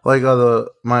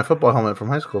my football helmet from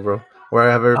high school, bro. Where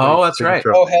I have everything. Oh, that's right.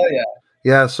 Oh, hell yeah.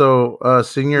 Yeah, so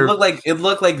senior it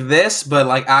looked like this, but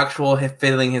like actual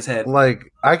filling his head.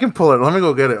 Like I can pull it. Let me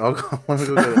go get it. Let me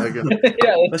go get it.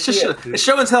 Yeah, let's just it's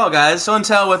show and tell, guys. Show and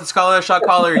tell with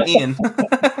Shotcaller Ian.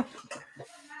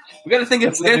 we got to think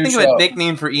of a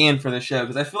nickname for Ian for the show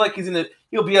because I feel like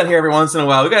he'll be on here every once in a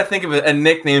while. We got to think of a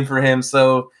nickname for him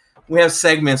so we have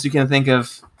segments you can think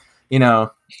of. I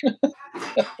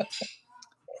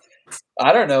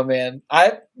don't know, man.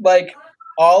 I like.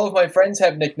 All of my friends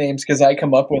have nicknames because I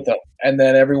come up with them. And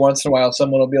then every once in a while,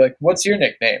 someone will be like, what's your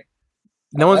nickname?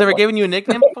 No one's ever given you a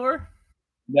nickname before?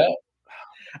 No.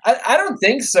 I don't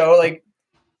think so. Like,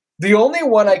 the only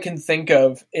one I can think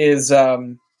of is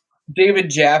David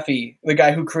Jaffe, the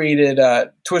guy who created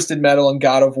Twisted Metal and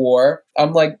God of War.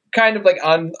 I'm like kind of like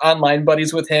online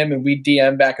buddies with him, and we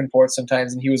DM back and forth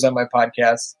sometimes, and he was on my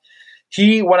podcast.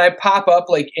 When I pop up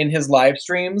like in his live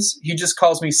streams, he just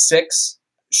calls me Six,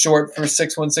 short for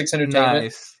 616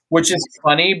 Entertainment, which is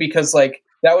funny because like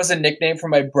that was a nickname for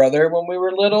my brother when we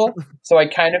were little, so I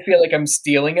kind of feel like I'm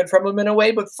stealing it from him in a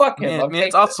way. But fuck him. It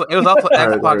was also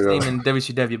Xbox name in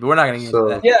WCW, but we're not going to get into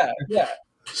that. Yeah.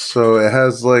 So it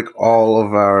has like all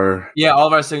of our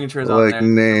signatures like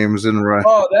on there. Names and writing.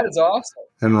 Oh, that is awesome.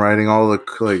 And writing all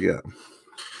the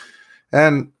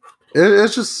and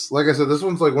it's just like I said, this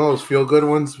one's like one of those feel good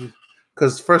ones.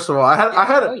 Because first of all, I had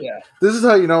this is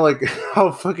how like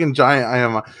how fucking giant I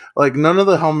am. Like none of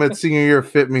the helmets senior year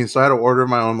fit me, so I had to order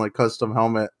my own like custom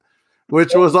helmet,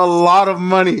 which was a lot of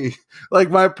money.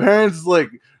 Like my parents, like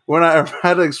when I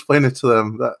had to explain it to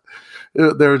them, that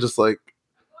they were just like,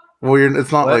 "Well,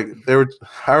 it's not what? Like they were."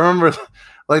 I remember,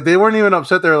 like they weren't even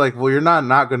upset. They were like, "Well, you're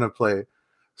not gonna play."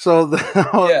 So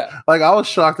like I was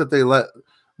shocked that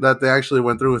they actually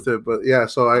went through with it. But yeah,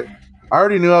 so I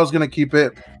already knew I was gonna keep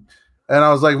it. And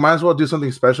I was like, might as well do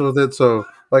something special with it. So,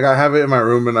 like, I have it in my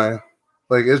room, and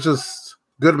it's just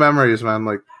good memories, man.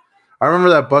 Like, I remember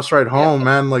that bus ride home,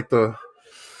 man. Like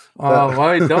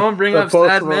why don't bring up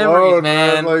sad memories,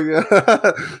 man.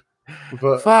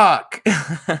 But, fuck.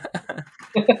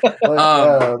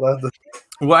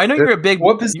 Well, I know you're a big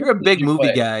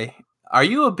movie guy. Are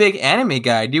you a big anime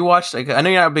guy? Do you watch I know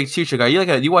you're not a big Chucho guy.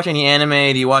 Do you watch any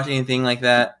anime? Do you watch anything like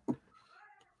that?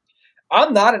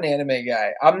 I'm not an anime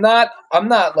guy. I'm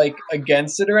not like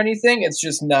against it or anything. It's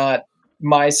just not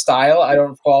my style. I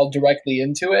don't fall directly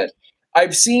into it.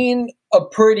 I've seen a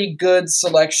pretty good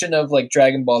selection of like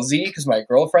Dragon Ball Z because my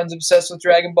girlfriend's obsessed with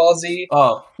Dragon Ball Z.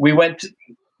 Oh, We went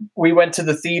to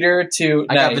the theater to.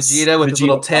 I got Vegeta with his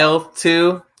little tail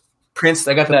too. Prince.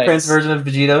 I got the Prince version of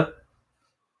Vegeta.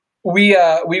 We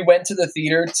went to the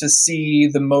theater to see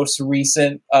the most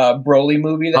recent Broly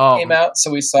movie that came out,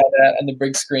 so we saw that on the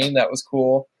big screen. That was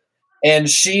cool. And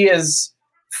she is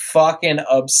fucking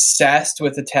obsessed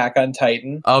with Attack on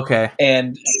Titan. Okay.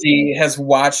 And she has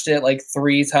watched it like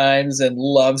 3 times and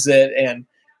loves it. And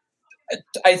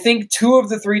I think 2 of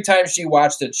the 3 times she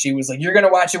watched it, she was like, "You're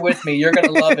gonna watch it with me. You're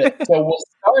gonna love it." So we'll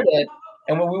start it.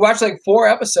 And when we watched like 4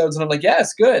 episodes, and I'm like, "Yeah,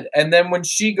 it's good." And then when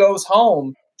she goes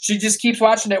home, she just keeps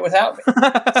watching it without me.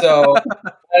 So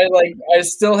I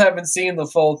still haven't seen the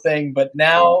full thing, but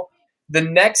now the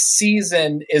next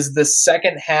season is the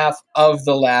second half of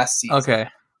the last season. Okay.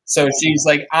 So she's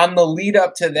like, on the lead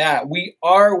up to that, we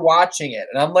are watching it.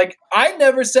 And I'm like, I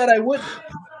never said I wouldn't.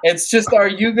 It's just, are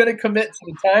you going to commit to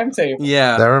the timetable?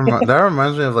 Yeah. That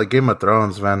reminds me of like Game of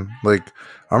Thrones, man. Like,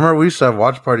 I remember we used to have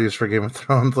watch parties for Game of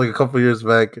Thrones like a couple years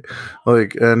back.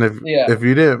 Like, and if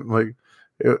you didn't, like,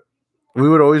 we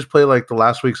would always play like the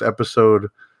last week's episode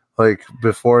like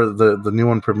before the new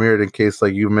one premiered in case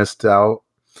like you missed out.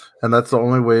 And that's the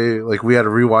only way like we had to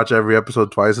rewatch every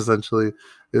episode twice essentially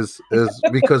is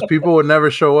because people would never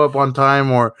show up on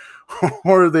time or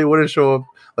they wouldn't show up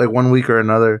like one week or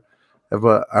another.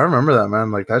 But I remember that,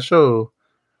 man. Like that show,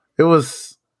 it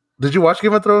was. Did you watch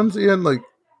Game of Thrones, Ian? Like,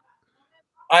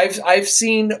 I've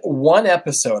seen 1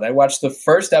 episode. I watched the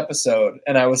first episode,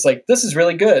 and I was like, "This is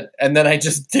really good," and then I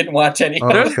just didn't watch any.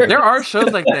 There are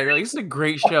shows like that. You're like, this is a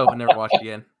great show. I never watched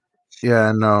again.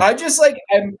 Yeah, no. I just like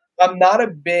I'm not a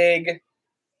big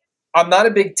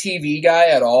TV guy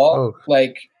at all. Oh.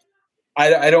 Like,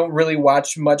 I don't really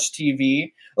watch much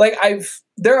TV. Like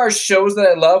there are shows that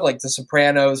I love, like The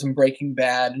Sopranos and Breaking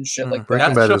Bad and shit like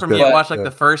that. That's a show for me. I watched like the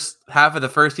first half of the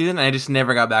first season, and I just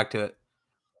never got back to it.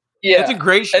 Yeah, it's a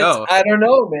great show. I don't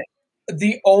know, man.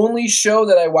 The only show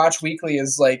that I watch weekly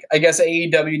is like, I guess,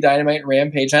 AEW, Dynamite, and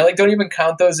Rampage. And I like don't even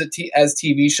count those as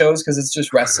TV shows because it's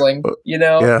just wrestling, you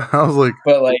know? Yeah, I was like,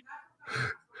 but like,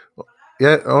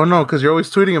 yeah, oh no, because you're always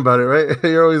tweeting about it, right?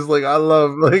 You're always like, I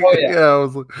love, like, oh, yeah. I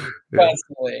was like,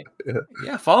 constantly.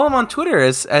 Yeah, follow him on Twitter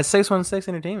as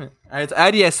 616Entertainment. It's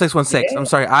IDS616. Yeah. I'm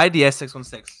sorry,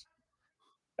 IDS616.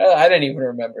 I didn't even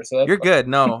remember. So you're good.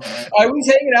 No, I was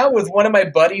hanging out with one of my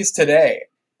buddies today,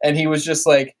 and he was just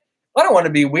like, "I don't want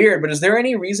to be weird, but is there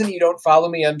any reason you don't follow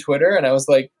me on Twitter?" And I was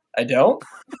like, "I don't."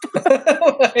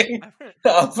 Like,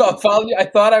 I'll follow you. I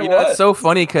thought I was. It's so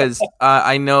funny because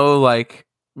I know like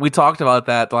we talked about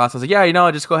that the last. I was like,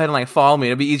 yeah, just go ahead and like follow me.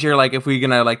 It'd be easier like if we're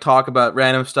gonna like talk about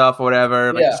random stuff or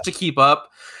whatever, like just to keep up.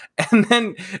 And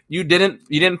then you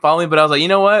didn't follow me, but I was like, you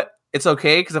know what? It's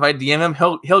okay because if I DM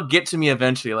him, he'll get to me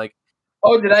eventually. Like,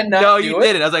 oh, did I not? No, you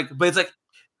did it. I was like, but it's like,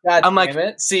 God damn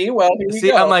it. See, well, here we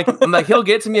go. I'm like, he'll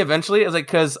get to me eventually. I was like,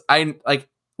 because I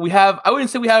wouldn't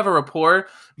say we have a rapport,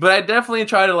 but I definitely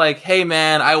try to like, hey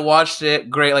man, I watched it,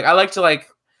 great. Like, I like to like,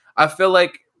 I feel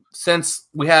like since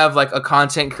we have like a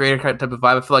content creator type of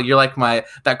vibe, I feel like you're like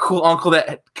that cool uncle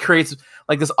that creates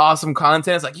like this awesome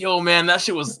content. It's like, yo man, that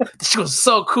shit was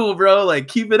so cool, bro. Like,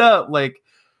 keep it up, like.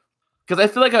 Because I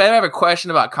feel like if I ever have a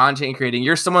question about content creating,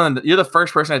 you're the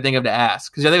first person I think of to ask.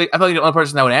 Because I feel like you're the only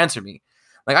person that would answer me.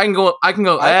 Like I can go,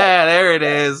 there it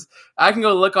is. I can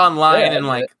go look online and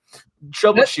like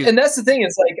troubleshoot. And that's the thing.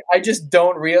 It's like I just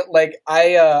don't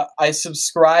I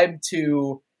subscribe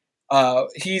to.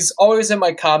 He's always in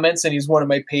my comments, and he's one of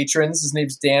my patrons. His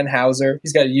name's Dan Hauser.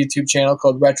 He's got a YouTube channel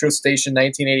called Retro Station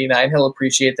 1989. He'll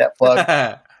appreciate that plug.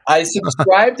 I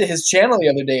subscribed to his channel the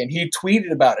other day, and he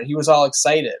tweeted about it. He was all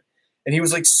excited. And he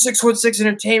was like, 616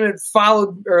 Entertainment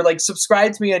followed or like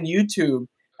subscribed to me on YouTube.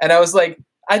 And I was like,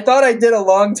 I thought I did a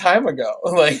long time ago.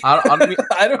 Like,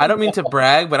 I don't mean to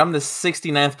brag, but I'm the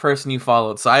 69th person you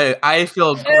followed. So I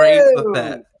feel great with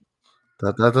that.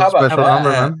 That's a special number,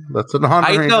 man. That's an honor.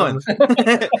 How you doing?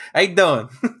 How you doing?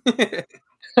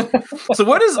 So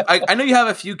what is, I know you have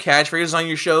a few catchphrases on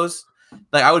your shows.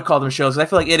 Like I would call them shows. I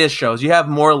feel like it is shows. You have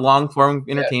more long form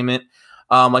entertainment.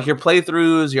 Like your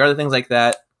playthroughs, your other things like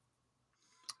that.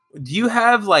 Do you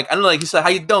have like, I don't know, like you said, how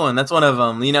you doing? That's one of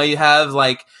them. You know, you have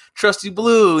like Trusty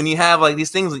Blue, and you have like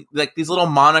these things, like these little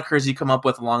monikers you come up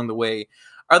with along the way.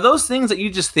 Are those things that you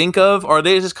just think of, or are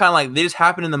they just kind of like they just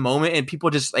happen in the moment and people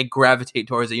just like gravitate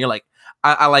towards it? You're like,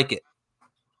 I like it.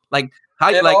 Like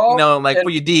how you like for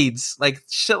your deeds, like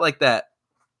shit like that.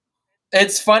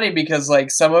 It's funny because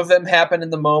like some of them happen in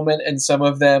the moment, and some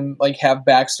of them like have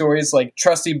backstories. Like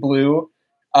Trusty Blue,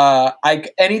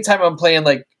 Anytime I'm playing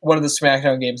like one of the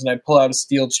SmackDown games and I pull out a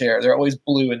steel chair, they're always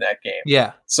blue in that game.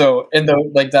 Yeah. So in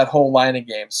that whole line of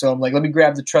games. So I'm like, let me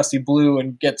grab the trusty blue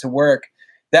and get to work.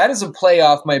 That is a play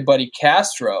off my buddy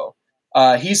Castro.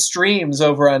 He streams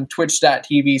over on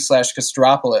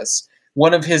twitch.tv/Castropolis.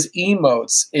 One of his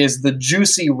emotes is the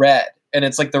Juicy Red. And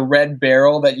it's like the red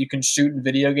barrel that you can shoot in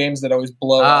video games that always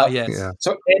blow up. Yes. Yeah.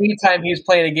 So anytime he's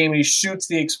playing a game and he shoots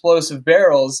the explosive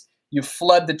barrels, you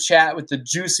flood the chat with the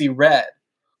Juicy Red.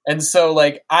 And so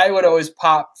like I would always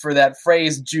pop for that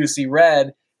phrase Juicy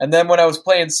Red. And then when I was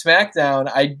playing SmackDown,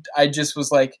 I just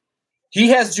was like, he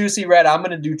has Juicy Red, I'm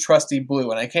going to do Trusty Blue.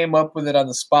 And I came up with it on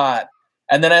the spot.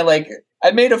 And then I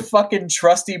made a fucking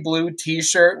Trusty Blue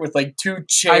t-shirt with like 2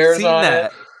 chairs on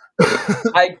it.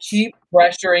 I keep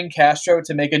pressuring Castro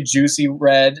to make a Juicy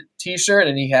Red t-shirt,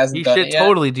 and he hasn't done it yet. You should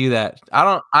totally do that.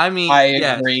 I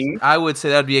agree. I would say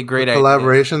that'd be a great idea.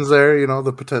 Collaborations there,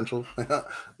 the potential.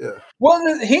 Yeah. Well,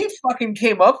 he fucking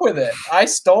came up with it. I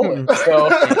stole it. So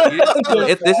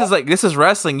this is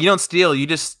wrestling. You don't steal. You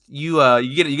just you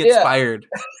get inspired.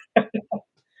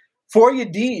 For your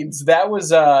deeds. That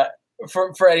was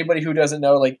for anybody who doesn't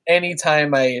know. Like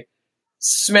anytime I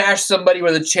smash somebody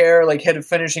with a chair, like hit a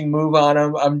finishing move on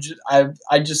them,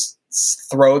 I just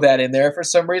throw that in there for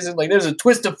some reason. Like there's a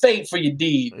twist of fate for your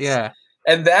deeds. Yeah.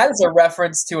 And that is a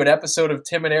reference to an episode of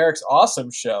Tim and Eric's Awesome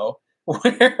Show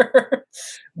where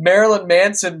Marilyn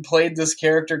Manson played this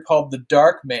character called the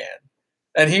Dark Man.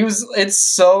 And it's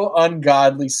so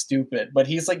ungodly stupid, but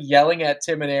he's like yelling at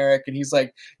Tim and Eric and he's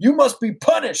like, you must be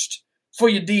punished for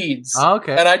your deeds. Oh,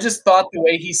 okay. And I just thought the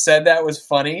way he said that was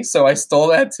funny, so I stole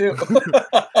that too.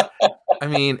 I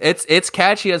mean, it's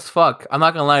catchy as fuck. I'm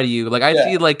not gonna lie to you. Like I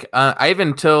see, like I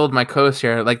even told my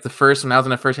co-share, like when I was in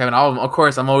the first having all of them. Of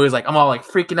course, I'm all like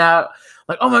freaking out,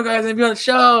 like, oh my god, he's gonna be on the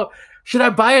show. Should I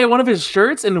buy one of his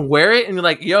shirts and wear it? And you're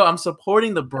like, yo, I'm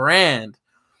supporting the brand,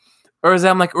 or is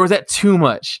that too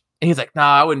much? And he's like,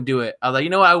 nah, I wouldn't do it. I was like, you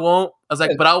know what, I won't. I was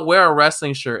like, but I'll wear a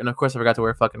wrestling shirt. And of course, I forgot to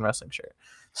wear a fucking wrestling shirt.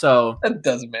 So it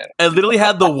doesn't matter. I literally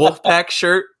had the Wolfpack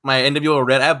shirt, my NWO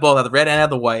red. I have both. I have the red and I have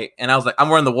the white. And I was like, I'm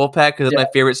wearing the Wolfpack because my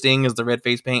favorite Sting is the red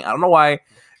face paint. I don't know why. I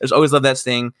just always loved that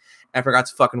Sting. I forgot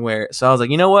to fucking wear it. So I was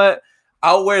like, you know what?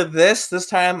 I'll wear this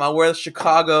time. I'll wear the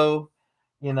Chicago,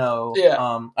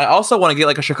 I also want to get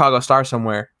like a Chicago star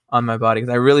somewhere on my body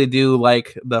because I really do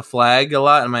like the flag a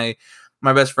lot. And one of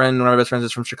my best friends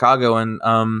is from Chicago, and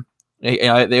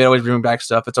they always bring back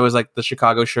stuff. It's always like the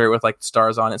Chicago shirt with like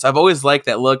stars on it. So I've always liked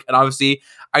that look. And obviously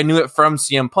I knew it from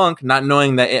CM Punk, not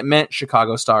knowing that it meant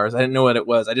Chicago stars. I didn't know what it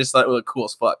was. I just thought it looked cool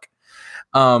as fuck.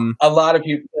 A lot of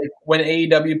people, like when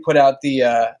AEW put out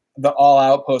the All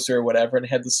Out poster or whatever and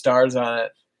had the stars on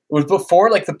it, it was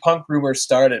before like the Punk rumors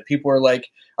started. People were like,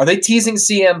 are they teasing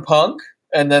CM Punk?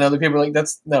 And then other people were like,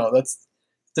 that's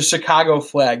the Chicago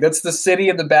flag. That's the city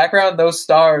in the background. Those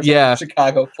stars are the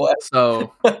Chicago flag.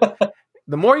 So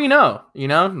the more you know,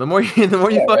 the more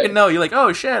you fucking know. You're like,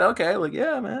 oh shit, okay, like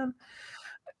yeah, man.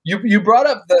 You brought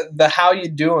up the how you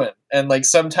doing, and like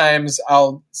sometimes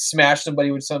I'll smash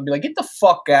somebody with something, be like, get the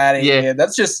fuck out of here.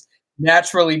 That's just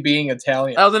naturally being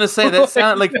Italian. I was gonna say that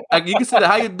sound like you can say that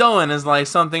how you doing is like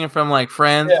something from like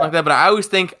Friends like that, but I always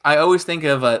think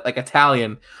of like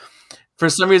Italian. For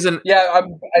some reason, I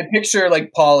picture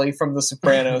like Paulie from The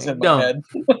Sopranos in my head.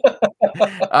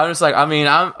 I'm just like, I mean,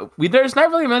 there's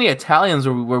not really many Italians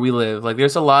where we live. Like,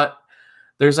 there's a lot.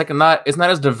 There's like it's not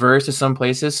as diverse as some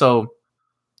places. So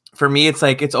for me, it's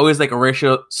like it's always like a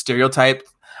racial stereotype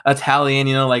Italian.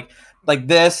 Like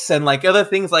this and like other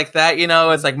things like that.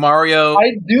 It's like Mario.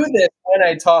 I do this when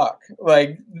I talk.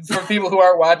 Like for people who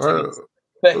aren't watching.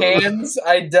 The hands,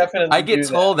 I get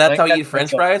told that's how you eat French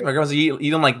fries. My girls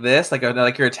eat them like this, like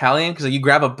you're Italian, because you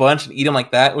grab a bunch and eat them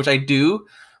like that, which I do.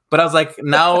 But I was like,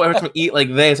 now every time I eat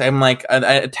like this, I'm like,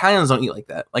 Italians don't eat like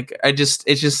that. Like it's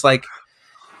just like,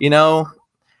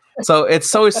 So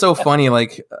it's always so funny.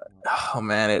 Like, oh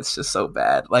man, it's just so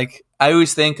bad. Like I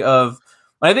always think of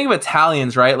when I think of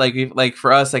Italians, right? Like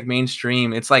for us, like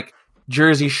mainstream, it's like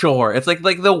Jersey Shore. It's like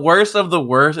the worst of the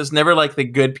worst. It's never like the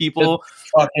good people.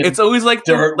 It's always like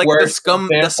the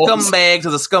scumbags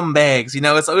of the scumbags.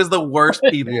 It's always the worst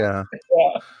people. Yeah.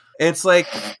 It's like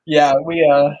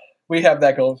we have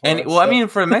that going for us. I mean,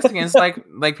 for Mexicans,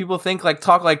 like people think like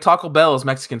Taco Bell is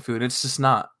Mexican food. It's just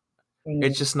not.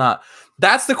 It's just not.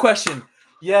 That's the question.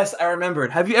 Yes, I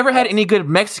remembered. Have you ever had any good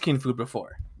Mexican food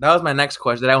before? That was my next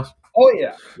question. Oh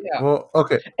yeah. Well,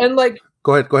 okay. And like.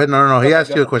 Go ahead. No. He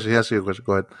asked you a question.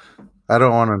 Go ahead. I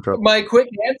don't want to interrupt. My quick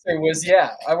answer was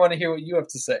yeah. I want to hear what you have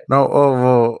to say. No,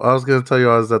 well, I was gonna tell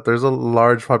you is that there's a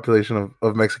large population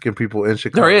of Mexican people in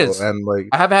Chicago, There is, and like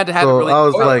I haven't had to have it so really I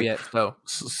was like, yet.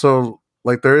 so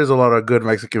like there is a lot of good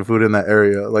Mexican food in that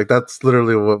area. Like that's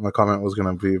literally what my comment was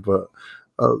gonna be, but.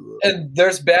 And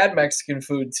there's bad Mexican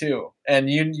food too, and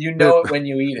you know it when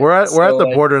you eat it. We're at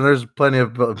the border, and there's plenty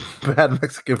of bad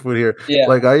Mexican food here. Yeah.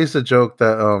 Like I used to joke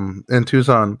that in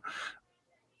Tucson,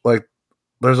 like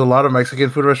there's a lot of Mexican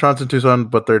food restaurants in Tucson,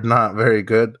 but they're not very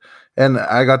good. And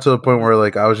I got to the point where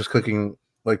like I was just cooking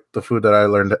like the food that I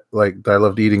learned like that I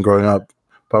loved eating growing up,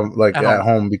 like at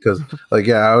home because like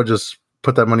I would just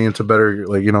put that money into better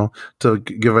like to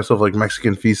give myself like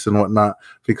Mexican feasts and whatnot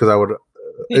because I would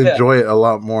enjoy it a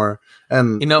lot more.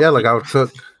 And like I would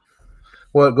cook.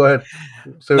 Well, go ahead.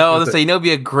 Let's say it'd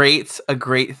be a great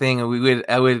thing. And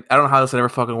I don't know how this would ever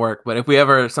fucking work, but if we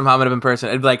ever somehow met up in person,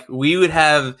 it'd be like we would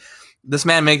have this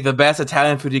man make the best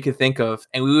Italian food you could think of,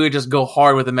 and we would just go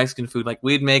hard with the Mexican food. Like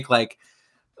we'd make like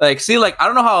I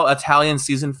don't know how Italian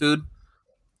seasoned food.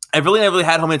 I've really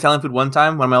had homemade Italian food one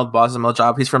time. One of my old bosses at my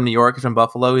job, he's from New York, he's from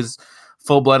Buffalo, he's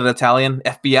full-blooded Italian,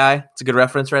 FBI. It's a good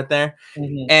reference right there.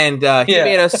 Mm-hmm. And he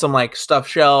made us some like stuffed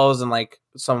shells and like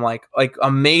some like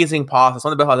amazing pasta.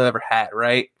 Some of the best pasta I've ever had,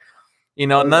 right?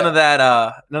 None of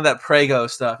that Prego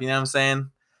stuff, you know what I'm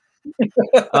saying?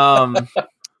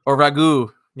 Or ragu,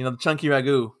 the chunky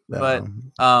ragu. But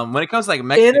when it comes to like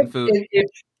Mexican food,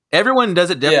 everyone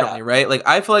does it differently, right? Like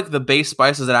I feel like the base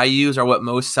spices that I use are what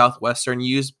most Southwestern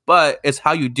use, but it's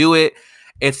how you do it.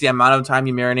 It's the amount of time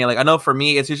you marinate. Like I know for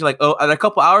me, it's usually like a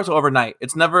couple hours or overnight.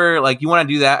 It's never like you want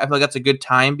to do that. I feel like that's a good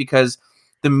time because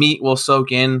the meat will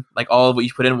soak in like all of what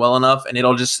you put in well enough, and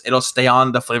it'll stay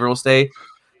on. The flavor will stay.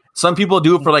 Some people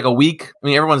do it for like a week. I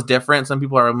mean, everyone's different. Some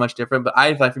people are much different, but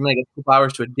I like for me like a couple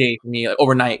hours to a day for me like,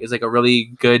 overnight is like a really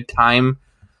good time.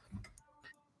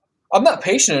 I'm not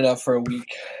patient enough for a week.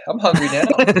 I'm hungry now.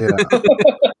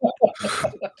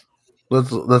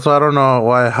 That's why I don't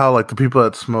know how like the people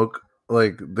that smoke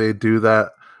like they do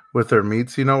that with their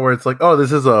meats, where it's like, oh,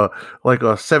 this is a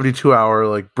 72-hour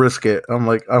like brisket. I'm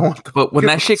like, I want the. But when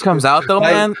that shit comes out though,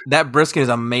 man, that brisket is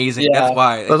amazing. Yeah. That's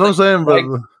why. That's what I'm saying. But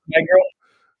my girl.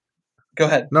 Go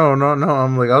ahead. No.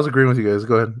 I'm like, I was agreeing with you guys.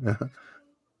 Go ahead. Yeah.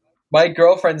 My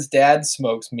girlfriend's dad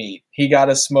smokes meat. He got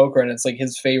a smoker, and it's like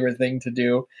his favorite thing to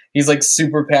do. He's like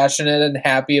super passionate and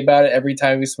happy about it every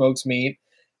time he smokes meat,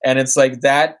 and it's like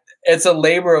that. It's a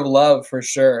labor of love for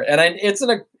sure, and it's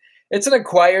an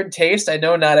acquired taste. I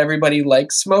know not everybody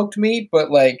likes smoked meat,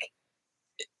 but like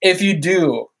if you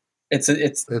do, it's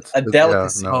a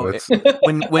delicacy.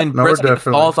 When brisket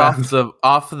falls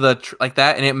off the like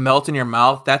that and it melts in your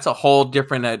mouth, that's a whole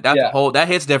different. That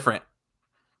hits different.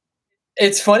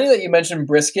 It's funny that you mentioned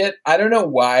brisket. I don't know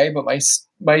why, but my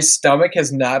stomach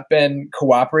has not been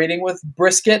cooperating with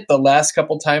brisket the last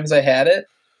couple times I had it.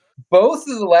 Both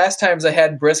of the last times I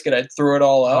had brisket, I threw it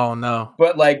all up. Oh no!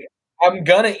 But like, I'm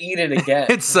gonna eat it again.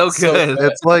 It's so good.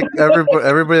 It's like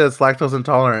everybody that's lactose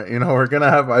intolerant. We're gonna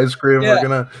have ice cream. Yeah. We're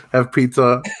gonna have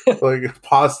pizza, like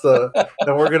pasta,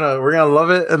 and we're gonna love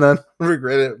it and then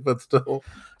regret it, but still.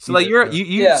 So like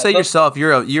you say yourself,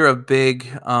 you're a big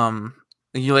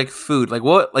you like food. Like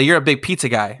what? Like you're a big pizza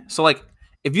guy. So like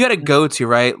if you had to go to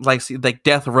right, like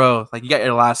death row, like you got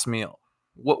your last meal.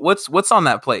 What's on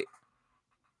that plate?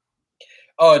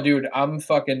 Oh, dude, I'll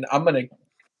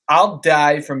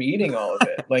die from eating all of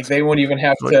it. Like they won't even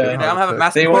have to. I'm having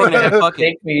mass. They won't even have to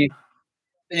take me.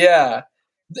 Yeah,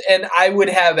 and I would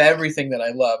have everything that I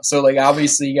love. So like,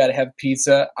 obviously, you got to have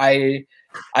pizza. I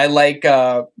like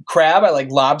crab. I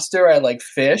like lobster. I like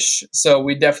fish. So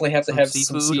we definitely have to have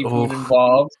some seafood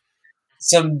involved.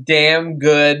 Some damn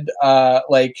good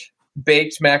like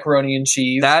baked macaroni and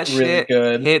cheese. That really shit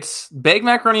good. It's baked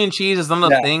macaroni and cheese is one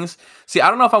of those things. See, I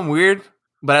don't know if I'm weird.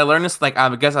 But I learned this, like,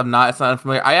 I guess I'm not. It's not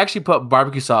unfamiliar. I actually put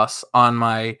barbecue sauce on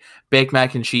my baked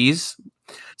mac and cheese.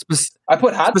 I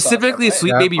put hot specifically sauce,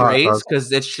 Sweet Baby Ray's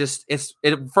because it's just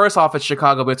first off it's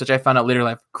Chicago based, which I found out later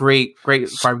life. Great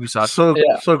barbecue sauce. So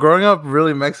growing up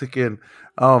really Mexican,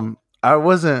 I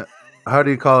wasn't. How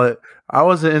do you call it? I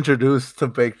wasn't introduced to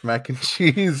baked mac and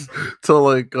cheese till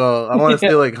like I want to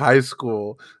say like high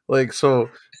school. Like so.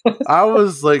 I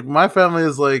was like, my family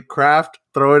is like Kraft,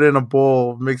 throw it in a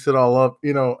bowl, mix it all up,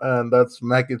 and that's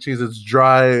mac and cheese. It's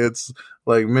dry, it's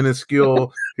like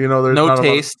minuscule, there's no not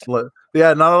taste. not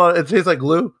a lot. It tastes like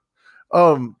glue.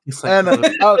 And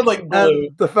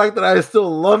the fact that I still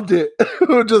loved it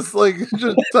would just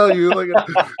tell you, and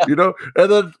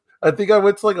then I think I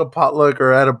went to like a potluck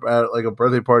or at like a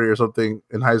birthday party or something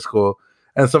in high school,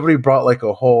 and somebody brought like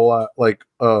a whole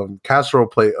casserole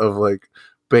plate of like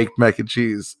baked mac and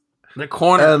cheese, The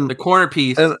corner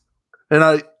piece. And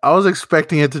I was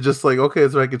expecting it to just like, okay,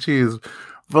 it's mac and cheese.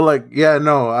 But like, yeah,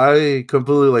 no, I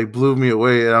completely like blew me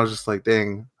away, and I was just like,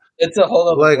 dang. It's a whole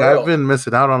other like world. I've been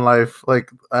missing out on life. Like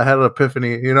I had an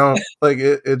epiphany, you know, like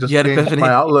it just changed my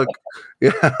outlook.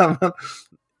 Yeah.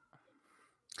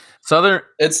 Southern,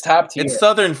 it's top tier. It's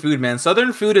Southern food, man.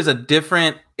 Southern food is a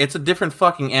different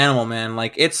fucking animal, man.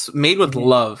 Like it's made with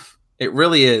love. It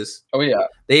really is. Oh yeah.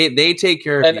 They take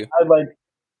care of you.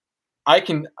 I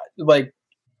can like,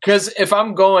 because if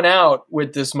I'm going out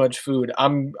with this much food,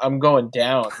 I'm going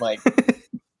down. Like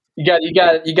you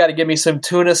got to give me some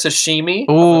tuna sashimi.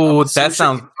 Oh, that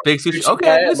sounds big sushi.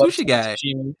 Okay, I'm a sushi guy.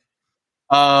 Sashimi.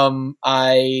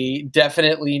 I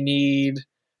definitely need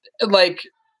like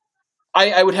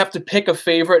I would have to pick a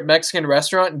favorite Mexican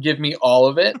restaurant and give me all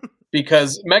of it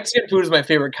because Mexican food is my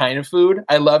favorite kind of food.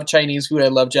 I love Chinese food. I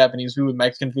love Japanese food.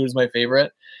 Mexican food is my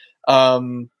favorite. Yeah,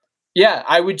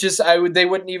 they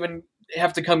wouldn't even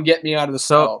have to come get me out of the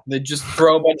cell. They'd just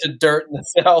throw a bunch of dirt in the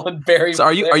cell and bury me. So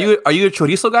are you a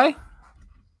chorizo guy?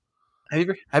 Have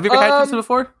you ever had chorizo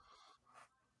before?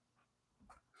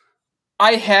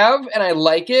 I have, and I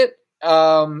like it.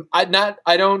 I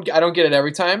don't get it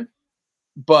every time,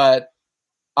 but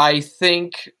I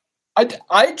think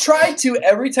I try to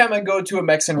every time I go to a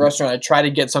Mexican restaurant. I try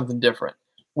to get something different.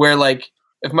 Where like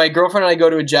if my girlfriend and I go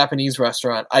to a Japanese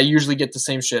restaurant, I usually get the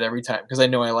same shit every time because I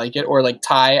know I like it. Or like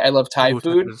Thai, I love Thai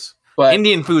food. But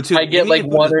Indian food too. I get Indian like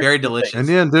one or very delicious.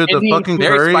 Dude, the fucking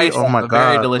curry. Spicy, oh my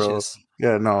god, very delicious.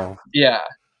 Bro. Yeah, no. Yeah.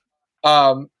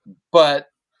 But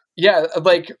yeah,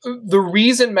 like the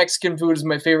reason Mexican food is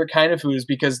my favorite kind of food is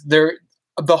because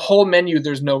the whole menu,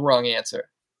 there's no wrong answer.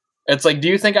 It's like, do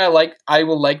you think I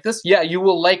will like this? Yeah, you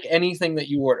will like anything that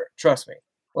you order. Trust me.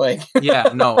 Like,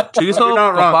 yeah, no. Chorizo,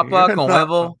 papa, con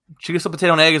huevo, chorizo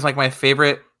potato and egg is like my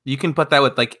favorite. You can put that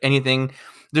with like anything.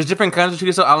 There's different kinds of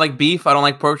chorizo. I like beef. I don't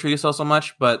like pork chorizo so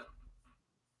much, but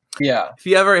yeah. If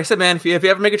you ever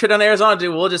make a trip down to Arizona,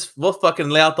 dude, we'll fucking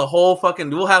lay out the whole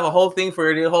we'll have a whole thing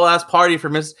for the whole ass party for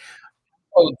Miss.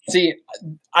 Oh, see,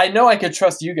 I know I could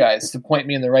trust you guys to point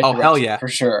me in the right direction. Oh, hell yeah. For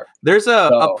sure. There's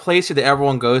a place here that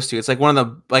everyone goes to. It's like one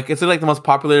of the, it's like the most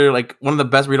popular, like one of the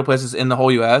best burrito places in the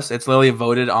whole U.S. It's literally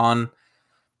voted on.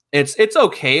 It's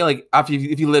okay. Like,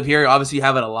 if you live here, obviously you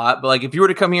have it a lot. But like, if you were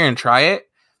to come here and try it,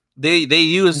 they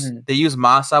use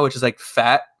masa, which is like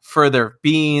fat for their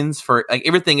beans, for like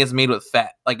everything is made with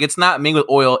fat. Like, it's not made with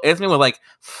oil. It's made with like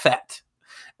fat.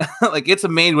 Like, it's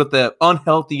made with the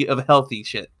unhealthy of healthy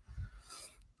shit.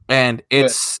 And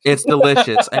it's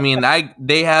delicious. I mean,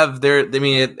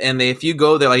 if you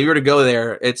go there, like you were to go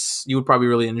there, you would probably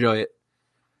really enjoy it.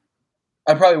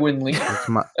 I probably wouldn't leave.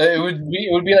 It would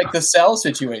be like the cell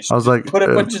situation. I was like, put a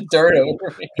bunch of dirt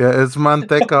over me. Yeah, it's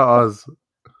manteca Oz.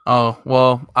 Oh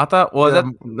well, I thought that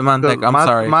the manteca. I'm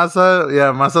sorry, masa.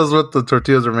 Yeah, masa's what the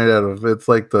tortillas are made out of. It's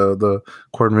like the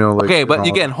cornmeal. Like, okay, but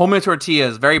again, homemade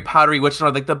tortillas, very powdery, which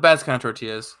are like the best kind of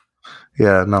tortillas.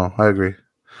 Yeah, no, I agree.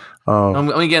 I'm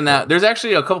getting that. There's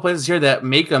actually a couple places here that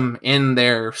make them in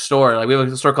their store. Like we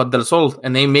have a store called Del Sol,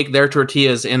 and they make their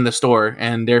tortillas in the store,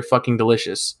 and they're fucking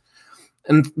delicious.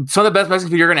 And some of the best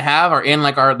Mexican food you're gonna have are in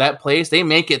like that place. They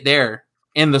make it there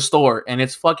in the store, and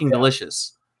it's fucking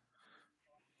delicious.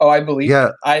 Oh, I believe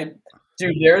it.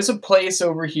 Dude, there's a place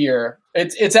over here.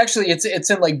 It's actually in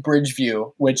like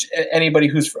Bridgeview, which anybody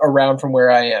who's around from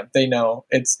where I am, they know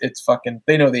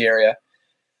they know the area.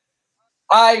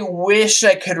 I wish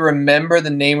I could remember the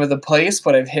name of the place,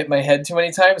 but I've hit my head too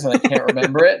many times and I can't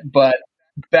remember it. But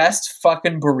best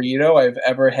fucking burrito I've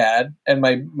ever had, and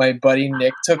my buddy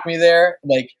Nick took me there.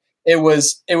 Like it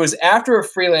was after a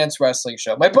freelance wrestling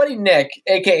show. My buddy Nick,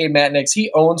 aka Matt Nix,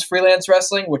 he owns Freelance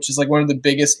Wrestling, which is like one of the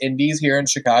biggest indies here in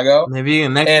Chicago. Maybe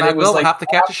next time I'll have to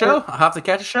catch a show. I'll have to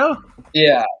catch a show.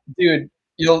 Yeah, dude,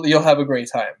 you'll have a great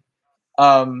time.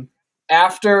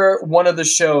 After one of the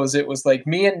shows, it was like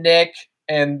me and Nick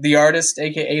and the artist,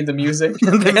 aka the music,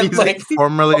 and like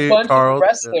formerly a bunch Charles. Of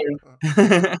wrestlers.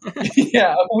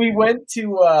 Yeah, we went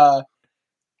to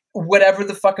whatever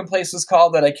the fucking place was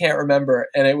called that I can't remember,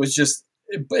 and it was just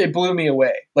it blew me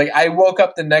away. Like I woke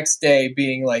up the next day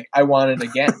being like, I want it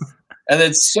again, and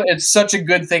it's such a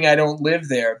good thing I don't live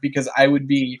there because I would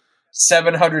be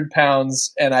 700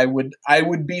 pounds and I would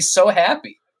be so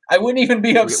happy. I wouldn't even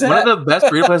be upset. One of the best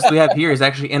burrito places we have here is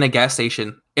actually in a gas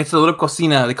station. It's a little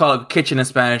cocina. They call it kitchen in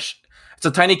Spanish. It's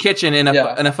a tiny kitchen in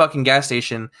a fucking gas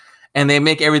station, and they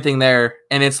make everything there,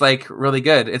 and it's like really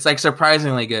good. It's like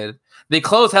surprisingly good. They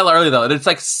close hella early though. It's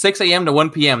like 6 a.m. to 1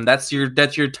 p.m. That's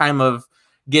your time of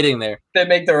getting there. They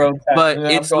make their own time. But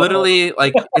it's literally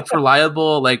like it's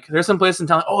reliable. Like there's some places in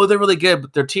town, oh, they're really good,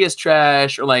 but their tea is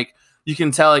trash, or like you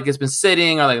can tell like it's been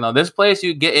sitting, or like no, this place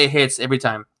you get it hits every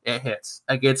time. It hits.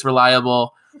 Like it's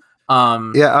reliable. I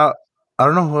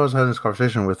don't know who I was having this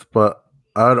conversation with, but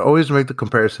I'd always make the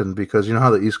comparison because you know how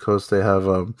the East Coast they have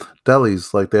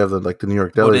delis, like they have the New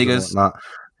York delis bodegas. and whatnot.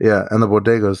 Yeah, and the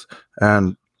bodegas.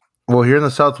 And well, here in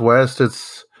the Southwest, I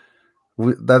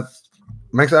want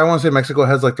to say Mexico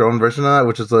has like their own version of that,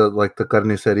 which is the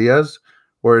carnicerias,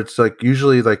 where it's like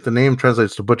usually like the name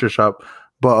translates to butcher shop,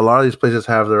 but a lot of these places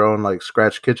have their own like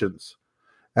scratch kitchens,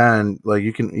 and like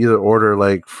you can either order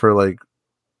like for like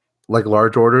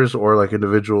large orders or like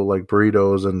individual like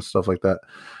burritos and stuff like that.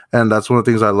 And that's one of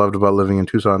the things I loved about living in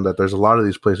Tucson, that there's a lot of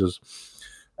these places,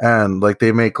 and like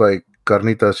they make like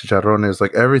carnitas, chicharrones,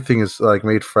 like everything is like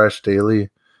made fresh daily.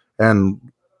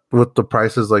 And with the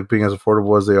prices like being as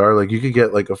affordable as they are, like you could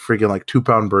get like a freaking like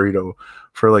 2-pound burrito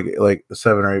for like $7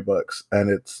 or $8, and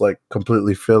it's like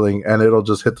completely filling, and it'll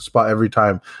just hit the spot every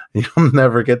time. You'll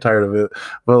never get tired of it.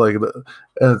 But like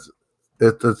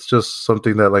it's just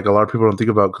something that like a lot of people don't think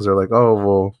about because they're like, oh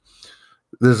well,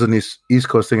 this is an East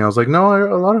Coast thing. I was like, no,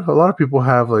 a lot of people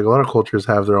have like a lot of cultures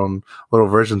have their own little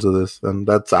versions of this, and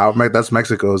that's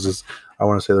Mexico's. Is I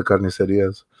want to say the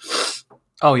carnicerias.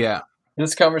 Oh yeah,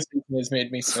 this conversation has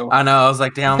made me so. I know. I was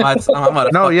like, damn, I'm about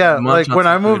to no, yeah, like when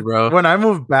I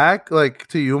moved back like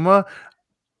to Yuma.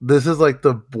 This is like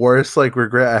the worst like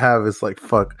regret I have. Is like,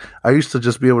 fuck, I used to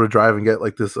just be able to drive and get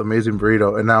like this amazing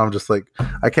burrito, and now I'm just like,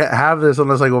 I can't have this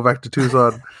unless I go back to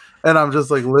Tucson, and I'm just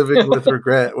like living with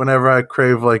regret whenever I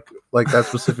crave like that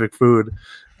specific food.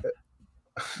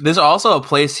 There's also a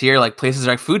place here, like places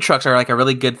like food trucks are like a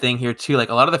really good thing here too. Like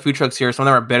a lot of the food trucks here, some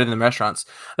of them are better than the restaurants.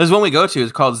 There's one we go to,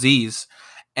 it's called Z's,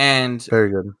 and very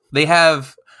good. They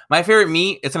have my favorite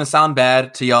meat. It's gonna sound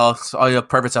bad to y'all, all you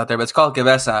perverts out there, but it's called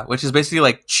cabeza, which is basically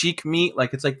like cheek meat,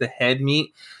 like it's like the head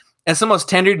meat. And it's the most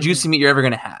tender, juicy meat you're ever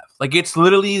gonna have. Like it's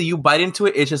literally, you bite into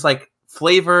it, it's just like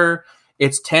flavor.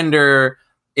 It's tender.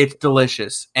 It's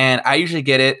delicious, and I usually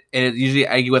get it. And usually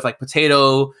I get with like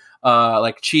potato,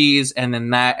 like cheese, and then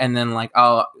that, and then like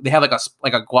they have like a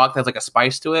guac that has like a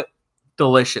spice to it.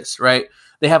 Delicious, right?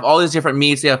 They have all these different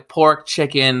meats. They have pork,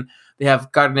 chicken. They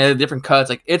have carne, different cuts.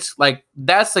 Like it's like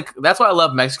that's why I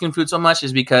love Mexican food so much,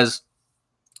 is because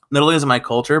not only is it my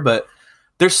culture, but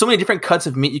there's so many different cuts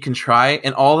of meat you can try,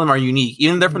 and all of them are unique.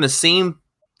 Even they're from the same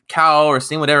cow or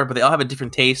same whatever, but they all have a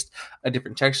different taste, a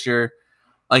different texture.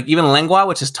 Like even lengua,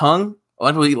 which is tongue. A lot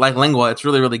of people eat like lengua. It's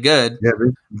really, really good. Yeah,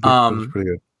 it's pretty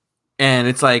good. And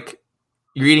it's like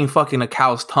you're eating fucking a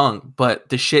cow's tongue, but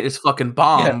the shit is fucking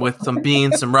bomb with some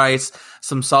beans, some rice,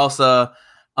 some salsa.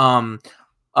 All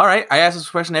right, I asked this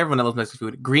question to everyone that loves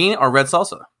Mexican food: green or red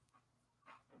salsa?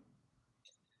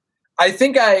 I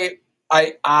think I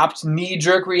opt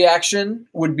knee-jerk reaction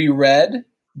would be red,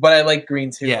 but I like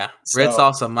green too. Yeah, red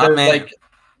salsa, my man. Like,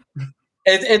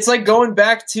 it's like going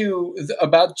back to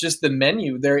about just the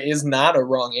menu. There is not a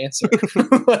wrong answer.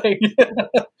 Like,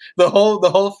 the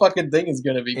whole fucking thing is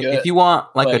gonna be good. If you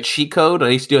want like a cheat code, I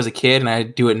used to do as a kid, and I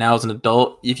do it now as an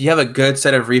adult. If you have a good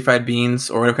set of refried beans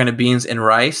or whatever kind of beans and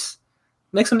rice,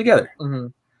 mix them together. Mm-hmm.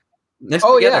 Mix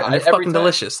them together, and they're fucking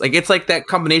delicious. Like it's like that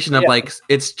combination of like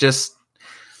it's just.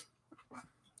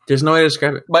 There's no way to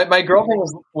describe it. My girlfriend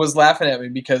was laughing at me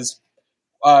because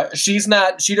she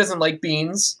doesn't like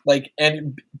beans, like,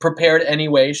 and prepared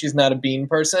anyway. She's not a bean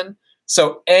person.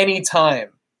 So anytime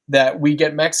that we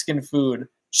get Mexican food,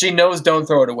 she knows don't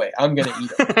throw it away. I'm gonna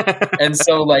eat it. And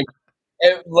so like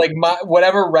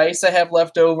whatever rice I have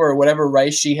left over or whatever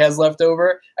rice she has left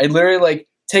over, I literally like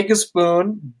take a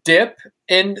spoon, dip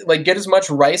in, like get as much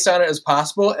rice on it as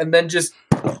possible, and then just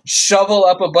shovel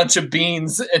up a bunch of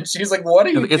beans. And she's like, "What are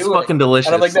you doing?" It's fucking delicious.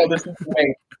 And I'm like, "No, this is the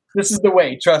way. This is the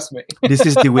way. Trust me. This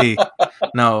is the way."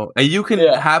 No, you can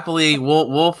happily.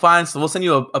 We'll send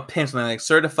you a pin, something like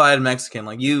certified Mexican.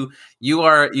 Like you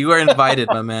are invited,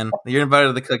 my man. You're invited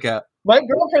to the cookout. My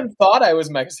girlfriend thought I was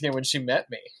Mexican when she met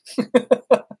me.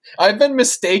 I've been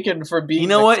mistaken for being. You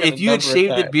know Mexican what? If you had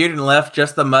shaved the beard and left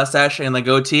just the mustache and the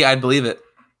goatee, I'd believe it.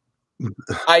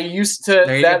 I used to.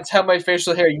 That's how my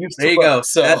facial hair used to look. There you go.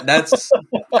 So that's.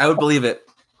 I would believe it.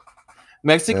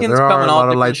 Mexicans come in all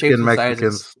different shapes and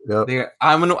sizes. Yep.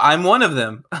 I'm one of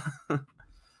them.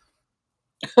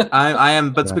 I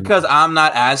am, but it's because I'm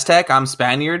not Aztec. I'm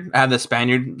Spaniard. I have the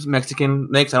Spaniard Mexican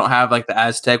mix. I don't have like the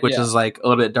Aztec, which is like a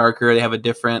little bit darker. They have a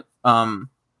different, a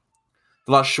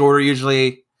lot shorter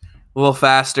usually, a little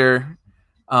faster.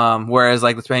 Whereas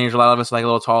like the Spaniards, a lot of us like a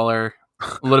little taller,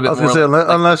 a little bit. I was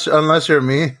gonna say, unless you're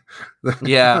me.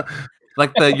 Yeah.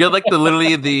 Like you're like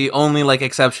literally the only like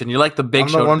exception. You're like the big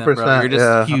show. 1%. You're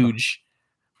just huge.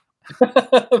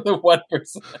 The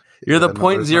 1%. You're the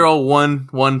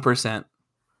 0.011%.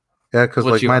 Yeah, because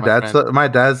like my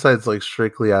dad's side's like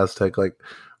strictly Aztec. Like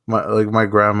my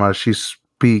grandma, she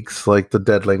speaks like the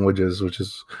dead languages, which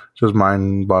is just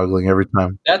mind boggling every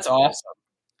time. That's awesome.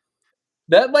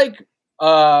 That like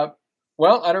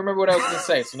well, I don't remember what I was going to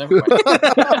say, so never mind.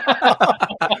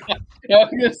 I was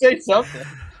going to say something.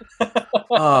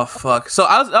 Oh fuck!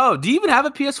 So do you even have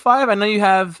a PS5? I know you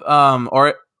have.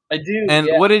 Or I do. And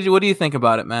yeah. what do you think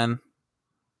about it, man?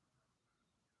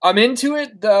 I'm into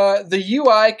it. The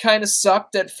UI kind of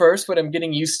sucked at first, but I'm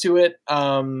getting used to it.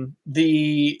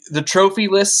 The trophy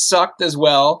list sucked as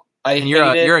well. You're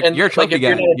a trophy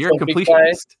guy. You're a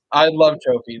completionist. I love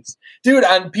trophies, dude.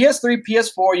 On PS3,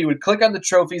 PS4, you would click on the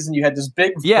trophies and you had this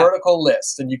big vertical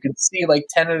list, and you could see like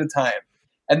 10 at a time.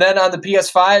 And then on the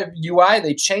PS5 UI,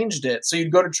 they changed it, so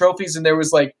you'd go to trophies and there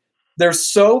was like they're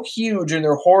so huge and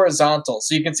they're horizontal,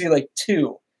 so you can see like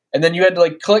 2. And then you had to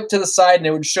like click to the side and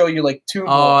it would show you like 2 more.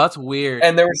 Oh, that's weird.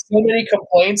 And there were so many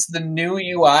complaints. The new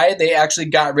UI, they actually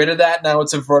got rid of that. Now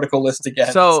it's a vertical list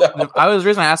again. So the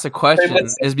reason I asked the question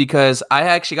is because I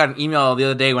actually got an email the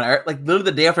other day when I literally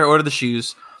the day after I ordered the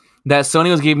shoes that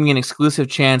Sony was giving me an exclusive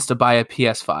chance to buy a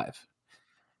PS5.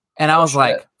 And I was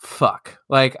like, fuck.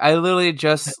 Like I literally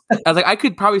I was like, I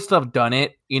could probably still have done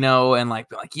it, and like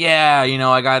yeah,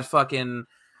 I got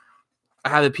I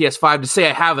have a PS5 to say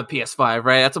I have a PS5,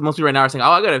 right? That's what most people right now are saying.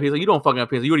 Oh, I got a PS5. You don't fucking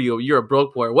have a PS5. You're a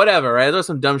broke boy, whatever, right? There's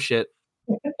some dumb shit.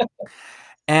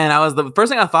 And the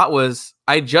first thing I thought was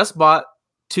I just bought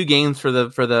 2 games for my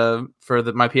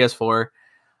PS4.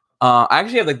 I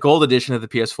actually have the gold edition of the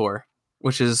PS4,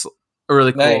 which is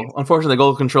really cool. Nice. Unfortunately, the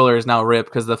gold controller is now ripped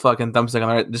because the fucking thumbstick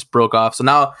on it just broke off. So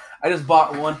now I just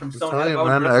bought one from Sony.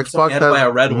 Xbox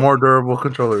has more durable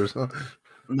controllers.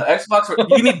 The Xbox,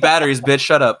 you need batteries, bitch.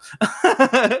 Shut up.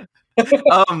 I used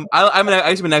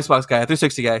to be an Xbox guy, a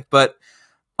 360 guy, but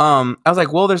I was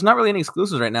like, well, there's not really any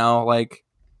exclusives right now. Like,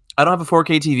 I don't have a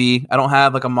 4K TV. I don't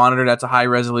have like a monitor that's a high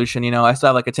resolution. I still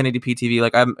have like a 1080p TV.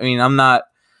 Like, I'm not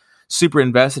super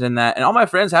invested in that. And all my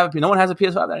friends have it. No one has a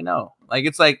PS5 that I know. Like,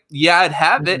 it's like, yeah, I'd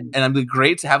have it, and it'd be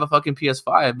great to have a fucking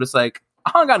PS5. But it's like,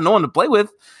 I don't got no one to play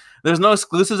with. There's no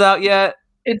exclusives out yet.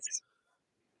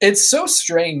 It's so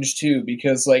strange too,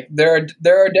 because like there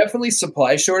are definitely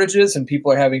supply shortages and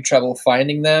people are having trouble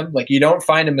finding them. Like you don't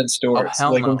find them in stores.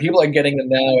 When people are getting them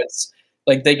now, it's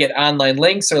like they get online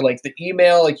links or like the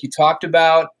email, like you talked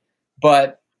about.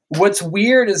 But what's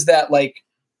weird is that like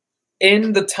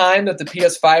in the time that the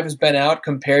PS5 has been out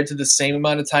compared to the same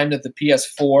amount of time that the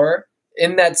PS4,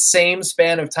 in that same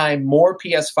span of time, more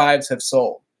PS5s have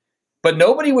sold. But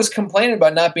nobody was complaining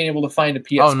about not being able to find a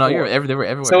PS4. Oh no, they were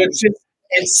everywhere. So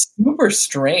it's super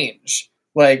strange.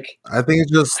 Like I think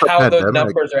it's just how the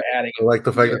numbers are adding. Like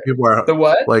the fact that people are the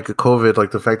what? Like COVID,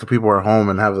 like the fact that people are home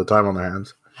and have the time on their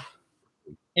hands.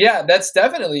 Yeah, that's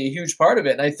definitely a huge part of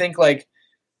it. And I think like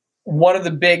one of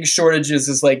the big shortages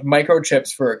is like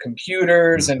microchips for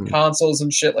computers and consoles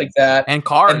and shit like that. And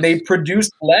cars. And they produce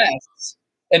less.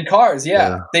 And cars,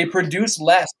 yeah. They produce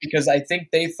less because I think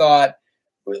they thought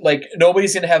like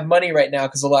nobody's going to have money right now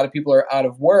because a lot of people are out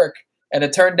of work. And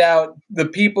it turned out the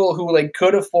people who like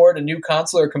could afford a new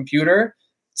console or computer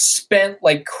spent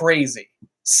like crazy.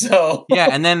 So yeah,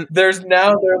 and then they're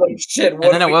like shit. And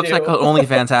then a website called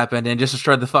OnlyFans happened and just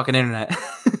destroyed the fucking internet.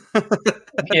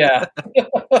 Yeah.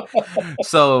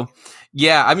 So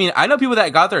yeah, I mean, I know people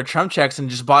that got their Trump checks and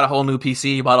just bought a whole new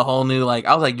PC, bought a whole new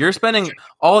I was like, you're spending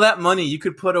all that money you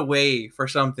could put away for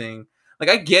something. Like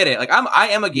I get it. Like I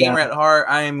am a gamer at heart.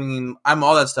 I mean, I'm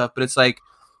all that stuff, but it's like.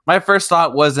 My first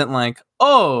thought wasn't like,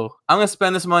 oh, I'm going to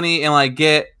spend this money and like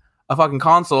get a fucking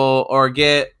console or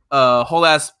get a whole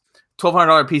ass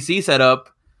 $1,200 PC set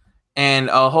up and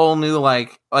a whole new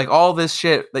like all this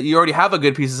shit that you already have a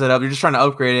good PC set up. You're just trying to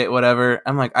upgrade it, whatever.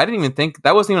 I'm like, I didn't even think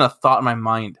that wasn't even a thought in my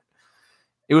mind.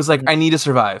 It was like, I need to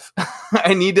survive.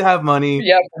 I need to have money.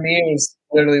 Yeah, for me, it was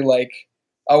literally like,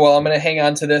 oh, well, I'm going to hang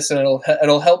on to this and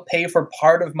it'll help pay for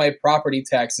part of my property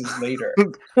taxes later.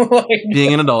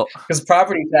 Being an adult. Because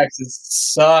property taxes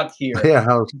suck here. Yeah.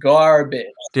 Garbage.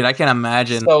 Dude, I can't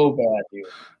imagine. So bad,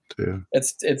 dude.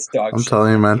 It's dog shit. I'm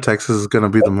telling you, man, Texas is going to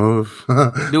be the move.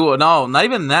 Dude, no, not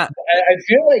even that.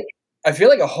 I feel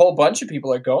like a whole bunch of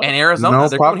people are going. And Arizona.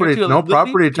 No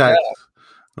property tax. Yeah.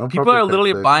 No, people are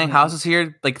literally buying houses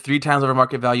here like 3 times over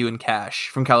market value in cash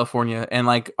from California, and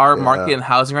like our market in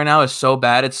housing right now is so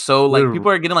bad. It's so like people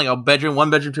are getting like a bedroom,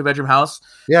 1-bedroom, 2-bedroom house.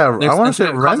 Yeah, I want to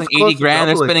say rent's $80,000.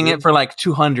 They're spending it for like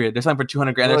 200. They're selling for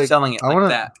 200 grand. They're selling it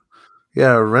that.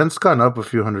 Yeah, rent's gone up a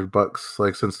few $100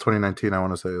 like since 2019. I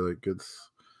want to say like it's.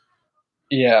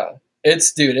 Yeah,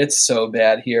 it's so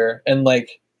bad here, and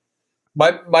like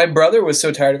My brother was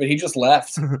so tired of it, he just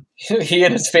left. He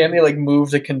and his family like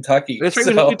moved to Kentucky. That's right.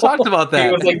 So, we talked about that.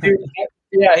 He was like, dude,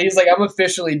 yeah, he's like, I'm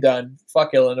officially done.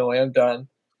 Fuck Illinois, I'm done.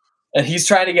 And he's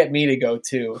trying to get me to go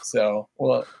too. So,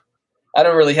 well, I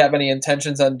don't really have any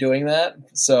intentions on doing that.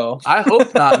 So I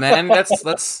hope not, man.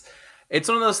 That's it's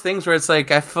one of those things where it's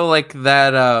like I feel like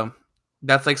that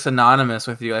that's like synonymous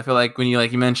with you. I feel like when you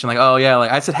mentioned like, oh yeah,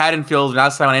 like I said Haddonfield and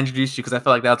that's how I introduced you because I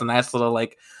feel like that was a nice little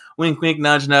like wink wink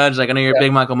nudge nudge. Like I know you're a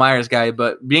big Michael Myers guy,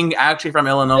 but being actually from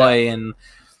Illinois and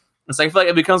it's like I feel like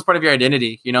it becomes part of your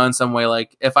identity, in some way.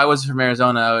 Like if I was from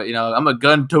Arizona, I'm a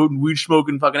gun toting, weed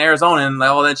smoking fucking Arizonan and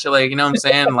all that shit, like you know what I'm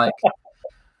saying? Like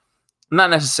not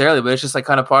necessarily, but it's just like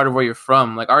kind of part of where you're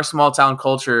from. Like our small town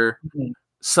culture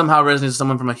somehow resonates with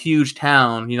someone from a huge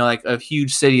town, like a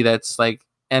huge city that's like,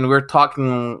 and we're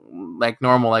talking like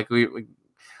normal, like we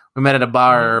met at a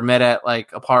bar or met at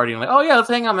like a party and like, oh yeah, let's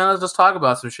hang out, man. Let's just talk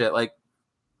about some shit. Like,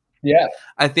 yeah,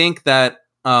 I think that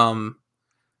it's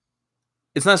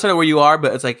not necessarily where you are,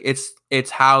 but it's like it's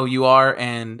how you are,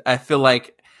 and I feel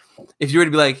like if you were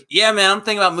to be like, yeah, man, I'm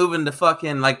thinking about moving to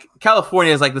fucking like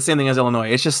California is like the same thing as Illinois.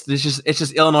 It's just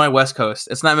Illinois West Coast.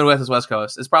 It's not Midwest, it's West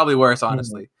Coast. It's probably worse,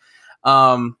 honestly.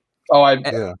 From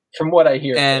what I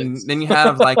hear, and then you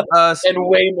have like us and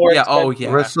way more. Yeah, expensive. oh yeah.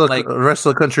 Rest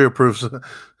of the country approves.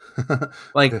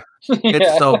 Like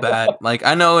it's so bad. Like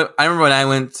I remember when I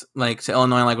went like to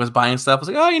Illinois and like was buying stuff. I was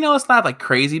like, oh, it's not like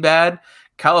crazy bad.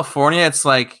 California, it's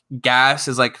like gas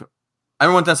is like. I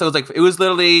remember one time it was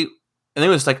literally. I think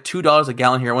it was like $2 a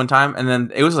gallon here at one time, and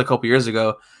then it was like a couple years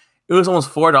ago. It was almost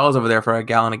 $4 over there for a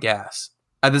gallon of gas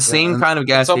at the same kind of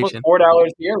gas station. It's almost $4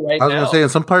 here right now. I was gonna say in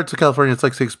some parts of California, it's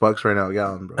like $6 right now a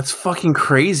gallon, bro. That's fucking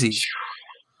crazy.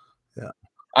 Yeah,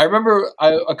 I remember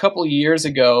a couple of years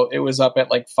ago, it was up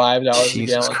at like $5 a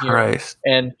gallon Christ.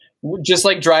 here, and just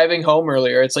like driving home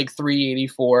earlier, it's like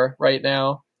 $3.84 right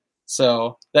now.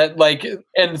 So that like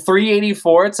and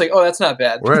 $3.84, it's like, oh, that's not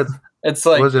bad. It's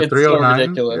like was it it's so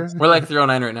ridiculous. We're like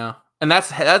 309 right now, and that's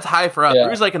high for us.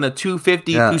 We're like in the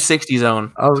 250, 260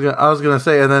 zone. I was gonna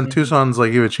say, and then Tucson's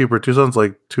like even cheaper. Tucson's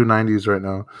like 290s right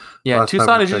now. Yeah,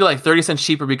 Tucson is usually like 30 cents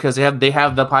cheaper because they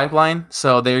have the pipeline,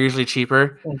 so they're usually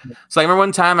cheaper. Mm-hmm. So I remember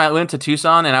one time I went to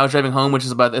Tucson and I was driving home, it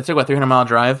took about 300-mile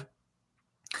drive.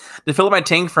 To fill up my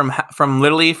tank from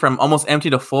almost empty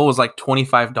to full was like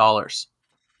 $25.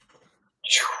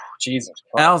 Jesus Christ.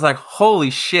 And I was like,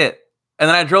 holy shit. And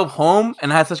then I drove home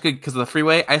and I had such good because of the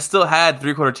freeway. I still had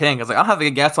 3/4 tank. I was like, I don't have to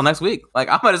get gas till next week. Like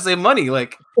I'm about to save money.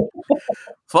 Like,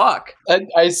 fuck. I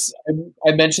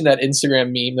mentioned that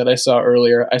Instagram meme that I saw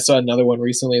earlier. I saw another one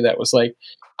recently that was like,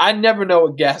 I never know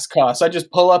what gas costs. I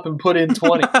just pull up and put in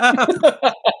 20.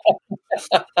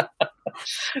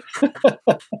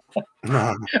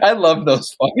 I love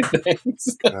those fucking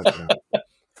things.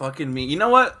 Fucking me. You know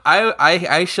what?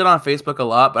 I shit on Facebook a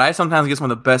lot, but I sometimes get some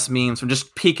of the best memes from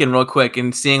just peeking real quick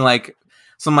and seeing like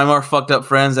some of my more fucked up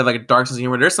friends that have like a dark sense of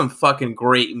humor. There's some fucking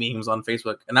great memes on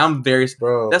Facebook, and I'm very.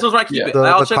 Bro, that's what's where I keep it.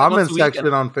 The comment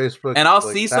section on Facebook, and I'll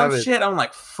see some shit. I'm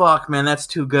like, fuck, man, that's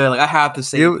too good. Like I have to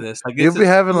save this. Like you'll be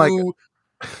having like.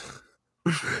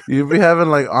 You'd be having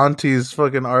like aunties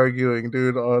fucking arguing,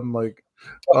 dude, on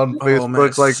Facebook, man,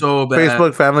 like so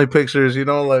Facebook family pictures,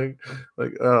 like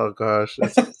oh gosh.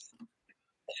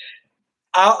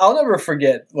 I'll never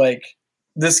forget like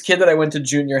this kid that I went to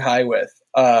junior high with.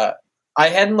 I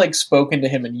hadn't like spoken to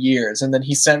him in years, and then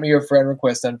he sent me a friend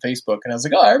request on Facebook, and I was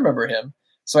like, oh, I remember him.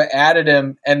 So I added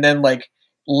him, and then like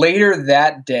later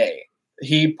that day,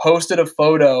 he posted a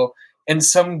photo. And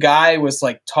some guy was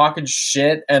like talking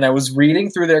shit, and I was reading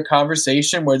through their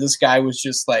conversation where this guy was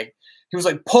just like, he was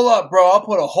like, "Pull up, bro! I'll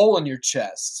put a hole in your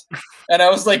chest." And I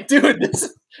was like, "Dude,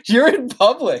 you're in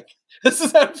public. This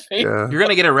is on Facebook. Yeah. You're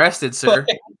gonna get arrested, sir.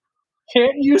 Like,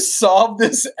 can't you solve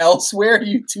this elsewhere,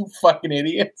 you two fucking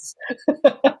idiots?"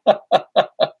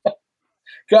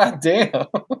 God damn.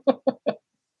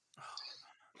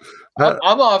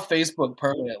 I'm off Facebook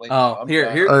permanently. Oh,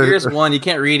 here's one. You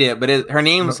can't read it, but her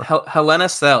name's Helena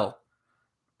Cell.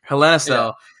 Helena Cell.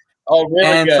 Yeah. Oh, really?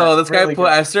 And good. so this guy really put.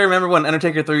 Good. I still remember when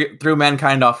Undertaker threw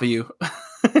mankind off of you.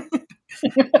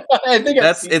 I think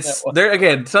it's there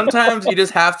again. Sometimes you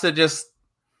just have to just.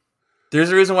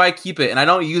 There's a reason why I keep it, and I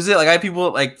don't use it. Like I have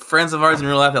people like friends of ours in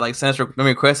real life that like send us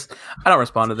requests. I don't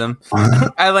respond to them.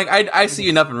 I see you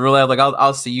enough in real life. Like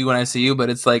I'll see you when I see you, but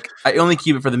it's like I only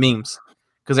keep it for the memes.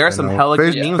 because there are some hella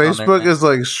good memes Facebook on there, is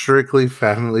like strictly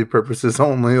family purposes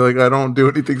only. Like I don't do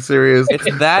anything serious.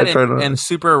 It's that and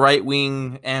super right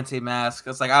wing anti-mask.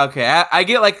 It's like, okay, I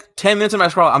get like 10 minutes of my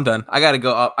scroll. I'm done. I gotta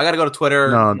go up. I gotta go to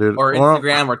Twitter or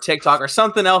Instagram or TikTok or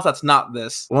something else that's not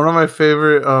this. One of my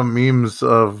favorite memes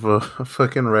of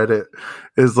fucking Reddit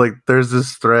is like there's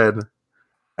this thread,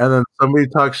 and then somebody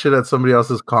talks shit at somebody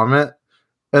else's comment,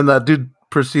 and that dude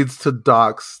proceeds to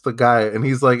dox the guy, and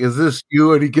he's like, "Is this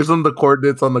you?" And he gives him the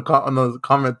coordinates on the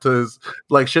comment to his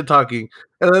like shit talking,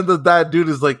 and then that dude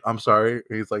is like, "I'm sorry."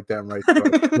 And he's like, "Damn right."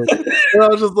 And I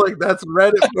was just like, "That's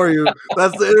Reddit for you.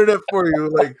 That's the internet for you."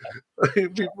 Like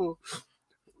people,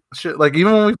 shit. Like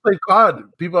even when we play COD,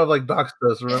 people have like doxed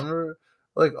us. Remember,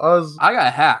 like us. I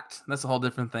got hacked. That's a whole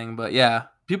different thing. But yeah,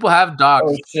 people have doxed.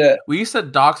 Oh shit. We used to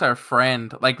dox our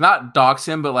friend, like not dox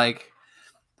him, but like.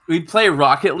 We'd play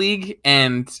Rocket League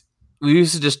and we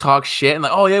used to just talk shit and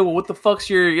like, oh yeah, well, what the fuck's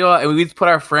your, and we'd put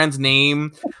our friend's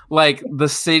name, like the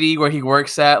city where he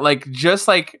works at, like just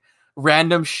like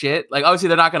random shit. Like obviously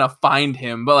they're not gonna find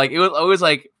him, but like it was always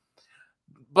like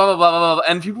blah blah blah blah blah,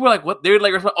 and people were like, what? They would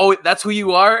like respond, oh, that's who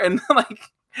you are, and like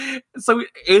so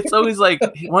it's always like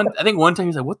I think one time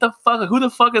he's like, what the fuck? Like, who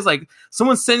the fuck is like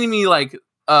someone sending me like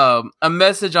a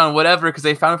message on whatever because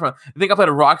they found it from I think I played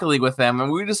a Rocket League with them and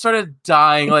we just started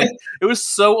dying. Like it was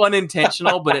so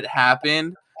unintentional, but it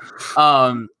happened. You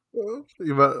want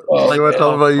to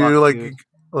tell about you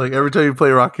like every time you play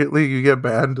Rocket League you get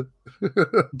banned.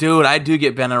 Dude, I do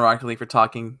get banned on Rocket League for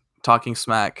talking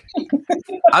smack.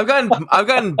 I've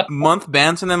gotten month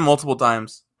bans from them multiple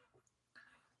times.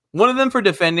 One of them for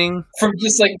defending from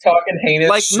just like talking heinous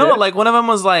like shit. No, like one of them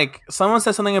was like someone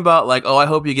said something about like, oh, I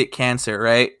hope you get cancer,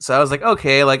 right? So I was like,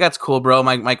 okay, like that's cool, bro.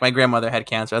 My grandmother had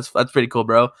cancer. That's pretty cool,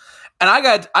 bro. And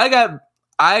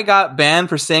I got banned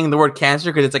for saying the word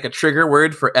cancer because it's like a trigger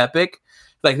word for Epic,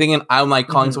 like thinking I'm like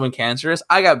calling someone cancerous.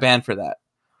 I got banned for that.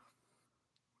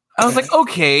 I was like,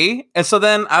 okay. And so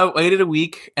then I waited a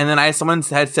week, and then someone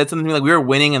had said something to me like we were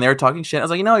winning, and they were talking shit. I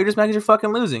was like, you're just mad because you're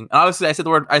fucking losing. And obviously, I said the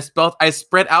word. I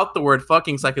spread out the word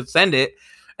fucking so I could send it,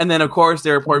 and then of course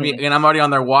they report me, and I'm already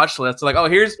on their watch list. So like, oh,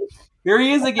 here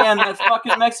he is again, that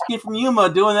fucking Mexican from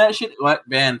Yuma doing that shit. What,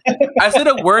 man? I said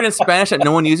a word in Spanish that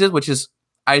no one uses, which is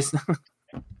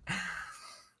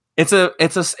It's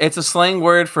a slang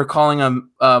word for calling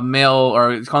a male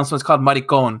or calling someone called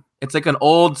maricon. It's like an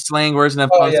old slang version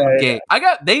of calling someone gay.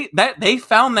 They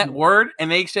found that word and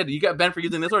they said you got banned for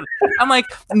using this word. I'm like,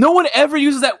 no one ever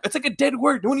uses that. It's like a dead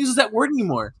word. No one uses that word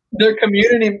anymore. Their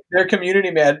community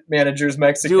managers,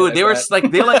 Mexican. Dude, they were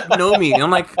like they like know me. And I'm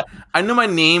like, I know my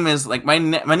name is like my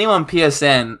name on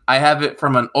PSN. I have it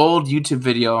from an old YouTube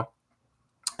video.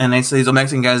 And they say these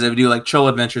Mexican guys that do like troll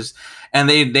adventures, and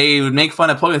they would make fun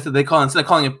of Pokemon. They call instead of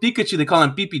calling him Pikachu, they call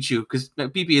him Pipichu because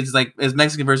Pipi is like his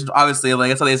Mexican version. Obviously, like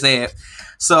that's how they say it.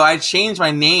 So I changed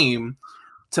my name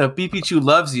to Pipichu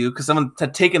loves you because someone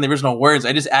had taken the original words.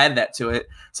 I just added that to it.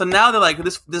 So now they're like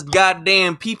this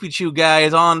goddamn Pipichu guy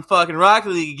is on fucking Rocket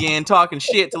League again, talking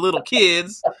shit to little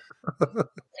kids.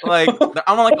 Like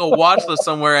I'm on like a watch list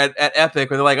somewhere at Epic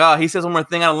where they're like, oh, he says one more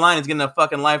thing out of line, he's getting a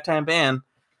fucking lifetime ban.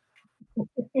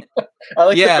 I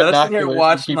like let's sit here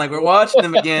watching. Like we're watching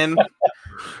them again.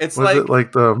 It's like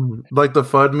the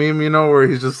FUD meme, you know, where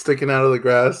he's just sticking out of the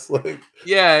grass. Like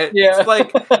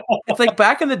it's like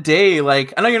back in the day.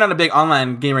 Like I know you're not a big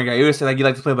online gamer guy. You always say like you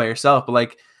like to play by yourself, but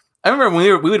like I remember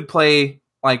when we would play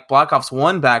like Black Ops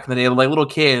 1 back in the day, like little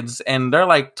kids, and they're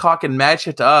like talking mad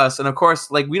shit to us, and of course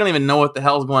like we don't even know what the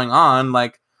hell's going on.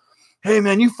 Like, hey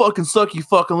man, you fucking suck, you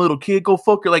fucking little kid. Go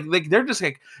fuck your like they're just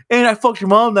like, and I fucked your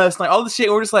mom last night. All this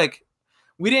shit. We're just like,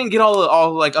 we didn't get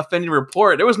all like offended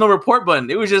report. There was no report button.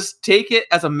 It was just take it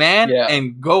as a man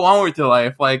and go on with your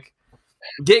life. Like,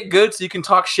 get good so you can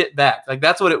talk shit back. Like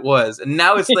that's what it was. And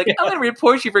now it's like I'm gonna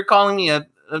report you for calling me a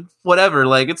whatever.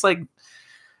 Like it's like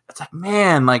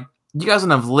man, like you guys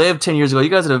wouldn't have lived 10 years ago. You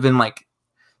guys would have been like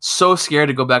so scared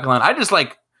to go back online. I just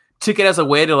like took it as a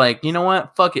way to like, you know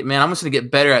what? Fuck it, man. I'm just gonna get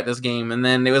better at this game. And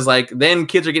then it was like, then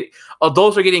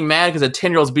adults are getting mad because a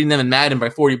 10-year-old's beating them in Madden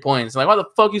by 40 points. I'm like, why the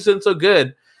fuck you sitting so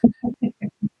good?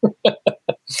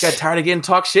 Just got tired of getting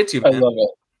talk shit to, man. I love it.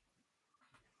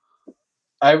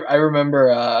 I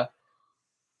remember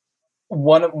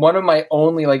one of my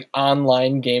only like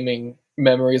online gaming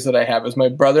memories that I have is my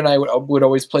brother and I would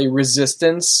always play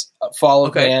Resistance Fall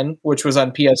of Man, which was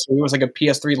on PS3. It was like a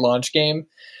PS3 launch game.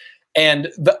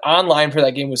 And the online for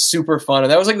that game was super fun.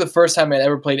 And that was like the first time I'd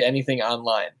ever played anything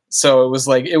online. So it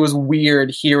was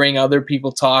weird hearing other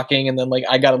people talking. And then like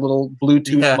I got a little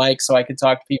Bluetooth mic so I could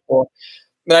talk to people.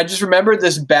 And I just remember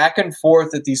this back and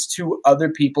forth that these two other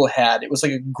people had. It was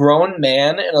like a grown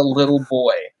man and a little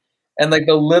boy. And like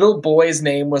the little boy's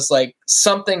name was like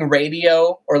something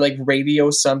radio or like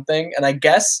radio something. And I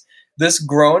guess this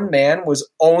grown man was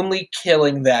only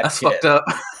killing that That's kid. fucked up.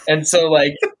 And so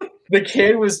like the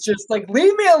kid was just like,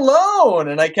 leave me alone.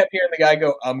 And I kept hearing the guy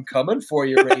go, I'm coming for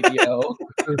you, radio.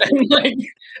 And like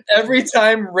every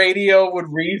time radio would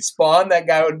respawn, that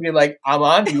guy would be like, I'm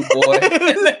on you, boy. And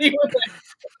then he was like,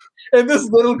 and this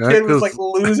little kid was like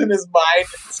losing his mind.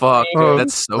 Fuck,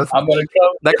 that's so. I'm gonna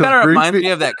come. That kind of reminds me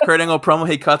of that Kurt Angle promo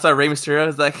he cuts out Rey Mysterio.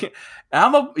 It's like,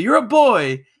 you're a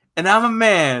boy, and I'm a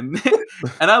man,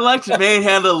 and I like to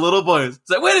manhandle little boys. It's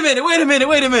like, wait a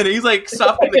minute. He's like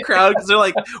stopping the crowd because they're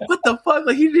like, what the fuck?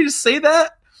 Like, he did just say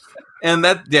that? And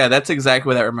that's exactly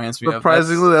what that reminds me of.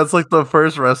 Surprisingly, that's like the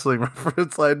first wrestling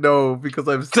reference I know because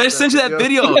I sent you that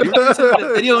video. You sent me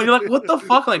that video, and you're like, what the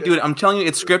fuck? Like, dude, I'm telling you,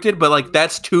 it's scripted, but like,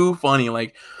 that's too funny.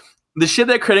 Like, the shit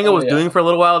that Kurt Angle was doing for a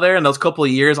little while there in those couple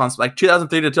of years on like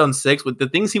 2003 to 2006 with the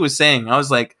things he was saying, I was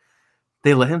like,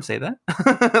 they let him say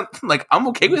that? Like, I'm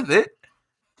okay with it.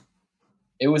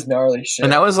 It was gnarly shit.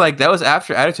 And that was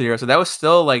after Attitude Era, so that was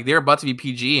still like they were about to be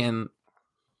PG. And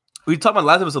we talked about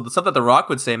last episode, the stuff that The Rock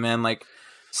would say, man, like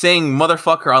saying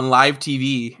motherfucker on live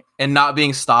TV and not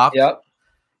being stopped. Yep.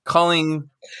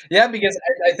 Calling. Yeah, because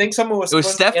I think someone was. It was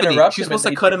Stephanie. She was supposed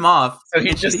to cut him off. So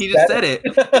he just said it.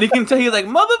 And you can tell he's like,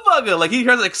 motherfucker. Like he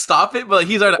hears like stop it, but like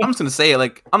he's already, I'm just gonna say it.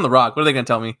 Like, I'm The Rock. What are they gonna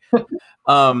tell me?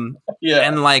 Yeah.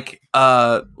 And like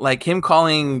him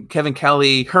calling Kevin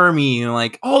Kelly Hermie and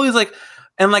like all these like,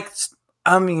 and like,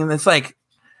 I mean, it's like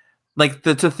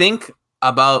to think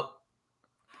about.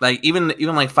 Like even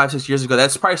like 5-6 years ago,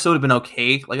 that's probably still would have been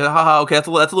okay. Like, haha, okay, that's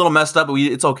a little messed up, but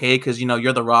it's okay because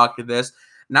you're The Rock. You're this.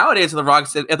 Nowadays, if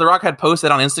The Rock had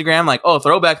posted on Instagram like, "Oh,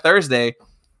 Throwback Thursday,"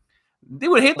 they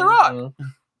would hate The Rock,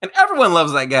 and everyone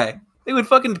loves that guy. They would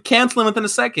fucking cancel him within a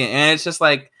second, and it's just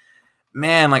like,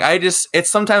 man, like it's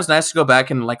sometimes nice to go back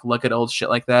and like look at old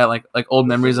shit like that, like old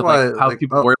memories of like how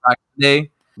people were back in the day.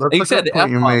 Like you said,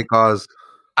 you make Oz.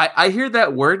 I hear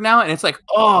that word now, and it's like,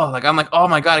 I'm like, oh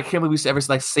my god, I can't believe we used to ever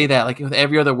like say that like with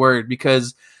every other word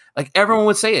because like everyone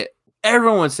would say it,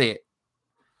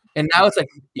 and now it's like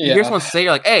you hear someone say,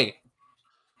 you're like, hey,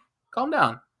 calm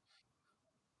down,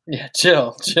 yeah,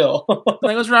 chill.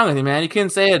 Like, what's wrong with you, man? You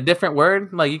couldn't say a different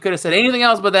word. Like you could have said anything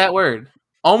else but that word,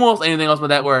 almost anything else but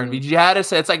that word. You had to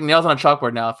say it's like nails on a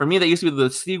chalkboard now. For me, that used to be the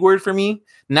C word for me.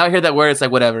 Now I hear that word, it's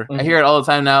like whatever. I hear it all the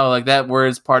time now. Like that word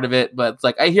is part of it, but it's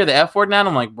like I hear the F word now, and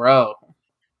I'm like, bro,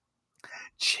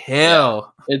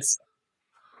 chill. Yeah, it's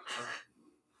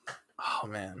oh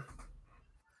man,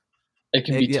 it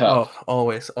can be tough. Oh,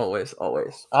 always.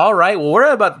 All right, well we're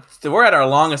at our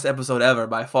longest episode ever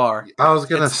by far. I was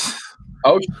gonna.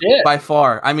 Oh shit! By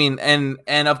far, I mean, and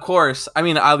of course, I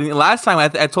mean, last time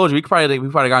I told you we probably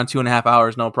gone 2.5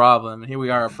 hours, no problem. And here we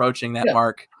are approaching that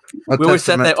mark. We always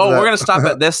said that. We're gonna stop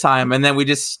at this time, and then we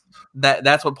just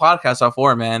that's what podcasts are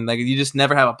for, man. Like you just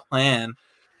never have a plan.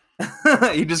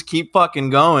 You just keep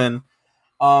fucking going.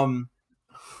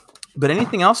 But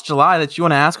anything else, July, that you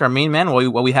want to ask our main man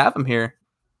while we have him here?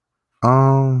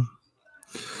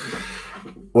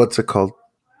 What's it called?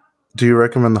 Do you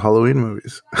recommend the Halloween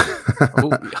movies?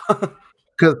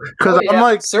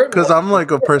 Because I'm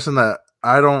like a person that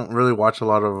I don't really watch a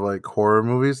lot of like horror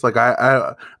movies. Like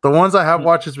I the ones I have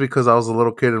watched is because I was a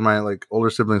little kid and my like older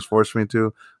siblings forced me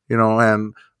to,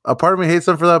 and a part of me hates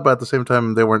them for that, but at the same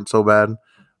time they weren't so bad.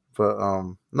 But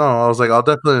no, I was like, I'll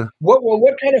definitely. What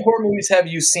kind of horror movies have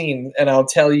you seen? And I'll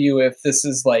tell you if this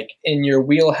is like in your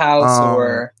wheelhouse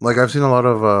or like I've seen a lot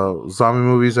of zombie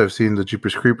movies. I've seen the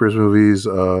Jeepers Creepers movies.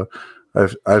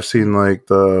 I've seen like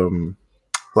the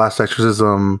Last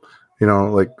Exorcism.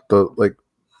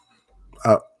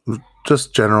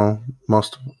 Just general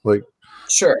most like.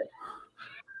 Sure.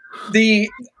 The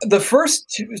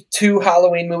first two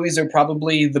Halloween movies are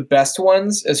probably the best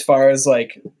ones as far as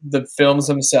like the films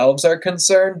themselves are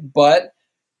concerned, but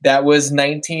that was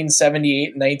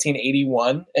 1978,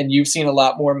 1981, and you've seen a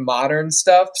lot more modern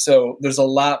stuff, so there's a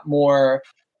lot more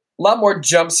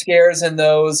jump scares in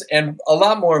those and a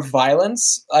lot more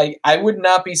violence. I would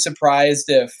not be surprised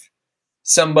if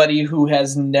somebody who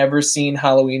has never seen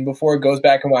Halloween before goes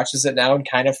back and watches it now and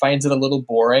kind of finds it a little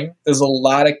boring. There's a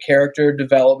lot of character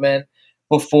development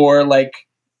before like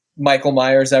Michael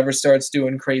Myers ever starts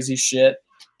doing crazy shit.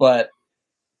 But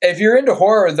if you're into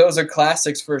horror, those are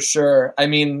classics for sure. I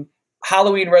mean,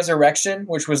 Halloween Resurrection,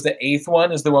 which was the 8th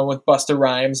one, is the one with Busta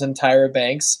Rhymes and Tyra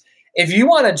Banks. If you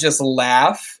want to just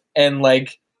laugh and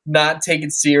like not take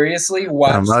it seriously,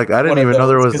 watch. Like I didn't even know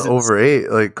there was over 8.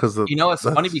 Like because it's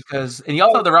funny because and you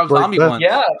also have the Rob Zombie one.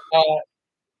 Yeah.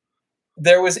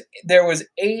 There was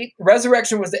 8.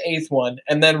 Resurrection was the 8th one,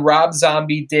 and then Rob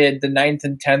Zombie did the 9th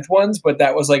and 10th ones, but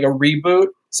that was like a reboot,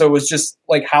 so it was just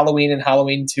like Halloween and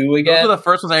Halloween 2 again. Those were the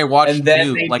first ones I watched. And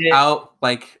then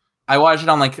I watched it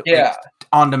on like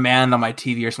on demand on my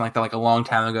TV or something like that, like a long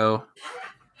time ago.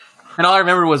 And all I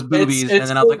remember was boobies, and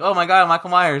then I was like, "Oh my god, Michael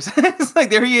Myers!" It's like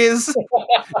there he is,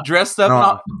 dressed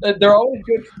up. No. They're always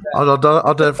good.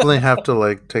 I'll definitely have to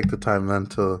like take the time then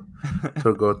to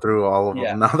go through all of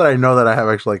them. Now that I know that I have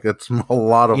actually like it's a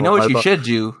lot of. You know what you should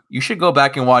do? You should go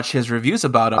back and watch his reviews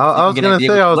about him. I was gonna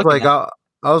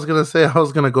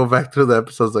go back through the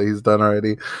episodes that he's done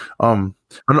already.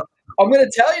 I'm going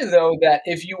to tell you, though, that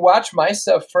if you watch my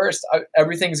stuff first,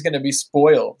 everything's going to be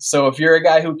spoiled. So if you're a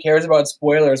guy who cares about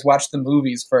spoilers, watch the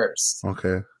movies first.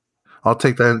 Okay. I'll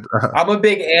take that. I'm a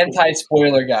big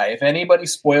anti-spoiler guy. If anybody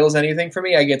spoils anything for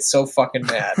me, I get so fucking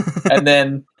mad. And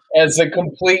then as a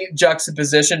complete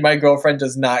juxtaposition, my girlfriend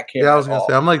does not care. Yeah, I was going to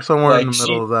say, I'm like somewhere in the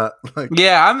middle of that.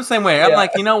 Yeah, I'm the same way. I'm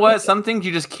like, you know what? Some things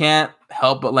you just can't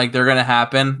help but like they're going to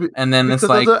happen. And then it's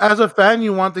like... As a fan,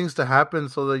 you want things to happen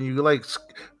so that you like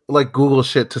Google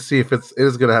shit to see if it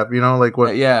is gonna happen, you know, like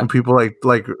when people like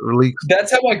leaks. That's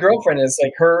how my girlfriend is.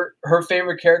 Like her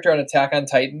favorite character on Attack on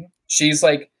Titan. She's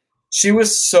like, she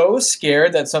was so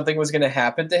scared that something was gonna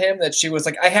happen to him that she was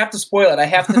like, I have to spoil it. I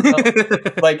have to know.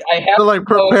 Like I have to like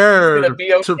prepare to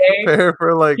be okay. To prepare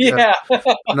for like yeah.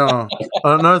 No,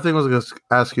 another thing I was gonna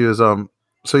ask you is so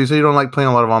you say you don't like playing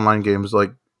a lot of online games.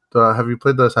 Like, have you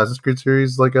played the Assassin's Creed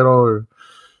series like at all? Or?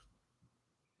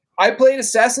 I played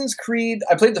Assassin's Creed.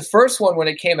 I played the first one when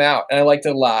it came out, and I liked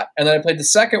it a lot. And then I played the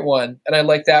second one, and I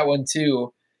liked that one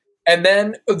too. And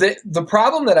then the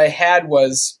problem that I had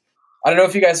was, I don't know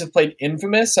if you guys have played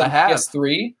Infamous on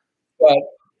PS3, but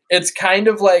it's kind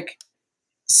of like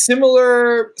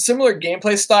similar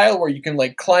gameplay style where you can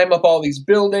like climb up all these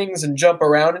buildings and jump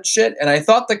around and shit. And I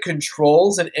thought the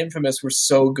controls in Infamous were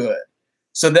so good.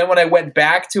 So then when I went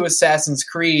back to Assassin's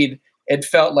Creed, it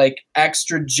felt like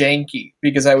extra janky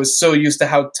because I was so used to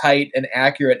how tight and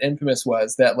accurate Infamous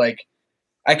was that like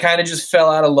I kind of just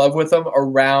fell out of love with them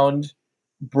around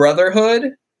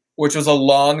Brotherhood, which was a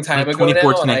long time ago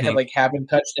now, and I haven't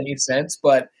touched any since.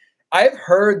 But I've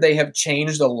heard they have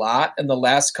changed a lot, and the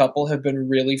last couple have been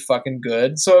really fucking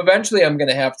good. So eventually, I'm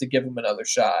gonna have to give them another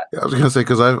shot. Yeah, I was gonna say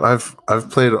because I've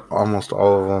played almost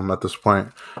all of them at this point.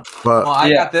 But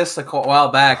I got this a while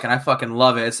back, and I fucking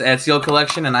love it. It's the Ezio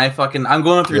collection, and I'm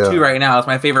going through 2 right now. It's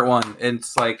my favorite one.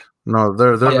 It's like no,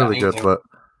 they're really good. But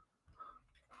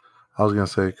I was gonna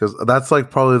say because that's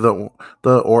like probably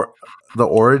the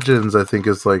Origins. I think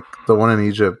is like the one in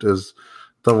Egypt is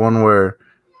the one where.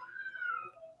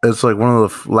 It's like one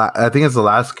of the. I think it's the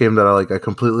last game that I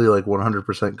completely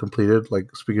 100% completed.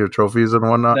 Like speaking of trophies and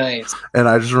whatnot. Nice. And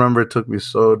I just remember it took me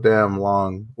so damn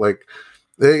long. Like,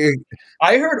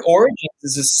 I heard Origins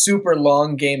is a super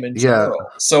long game in general. Yeah.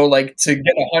 So to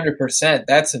get 100%,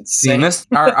 that's insane.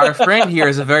 Our friend here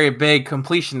is a very big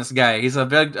completionist guy. He's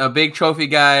a big trophy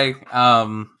guy.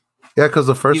 Yeah, because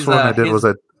the first one I did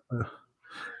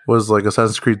was like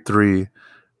Assassin's Creed 3.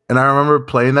 And I remember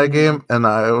playing that game, and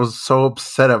I was so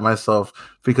upset at myself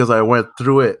because I went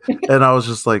through it, and I was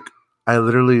just like, I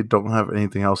literally don't have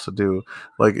anything else to do.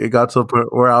 Like, it got to a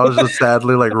point where I was just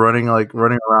sadly running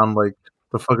around the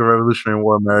fucking Revolutionary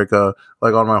War America,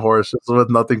 on my horse, just with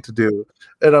nothing to do.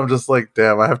 And I'm just like,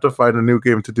 damn, I have to find a new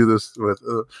game to do this with.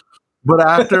 But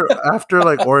after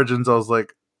Origins, I was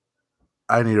like,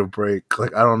 I need a break.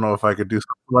 Like, I don't know if I could do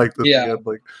something like this again.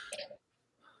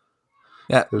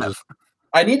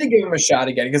 I need to give them a shot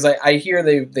again because I hear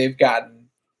they've gotten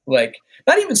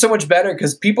not even so much better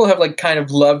because people have kind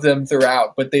of loved them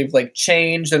throughout, but they've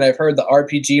changed, and I've heard the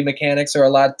RPG mechanics are a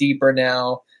lot deeper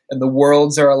now and the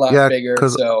worlds are a lot bigger.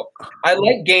 So I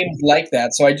like games like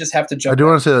that, so I just have to jump. I do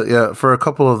want to say that, for a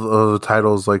couple of the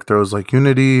titles, there was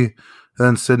Unity and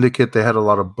then Syndicate, they had a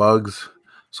lot of bugs,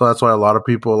 so that's why a lot of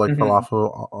people fell off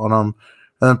on them,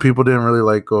 and then people didn't really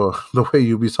like the way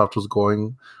Ubisoft was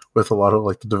going with a lot of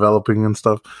the developing and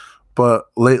stuff. But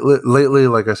lately,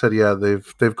 like I said,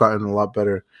 they've gotten a lot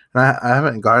better. And I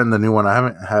haven't gotten the new one. I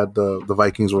haven't had the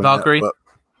Vikings one Valkyrie yet,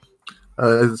 but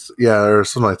or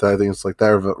something like that. I think it's like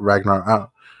that or Ragnar.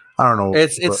 I don't know.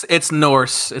 It's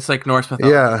Norse. It's like Norse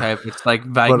mythology type. It's like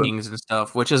Vikings and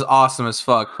stuff, which is awesome as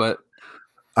fuck. But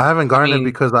I haven't gotten it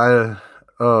because I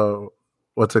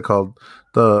what's it called?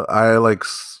 I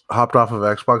hopped off of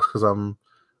Xbox because I'm.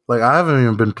 I haven't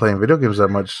even been playing video games that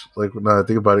much. When I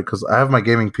think about it, because I have my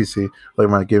gaming PC,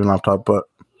 my gaming laptop, but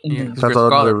Yeah, Mhm. because you're a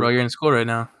scholar, bro. You're in school right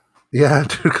now. Yeah,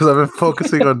 dude, because I've been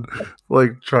focusing on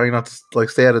like trying not to like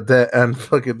stay out of debt and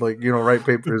fucking like write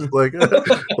papers like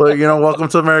welcome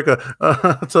to America,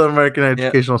 to the American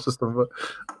educational system.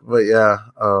 But yeah,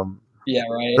 Yeah,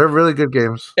 right. they're really good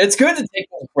games. It's good to take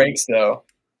those breaks though.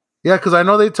 Yeah, because I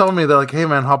know they tell me they're like, hey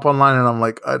man, hop online, and I'm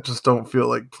like, I just don't feel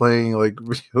like playing like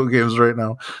video games right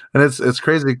now, and it's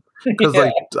crazy because Yeah.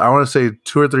 like I want to say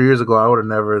 2 or 3 years ago, I would have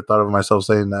never thought of myself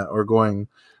saying that or going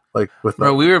like with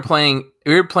Bro, that. we were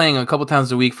playing a couple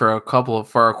times a week for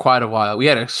quite a while. We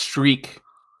had a streak.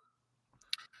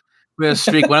 When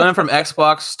I went from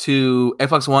Xbox to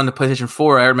Xbox One to PlayStation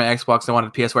 4, I heard my Xbox, I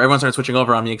wanted PS4. Everyone started switching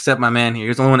over on me, except my man here.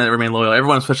 He's the only one that remained loyal.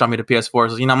 Everyone switched on me to PS4.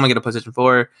 So, I'm going to get a PlayStation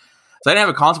 4. So I didn't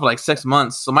have a console for like 6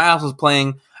 months. So my house was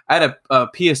playing. I had a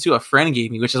PS2 a friend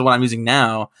gave me, which is what I'm using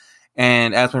now.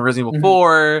 And as playing Resident Evil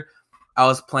 4, I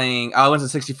went to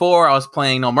 64. I was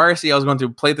playing No Mercy. I was going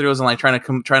through playthroughs and like trying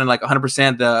to like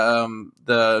 100%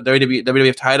 the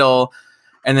WWF title.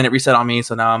 And then it reset on me.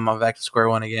 So now I'm back to square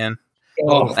one again.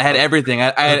 Oh, I had everything.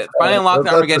 I had finally unlocked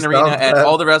the Armageddon Arena. I had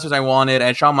all the wrestlers I wanted. I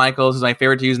had Shawn Michaels, who's my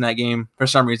favorite to use in that game for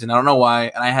some reason. I don't know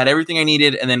why. And I had everything I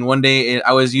needed. And then one day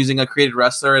I was using a created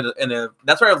wrestler, and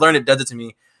that's where I learned it does it to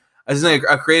me. I was using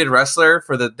a created wrestler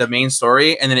for the main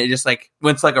story, and then it just like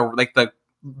went to like the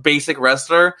basic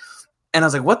wrestler, and I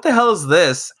was like, "What the hell is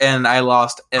this?" And I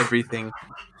lost everything.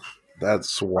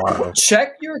 That's wild.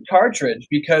 Check your cartridge,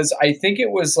 because I think it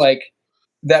was like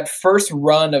that first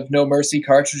run of No Mercy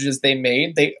cartridges they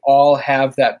made, they all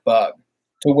have that bug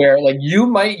to where like you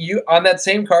on that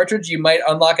same cartridge, you might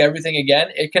unlock everything again.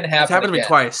 It can happen. It's happened to me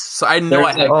twice, so I know There's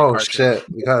I have like, oh shit,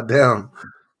 god damn.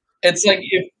 It's like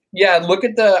look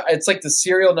at it's like the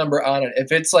serial number on it.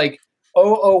 If it's like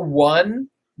 001,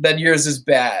 then yours is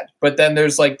bad. But then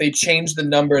there's like they change the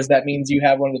numbers. That means you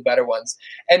have one of the better ones.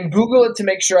 And Google it to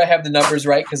make sure I have the numbers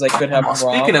right, because I could have them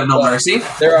wrong. Speaking of No Mercy,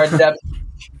 there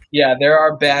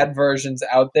are bad versions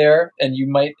out there, and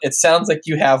it sounds like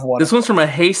you have one. This one's from a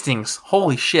Hastings.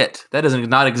 Holy shit, that does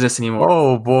not exist anymore.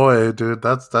 Oh boy, dude,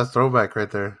 that's throwback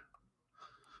right there.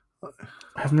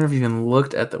 I've never even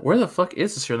looked at where the fuck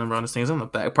is the serial number on this thing? It's on the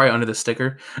back, probably under the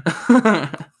sticker. I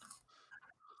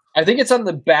think it's on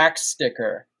the back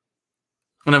sticker.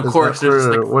 And of course, there's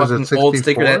this like fucking old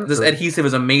sticker. This adhesive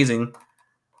is amazing.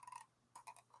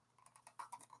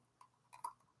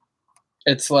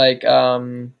 It's like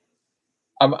I'm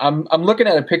looking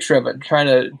at a picture of it, trying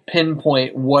to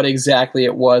pinpoint what exactly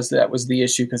it was that was the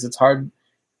issue, because it's hard.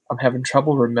 I'm having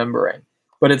trouble remembering.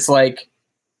 But it's like,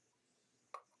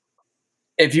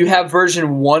 if you have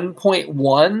version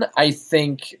 1.1, I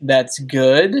think that's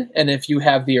good. And if you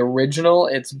have the original,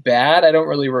 it's bad. I don't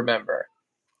really remember.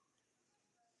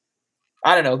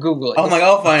 I don't know. Google it. Oh my God,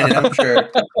 I'll find it, I'm sure.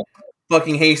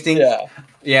 Fucking Hastings.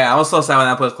 Yeah, I was so sad when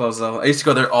that place closed, though. I used to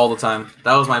go there all the time.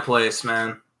 That was my place,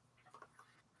 man.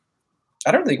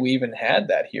 I don't think we even had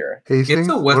that here. Hastings?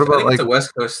 It's a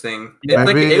West Coast thing. It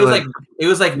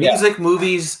was like music,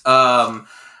 movies.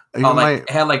 It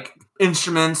had like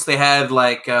instruments. They had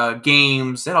like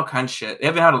games. They had all kinds of shit.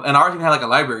 And ours even had like a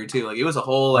library too. Like it was a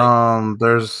whole like.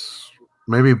 There's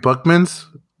maybe Buckman's.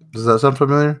 Does that sound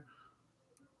familiar?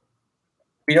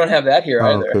 We don't have that here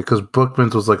either. Okay, because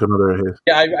Bookman's was like another hit.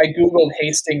 Yeah, I googled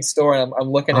Hastings store, and I'm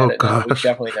looking at it now. We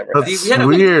definitely never. That's weird.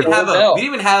 We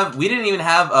didn't even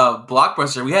have a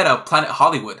Blockbuster. We had a Planet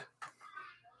Hollywood.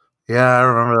 Yeah, I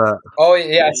remember that. Oh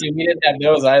yeah, see, we didn't have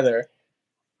those either.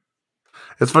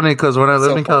 It's funny because when I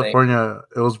lived in California,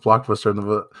 it was Blockbuster,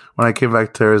 but when I came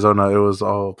back to Arizona, it was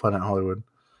all Planet Hollywood.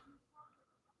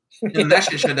 And that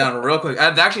shit shut down real quick.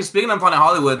 Actually, speaking of Planet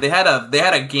Hollywood, they had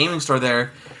a gaming store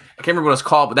there. I can't remember what it's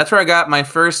called, but that's where I got my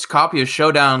first copy of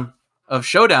Showdown,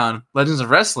 Legends of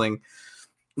Wrestling,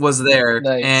 was there.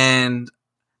 Nice. And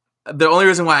the only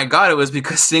reason why I got it was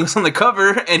because Sting was on the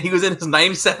cover, and he was in his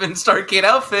 97 Starrcade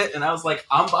outfit, and I was like,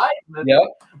 I'm buying this. Yep.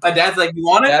 My dad's like, you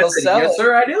want it? I said, yes,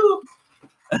 sir, I do.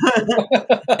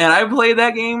 And I played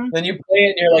that game. Then you play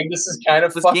it, and you're like, this is kind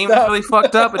of this fucked game up. is really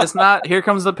fucked up, and it's not Here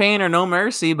Comes the Pain or No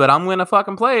Mercy, but I'm going to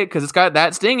fucking play it because it's got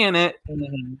that Sting in it.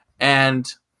 Mm-hmm.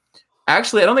 And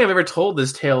actually, I don't think I've ever told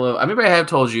this tale of. Maybe I have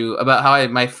told you about how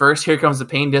my first Here Comes the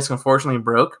Pain disc unfortunately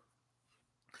broke.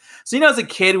 So as a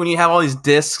kid, when you have all these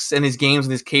discs and these games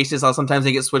and these cases, sometimes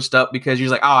they get switched up because you're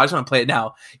just like, oh, I just want to play it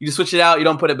now. You just switch it out, you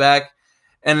don't put it back.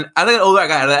 And I think older I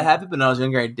got out of that habit, but when I was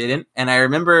younger, I didn't. And I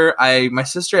remember my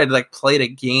sister had like played a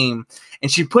game,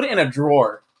 and she put it in a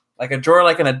drawer like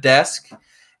in a desk,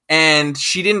 and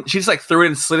she just like threw it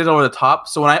and slid it over the top.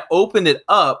 So when I opened it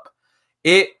up,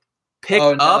 it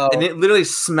picked up and it literally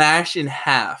smashed in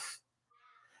half.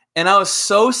 And I was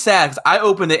so sad because I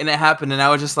opened it and it happened, and I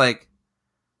was just like,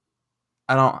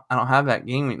 I don't have that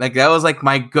gaming. Like that was like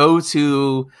my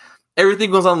go-to.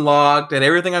 Everything was unlocked and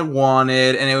everything I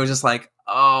wanted, and it was just like,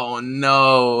 oh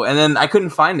no. And then I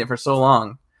couldn't find it for so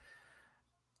long.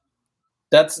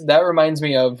 That reminds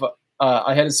me of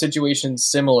I had a situation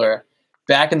similar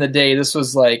back in the day. This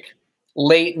was like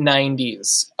late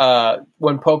 90s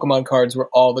when Pokemon cards were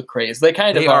all the craze. They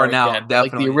kind of are now, again,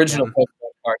 like the original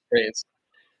Pokemon card craze.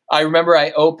 I remember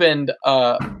I opened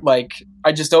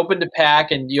I just opened a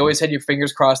pack, and you always had your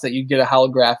fingers crossed that you'd get a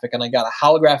holographic, and I got a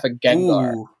holographic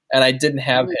Gengar. Ooh. And I didn't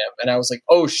have him, and I was like,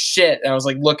 oh shit. And I was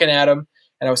like looking at him,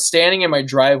 and I was standing in my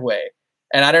driveway,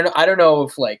 and I don't know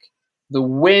if like the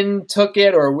wind took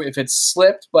it or if it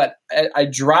slipped, but I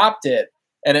dropped it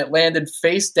and it landed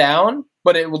face down,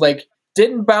 but it like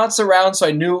didn't bounce around, so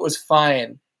I knew it was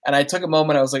fine. And I took a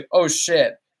moment, I was like, oh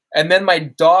shit. And then my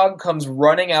dog comes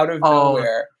running out of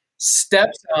nowhere,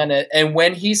 steps on it, and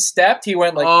when he stepped, he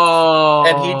went like,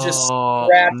 and he just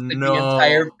scratched the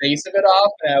entire face of it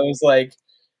off. And I was like,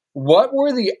 what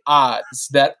were the odds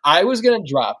that I was going to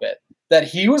drop it, that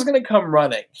he was going to come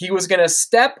running, he was going to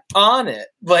step on it?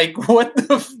 Like, what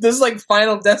this is like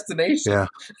Final Destination. Yeah.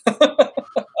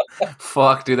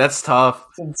 Fuck, dude, that's tough.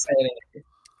 It's insane.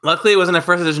 Luckily, it wasn't a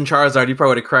first edition Charizard. You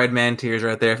probably would have cried man tears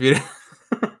right there if you did.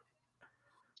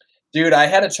 Dude, I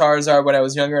had a Charizard when I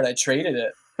was younger, and I traded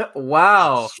it.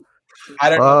 Wow. I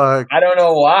don't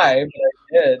know why,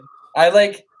 but I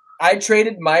did. I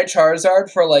traded my Charizard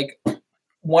for like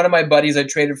one of my buddies. I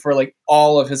traded for like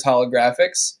all of his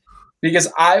holographics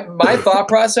because my thought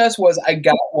process was I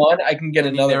got one, I can get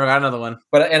another. You never got another one,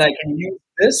 and I can use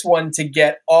this one to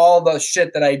get all the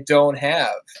shit that I don't have,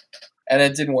 and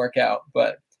it didn't work out.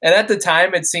 And at the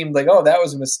time, it seemed like, oh, that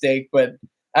was a mistake, but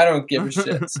I don't give a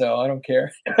shit, so I don't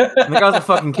care. Like I was a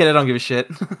fucking kid, I don't give a shit.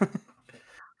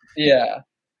 Yeah.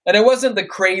 And it wasn't the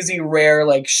crazy rare,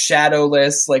 like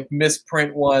shadowless, like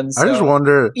misprint ones. I just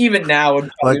wonder, even now,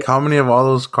 like how many of all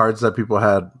those cards that people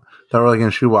had that were like in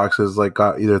shoeboxes, like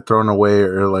got either thrown away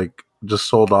or like just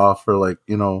sold off or like,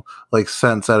 you know, like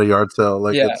cents at a yard sale.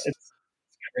 Like, yeah, it's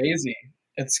crazy.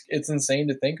 It's insane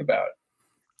to think about.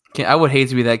 I would hate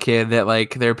to be that kid that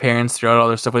like their parents threw out all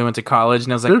their stuff when they went to college,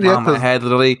 and I was like, Mom,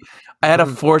 I had a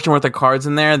fortune worth of cards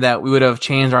in there that we would have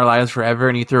changed our lives forever,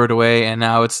 and you threw it away, and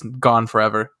now it's gone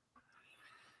forever.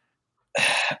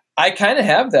 I kind of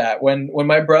have that. When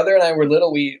my brother and I were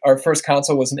little, our first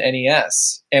console was an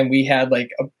NES, and we had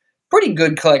like a pretty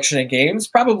good collection of games,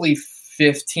 probably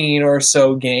 15 or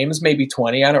so games, maybe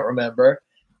 20, I don't remember.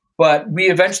 But we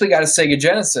eventually got a Sega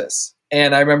Genesis.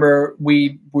 And I remember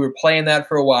we were playing that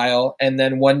for a while, and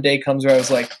then one day comes where I was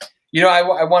like, you know,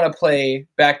 I want to play.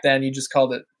 Back then, you just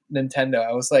called it Nintendo.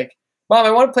 I was like, Mom,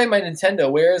 I want to play my Nintendo.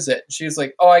 Where is it? She was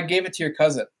like, oh, I gave it to your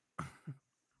cousin.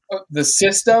 The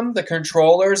system, the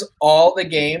controllers, all the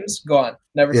games, gone.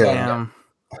 Never saw them.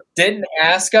 Didn't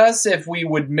ask us if we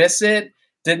would miss it.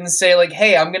 Didn't say like,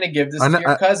 hey, I'm going to give this to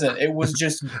your cousin. It was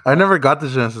just... I never got the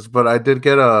Genesis, but I did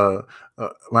get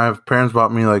my parents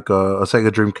bought me like a Sega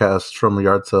Dreamcast from a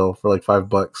yard sale for like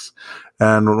 $5.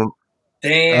 And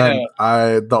damn.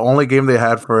 And the only game they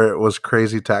had for it was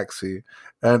Crazy Taxi.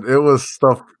 And it was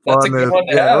stuff fun. It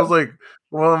was like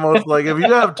one of the most like if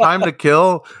you have time to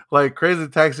kill, like Crazy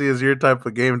Taxi is your type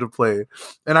of game to play.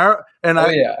 And I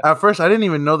at first I didn't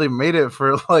even know they made it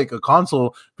for like a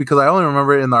console because I only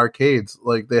remember it in the arcades.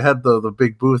 Like they had the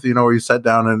big booth, you know, where you sat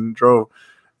down and drove.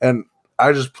 And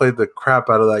I just played the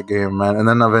crap out of that game, man. And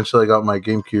then eventually I got my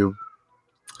GameCube.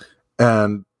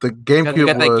 And the GameCube you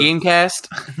got that Gamecast?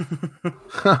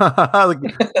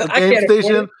 the game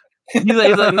station. He's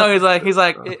like,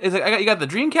 you got the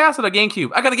Dreamcast or the GameCube?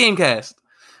 I got the Gamecast.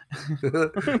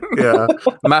 Yeah.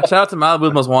 Shout out to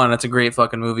Malibu's Most Wanted. That's a great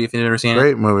fucking movie if you've never seen it.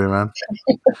 Great movie, man.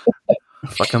 I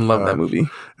fucking love that movie.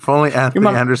 If only Anthony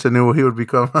Anderson knew what he would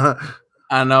become.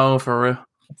 I know, for real.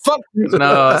 Fuck. No,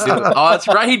 oh, that's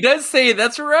right. He does say it.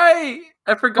 That's right.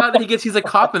 I forgot that he's a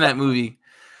cop in that movie.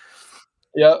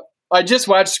 Yep. I just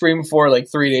watched Scream 4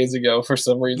 like 3 days ago for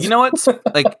some reason. You know what?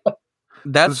 Like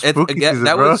that's that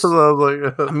was.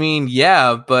 Like, I mean,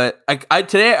 yeah, but I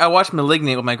today I watched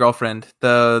 *Malignant* with my girlfriend.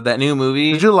 That new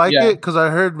movie. Did you like it? Because I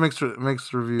heard mixed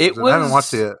reviews. I haven't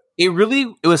watched it yet.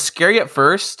 It was scary at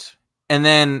first, and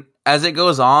then as it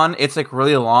goes on, it's like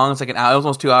really long. It's like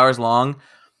almost 2 hours long.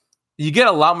 You get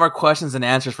a lot more questions than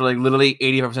answers for like literally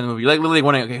 85% of the movie. You're like literally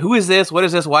wondering, okay, who is this? What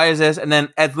is this? Why is this? And then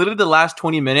at literally the last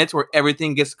 20 minutes where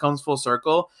everything comes full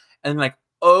circle, and like,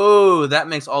 oh, that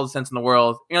makes all the sense in the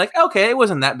world. And you're like, okay, it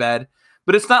wasn't that bad.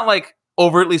 But it's not like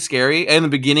overtly scary. In the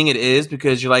beginning, it is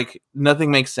because you're like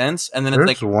nothing makes sense, and then it's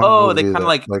There's like, one oh, they movie kind of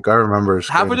that, like I remember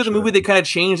halfway through the movie, they kind of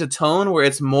change the tone where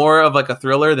it's more of like a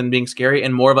thriller than being scary,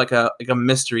 and more of like a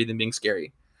mystery than being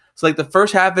scary. So like the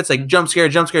first half, it's like jump scare,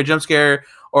 jump scare, jump scare,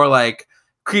 or like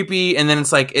creepy, and then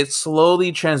it's like it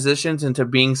slowly transitions into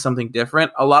being something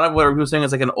different. A lot of what people are saying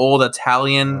is like an old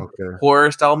Italian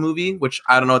horror style movie, which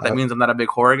I don't know what that means. I'm not a big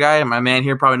horror guy, and my man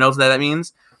here probably knows what that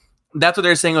means. That's what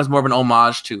they're saying was more of an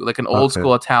homage to, like an old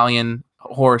school Italian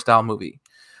horror style movie.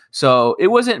 So it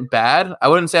wasn't bad. I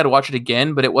wouldn't say I'd watch it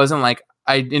again, but it wasn't like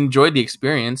I enjoyed the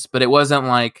experience, but it wasn't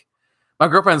like my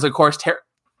girlfriend's of course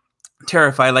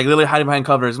terrified, like literally hiding behind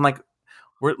covers. I'm like,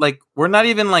 we're not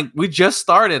even like we just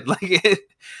started. Like it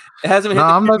hasn't been. No,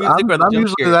 I'm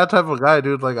usually that type of guy,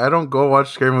 dude. Like I don't go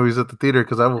watch scary movies at the theater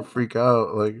because I will freak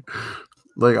out.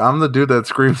 Like I'm the dude that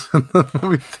screams in the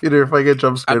movie theater if I get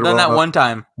jump scared. I've done that one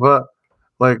time, but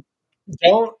like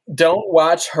don't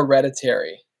watch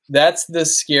Hereditary. That's the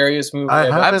scariest movie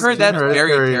I've heard. That's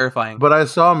very terrifying. But I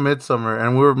saw Midsommar,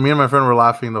 and me and my friend were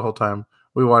laughing the whole time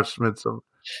we watched Midsommar.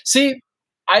 See,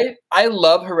 I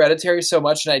love Hereditary so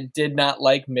much, and I did not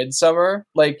like Midsommar.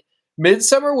 Like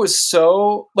Midsommar was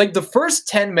so like the first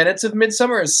 10 minutes of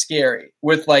Midsommar is scary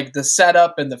with like the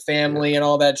setup and the family and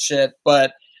all that shit,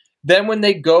 but then when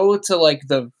they go to like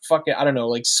the fucking, I don't know,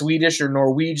 like Swedish or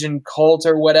Norwegian cult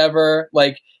or whatever,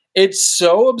 like it's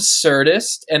so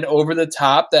absurdist and over the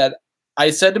top that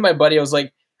I said to my buddy, I was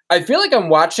like, I feel like I'm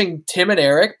watching Tim and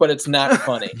Eric, but it's not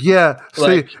funny. Yeah.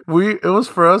 Like, see, it was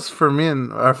for me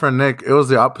and our friend Nick, it was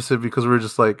the opposite because we were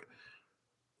just like,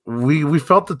 we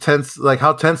felt the tense, like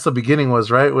how tense the beginning was,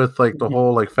 right? With like the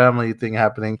whole like family thing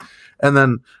happening. And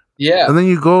then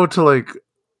you go to like,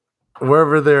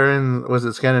 wherever they're in, was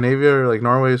it Scandinavia or like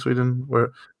Norway, Sweden?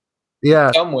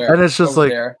 Somewhere. And it's just like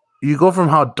there. You go from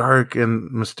how dark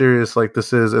and mysterious like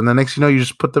this is, and the next you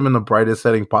just put them in the brightest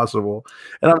setting possible.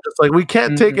 And I'm just like, we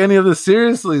can't take any of this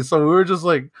seriously. So we were just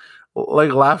like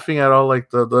laughing at all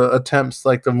like the attempts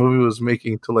like the movie was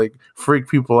making to like freak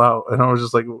people out, and I was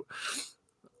just like,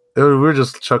 we were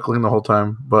just chuckling the whole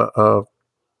time. But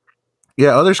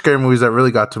other scary movies that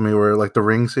really got to me were like the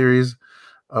Ring series.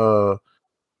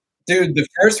 Dude, the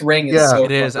first Ring is so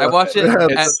it is. I watched it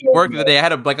at work the day. I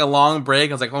had a long break.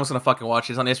 I was like, I'm just gonna fucking watch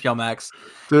it. It's on HBO Max.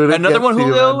 Dude, another one,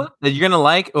 Julio, that you're gonna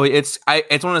like. Oh, it's one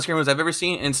of the scary movies I've ever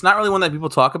seen, and it's not really one that people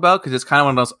talk about because it's kind of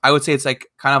one of those. I would say it's like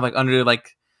kind of like under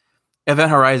like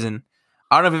Event Horizon.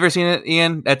 I don't know if you've ever seen it,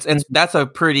 Ian.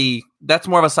 That's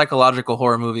more of a psychological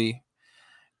horror movie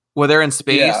where they're in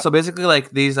space. Yeah. So basically,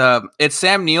 like these, it's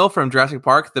Sam Neill from Jurassic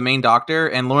Park, the main doctor,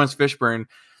 and Lawrence Fishburne.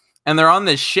 And they're on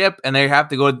this ship, and they have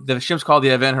to go. The ship's called the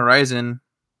Event Horizon,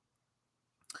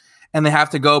 and they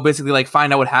have to go basically like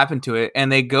find out what happened to it.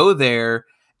 And they go there,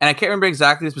 and I can't remember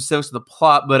exactly the specifics of the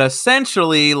plot, but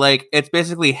essentially, like it's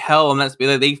basically hell, and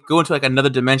they go into like another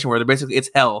dimension where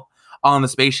it's hell on the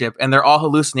spaceship, and they're all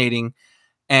hallucinating,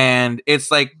 and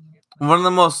it's like one of the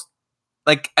most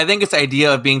like I think it's the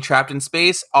idea of being trapped in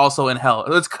space, also in hell.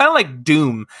 It's kind of like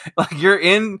Doom, like you're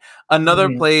in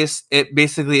another place. It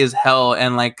basically is hell,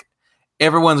 and like.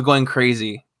 Everyone's going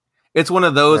crazy. It's one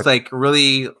of those like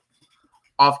really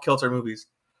off-kilter movies.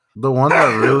 The one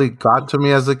that really got to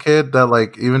me as a kid that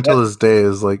like even till this day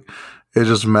is like it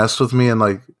just messed with me and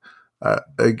like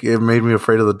it made me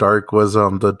afraid of the dark was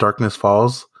The Darkness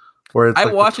Falls. Where it's I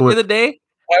watched it the other day.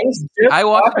 I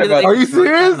watched it the other day. Are you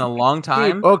serious? In a long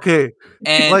time. Dude, okay.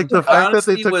 And like the fact that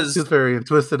they took the Tooth Fairy and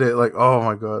twisted it, like oh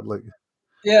my god, like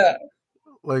yeah.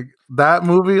 Like that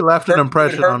movie left an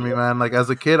impression on me, man. Like as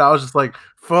a kid, I was just like,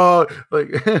 "Fuck!" Like,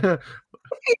 and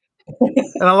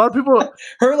a lot of people,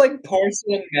 her like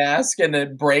porcelain mask, and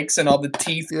it breaks, and all the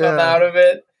teeth come out of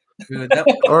it.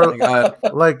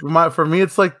 For me,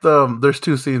 it's like there's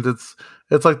two scenes.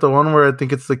 It's like the one where I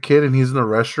think it's the kid, and he's in the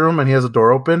restroom, and he has a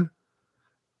door open,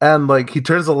 and like he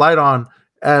turns the light on,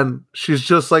 and she's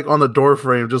just like on the door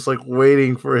frame, just like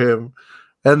waiting for him.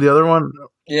 And the other one.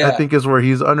 I think is where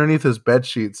he's underneath his bed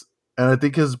sheets, and I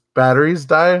think his batteries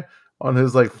die on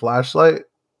his like flashlight,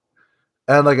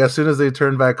 and like as soon as they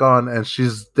turn back on, and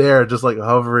she's there just like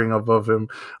hovering above him,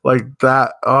 like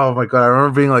that. Oh my god! I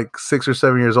remember being like 6 or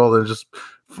 7 years old and just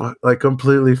like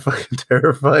completely fucking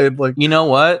terrified. Like you know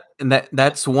what? And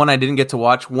that's one I didn't get to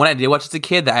watch. One I did watch as a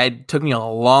kid that took me a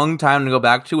long time to go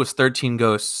back to was 13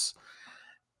 Ghosts.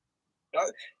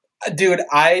 Dude,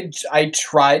 I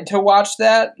tried to watch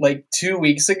that like 2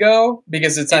 weeks ago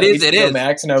because it's on HBO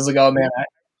Max, and I was like, oh man,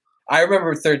 I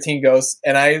remember 13 Ghosts,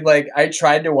 and I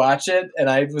tried to watch it, and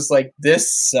I was like,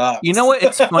 this sucks. You know what?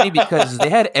 It's funny because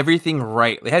they had everything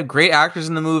right. They had great actors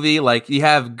in the movie. Like you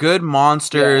have good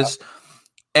monsters,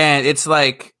 and it's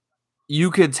like you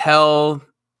could tell,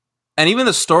 and even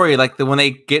the story, like when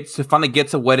they finally get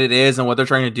to what it is and what they're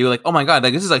trying to do, like, oh my god,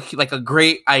 like this is like a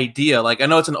great idea. Like I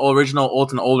know it's an older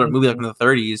movie, like in the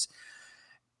 30s.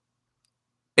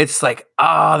 It's like,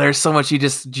 there's so much you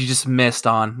just missed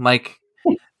on. Like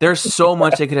there's so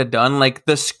much they could have done. Like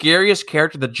the scariest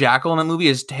character, the Jackal in the movie,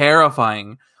 is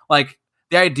terrifying. Like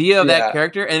the idea of that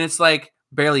character, and it's like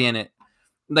barely in it.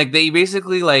 Like they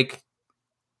basically like,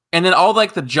 and then all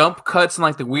like the jump cuts and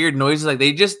like the weird noises, like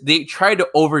they try to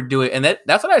overdo it, and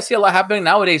that's what I see a lot happening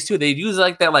nowadays too. They use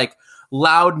like that like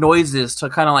loud noises to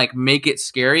kind of like make it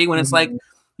scary when it's like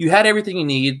you had everything you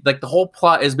need. Like the whole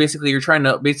plot is basically you're trying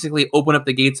to basically open up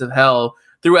the gates of hell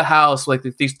through a house, like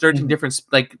these 13 different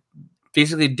like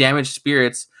basically damaged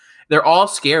spirits. They're all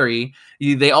scary.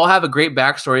 They all have a great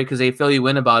backstory because they fill you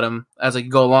in about them as like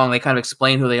you go along. They kind of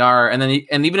explain who they are, and then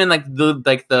and even in like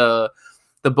the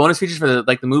bonus features for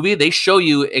the movie, they show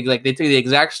you like they tell you the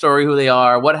exact story, who they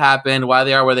are, what happened, why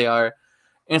they are where they are,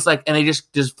 and it's like, and they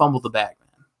just fumbled the bag,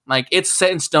 man. Like it's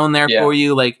set in stone there for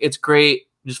you. Like it's great,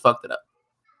 just fucked it up.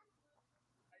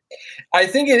 I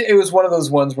think it was one of those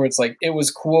ones where it's like it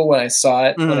was cool when I saw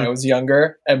it when I was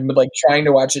younger, and like trying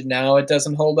to watch it now, it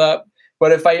doesn't hold up.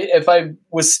 But if I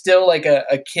was still like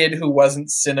a kid who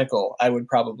wasn't cynical, I would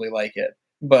probably like it.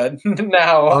 But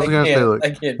now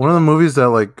I can't. One of the movies that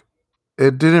like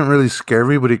it didn't really scare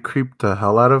me, but it creeped the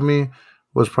hell out of me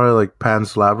was probably like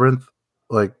Pan's Labyrinth.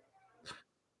 Like,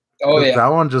 that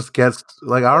one just gets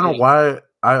like, I don't know why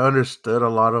I understood a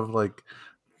lot of like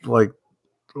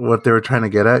what they were trying to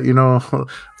get at, you know,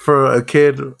 for a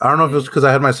kid. I don't know if it was because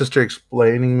I had my sister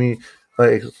explaining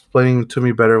to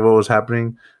me better what was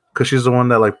happening, because she's the one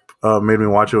that like made me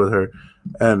watch it with her,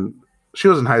 and she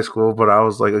was in high school, but I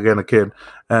was like, again, a kid,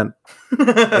 and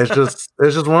it's just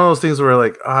one of those things where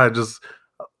like I just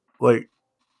like,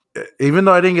 even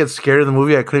though I didn't get scared in the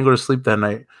movie, I couldn't go to sleep that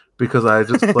night because I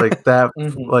just like that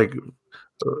like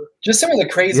just some of the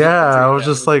crazy. Yeah, I was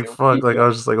just like, fuck. Like I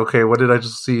was just like, okay, what did I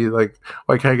just see? Like,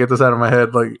 why can't I get this out of my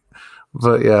head? Like,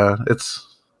 but yeah, that's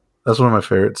one of my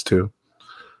favorites too.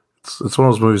 It's one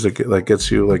of those movies that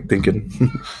gets you like thinking.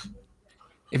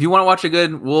 If you want to watch a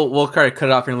good, we'll cut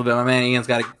it off here a little bit. My man Ian's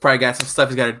probably got some stuff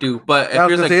he's got to do. But if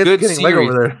there's a good series,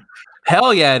 over there.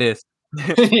 Hell yeah, it is.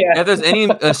 If there's any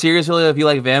series really, if you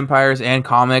like vampires and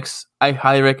comics, I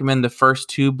highly recommend the first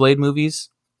 2 Blade movies.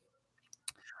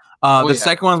 The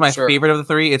second one is my favorite of the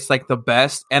 3. It's like the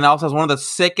best, and also has one of the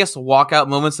sickest walkout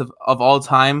moments of all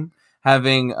time.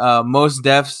 Having Mos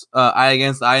Def's Eye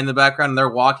Against Eye in the background, and they're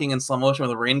walking in slow motion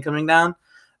with the rain coming down.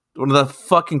 One of the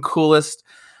fucking coolest.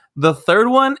 The third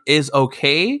one is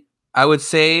okay. I would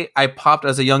say I popped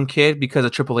as a young kid because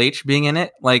of Triple H being in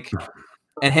it, like,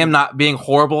 and him not being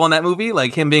horrible in that movie,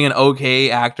 like him being an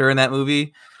okay actor in that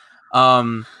movie.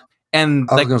 And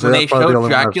like when they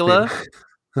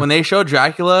showed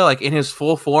Dracula, like in his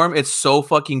full form, it's so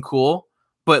fucking cool.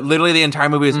 But literally the entire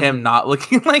movie is him not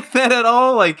looking like that at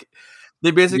all. Like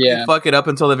they basically fuck it up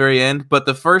until the very end. But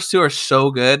the first 2 are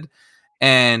so good.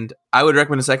 And I would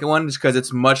recommend the second one just because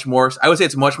it's much more. I would say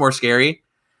it's much more scary.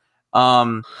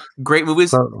 Great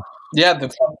movies. Yeah,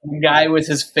 the guy with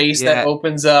his face that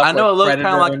opens up. I know it looks kind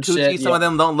of like Coochie. Some of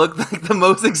them don't look like the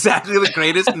most exactly the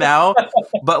greatest now,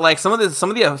 but like some of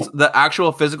the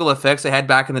actual physical effects they had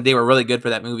back in the day were really good for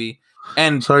that movie.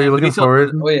 And so, are you looking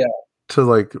forward? To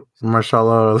like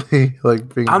Mahershala Ali,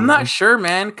 like being. I'm not sure,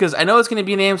 man, because I know it's going to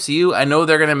be an MCU. I know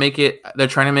they're going to make it. They're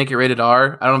trying to make it rated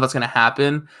R. I don't know if that's going to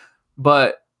happen.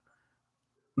 But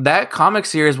that comic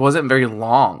series wasn't very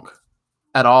long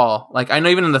at all. Like I know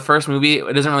even in the first movie,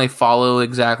 it doesn't really follow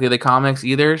exactly the comics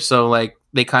either. So like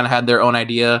they kind of had their own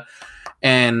idea,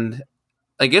 and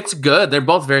like it's good. They're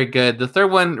both very good. The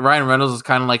third one, Ryan Reynolds, is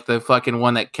kind of like the fucking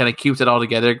one that kind of keeps it all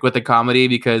together with the comedy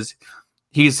because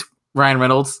he's Ryan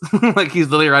Reynolds. Like he's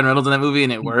literally Ryan Reynolds in that movie,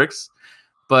 and it works.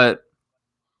 But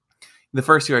the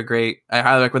first 2 are great. I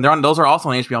highly recommend. They're on. Those are also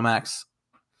on HBO Max.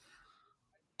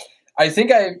 I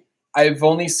think I've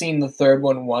only seen the third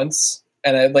one once,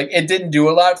 and it didn't do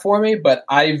a lot for me, but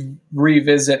I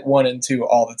revisit 1 and 2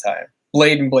 all the time.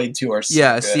 Blade and Blade 2 are so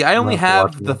good. See, I only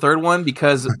have the third one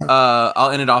because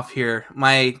I'll end it off here.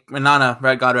 My Nana,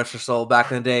 God rest her soul, back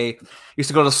in the day, used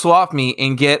to go to Swap Meet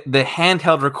and get the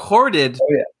handheld recorded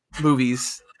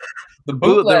movies. The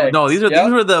bootleg. These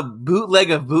were the bootleg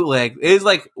of bootleg. It is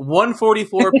like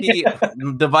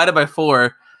 144p divided by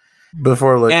 4.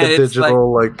 Before like the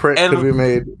digital like print could be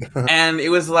made. And it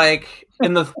was like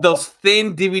in those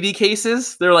thin DVD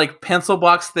cases, they're like pencil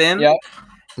box thin. Yeah.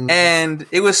 And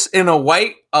it was in a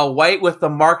white with the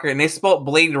marker, and they spelled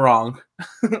Blade wrong.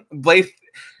 Blade.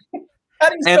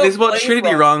 And they spelled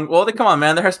Trinity wrong. Well, come on,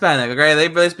 man. They're Hispanic, okay? They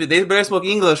barely spoke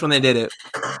English when they did it.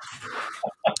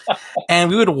 And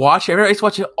we would watch it. I used to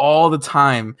watch it all the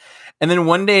time. And then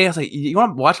one day I was like, you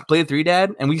want to watch Blade 3,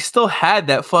 Dad? And we still had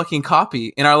that fucking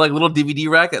copy in our like little DVD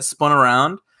rack that spun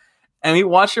around. And we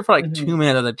watched it for like 2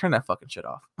 minutes. I was like, turn that fucking shit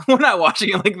off. We're not watching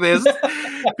it like this.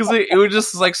 Because it was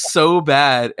just like so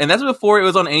bad. And that's before it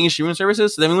was on any streaming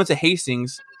services. So then we went to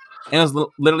Hastings. And it was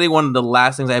literally one of the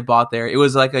last things I bought there. It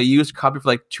was like a used copy for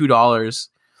like $2. Because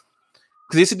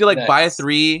they used to do like buy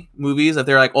 3 movies if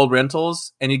they're like old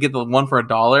rentals. And you get the one for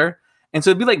 $1. And so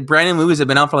it'd be like brand new movies that have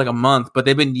been out for like a month, but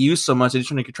they've been used so much they're just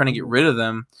trying to get rid of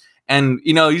them. And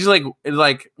usually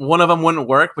like one of them wouldn't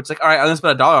work, but it's like, all right, I'm gonna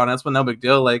spend $1 on it. That's no big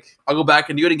deal. Like I'll go back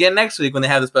and do it again next week when they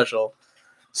have the special.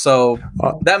 So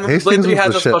that Blade 3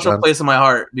 has a special place in my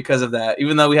heart because of that.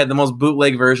 Even though we had the most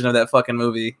bootleg version of that fucking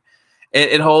movie,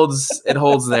 it holds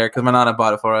there because my nana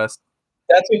bought it for us.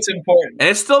 That's what's important, and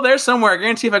it's still there somewhere. I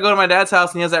guarantee if I go to my dad's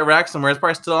house and he has that rack somewhere, it's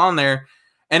probably still on there.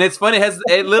 And it's funny,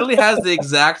 it literally has the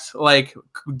exact like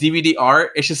DVD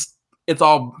art. It's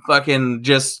all fucking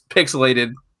just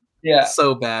pixelated. Yeah.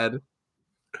 So bad.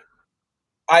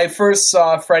 I first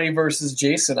saw Freddy vs.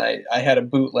 Jason. I had a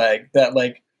bootleg that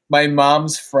like my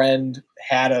mom's friend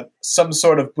had some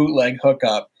sort of bootleg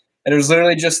hookup. And it was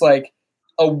literally just like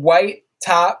a white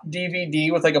top DVD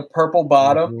with like a purple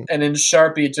bottom. And in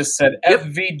Sharpie it just said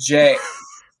FVJ.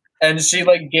 And she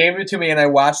like gave it to me and I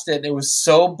watched it and it was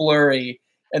so blurry.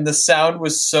 And the sound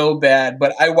was so bad,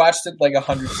 but I watched it like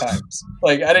 100 times.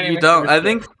 Like I didn't even. I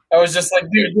think I was just like,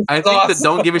 dude. I think awesome. The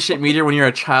don't give a shit meter when you're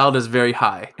a child is very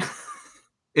high.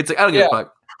 It's like I don't give a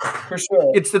fuck. For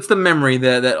sure. It's the memory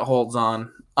that holds on.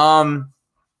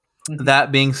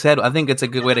 That being said, I think it's a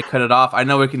good way to cut it off. I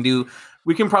know we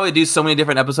can probably do so many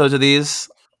different episodes of these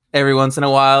every once in a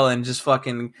while and just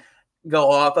fucking go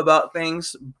off about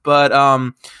things, but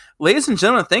ladies and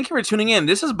gentlemen, thank you for tuning in.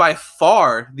 This is by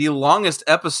far the longest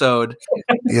episode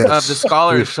of the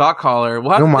Scholar Shotcaller. We'll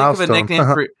have to think of a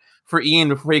nickname for Ian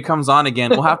before he comes on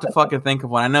again. We'll have to fucking think of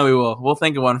one. I know we will. We'll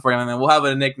think of one for him, and then we'll have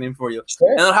a nickname for you.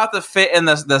 Sure. And it'll have to fit in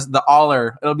the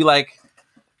aller. It'll be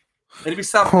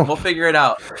something. We'll figure it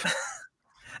out.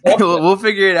 We'll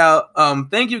figure it out.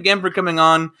 Thank you again for coming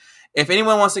on. If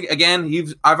anyone wants to, again,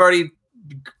 I've already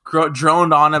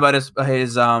droned on about his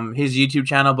YouTube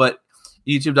channel, but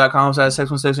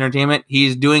youtube.com/616Entertainment.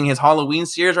 He's doing his Halloween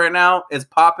series right now. It's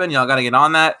popping. Y'all got to get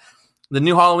on that. The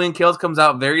new Halloween Kills comes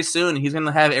out very soon. He's going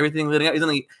to have everything leading up. He's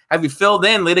going to have you filled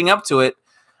in leading up to it.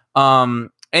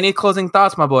 Any closing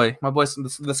thoughts, my boy?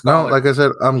 The Scholar. No, like I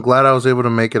said, I'm glad I was able to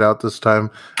make it out this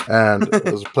time. And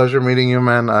it was a pleasure meeting you,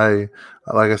 man.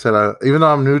 Like I said, even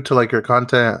though I'm new to like your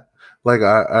content, like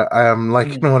I am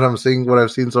liking what I'm seeing, what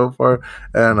I've seen so far,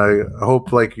 and I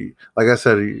hope, like I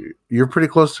said, you're pretty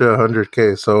close to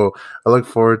 100K. So I look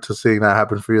forward to seeing that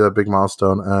happen for you, that big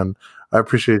milestone. And I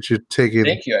appreciate you taking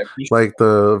like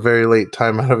the very late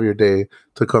time out of your day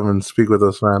to come and speak with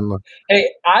us, man. Hey,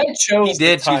 I chose. He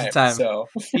did choose the time. So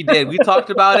he did. We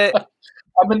talked about it.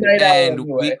 I'm a night owl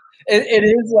anyway. It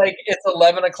is like it's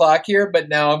 11 o'clock here, but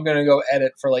now I'm gonna go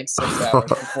edit for like 6 hours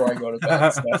before I go to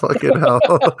bed. So. Fucking hell!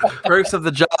 Perks of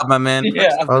the job, my man.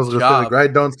 Yeah, I was just like,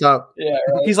 right, don't stop. Yeah,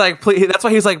 right. He's like, please. That's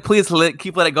why he's like, please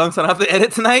keep letting it going, so I don't have to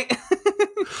edit tonight.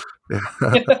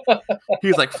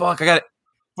 He's like, fuck, I got it.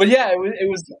 But yeah, it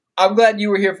was. I'm glad you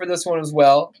were here for this one as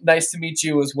well. Nice to meet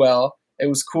you as well. It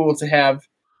was cool to have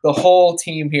the whole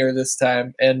team here this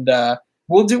time, and.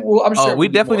 I'm sure. We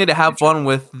definitely need to have fun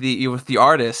with the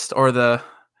artist or the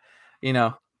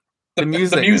music. The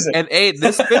music. And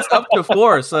this fits up to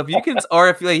 4. So if you can, or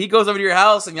if he goes over to your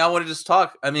house and y'all want to just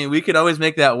talk, I mean, we can always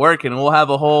make that work, and we'll have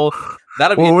a whole.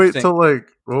 That'll be interesting.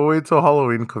 We'll wait till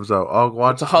Halloween comes out. I'll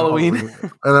watch Halloween,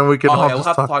 and then we can all just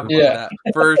talk about that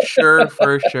for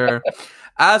sure.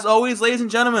 As always, ladies and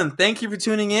gentlemen, thank you for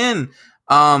tuning in.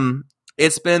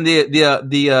 It's been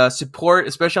the support,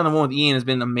 especially on the one with Ian, has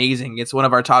been amazing. It's one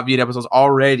of our top viewed episodes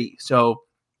already. So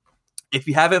if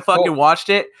you haven't fucking watched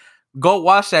it, go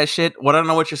watch that shit. I don't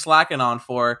know what you're slacking on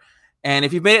for. And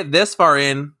if you've made it this far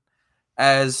in,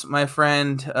 as my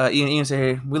friend Ian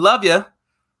said, we love you.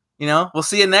 We'll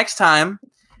see you next time.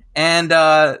 And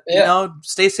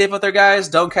stay safe out there, guys.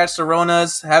 Don't catch the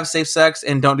Ronas. Have safe sex,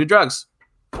 and don't do drugs.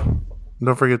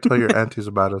 Don't forget to tell your aunties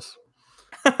about us.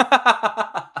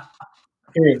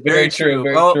 Very true.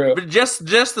 But just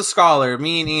the Scholar.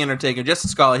 Me and Ian are taking just the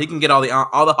Scholar. He can get all the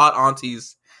hot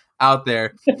aunties out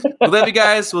there. We love you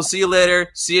guys. We'll see you later.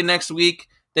 See you next week.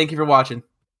 Thank you for watching.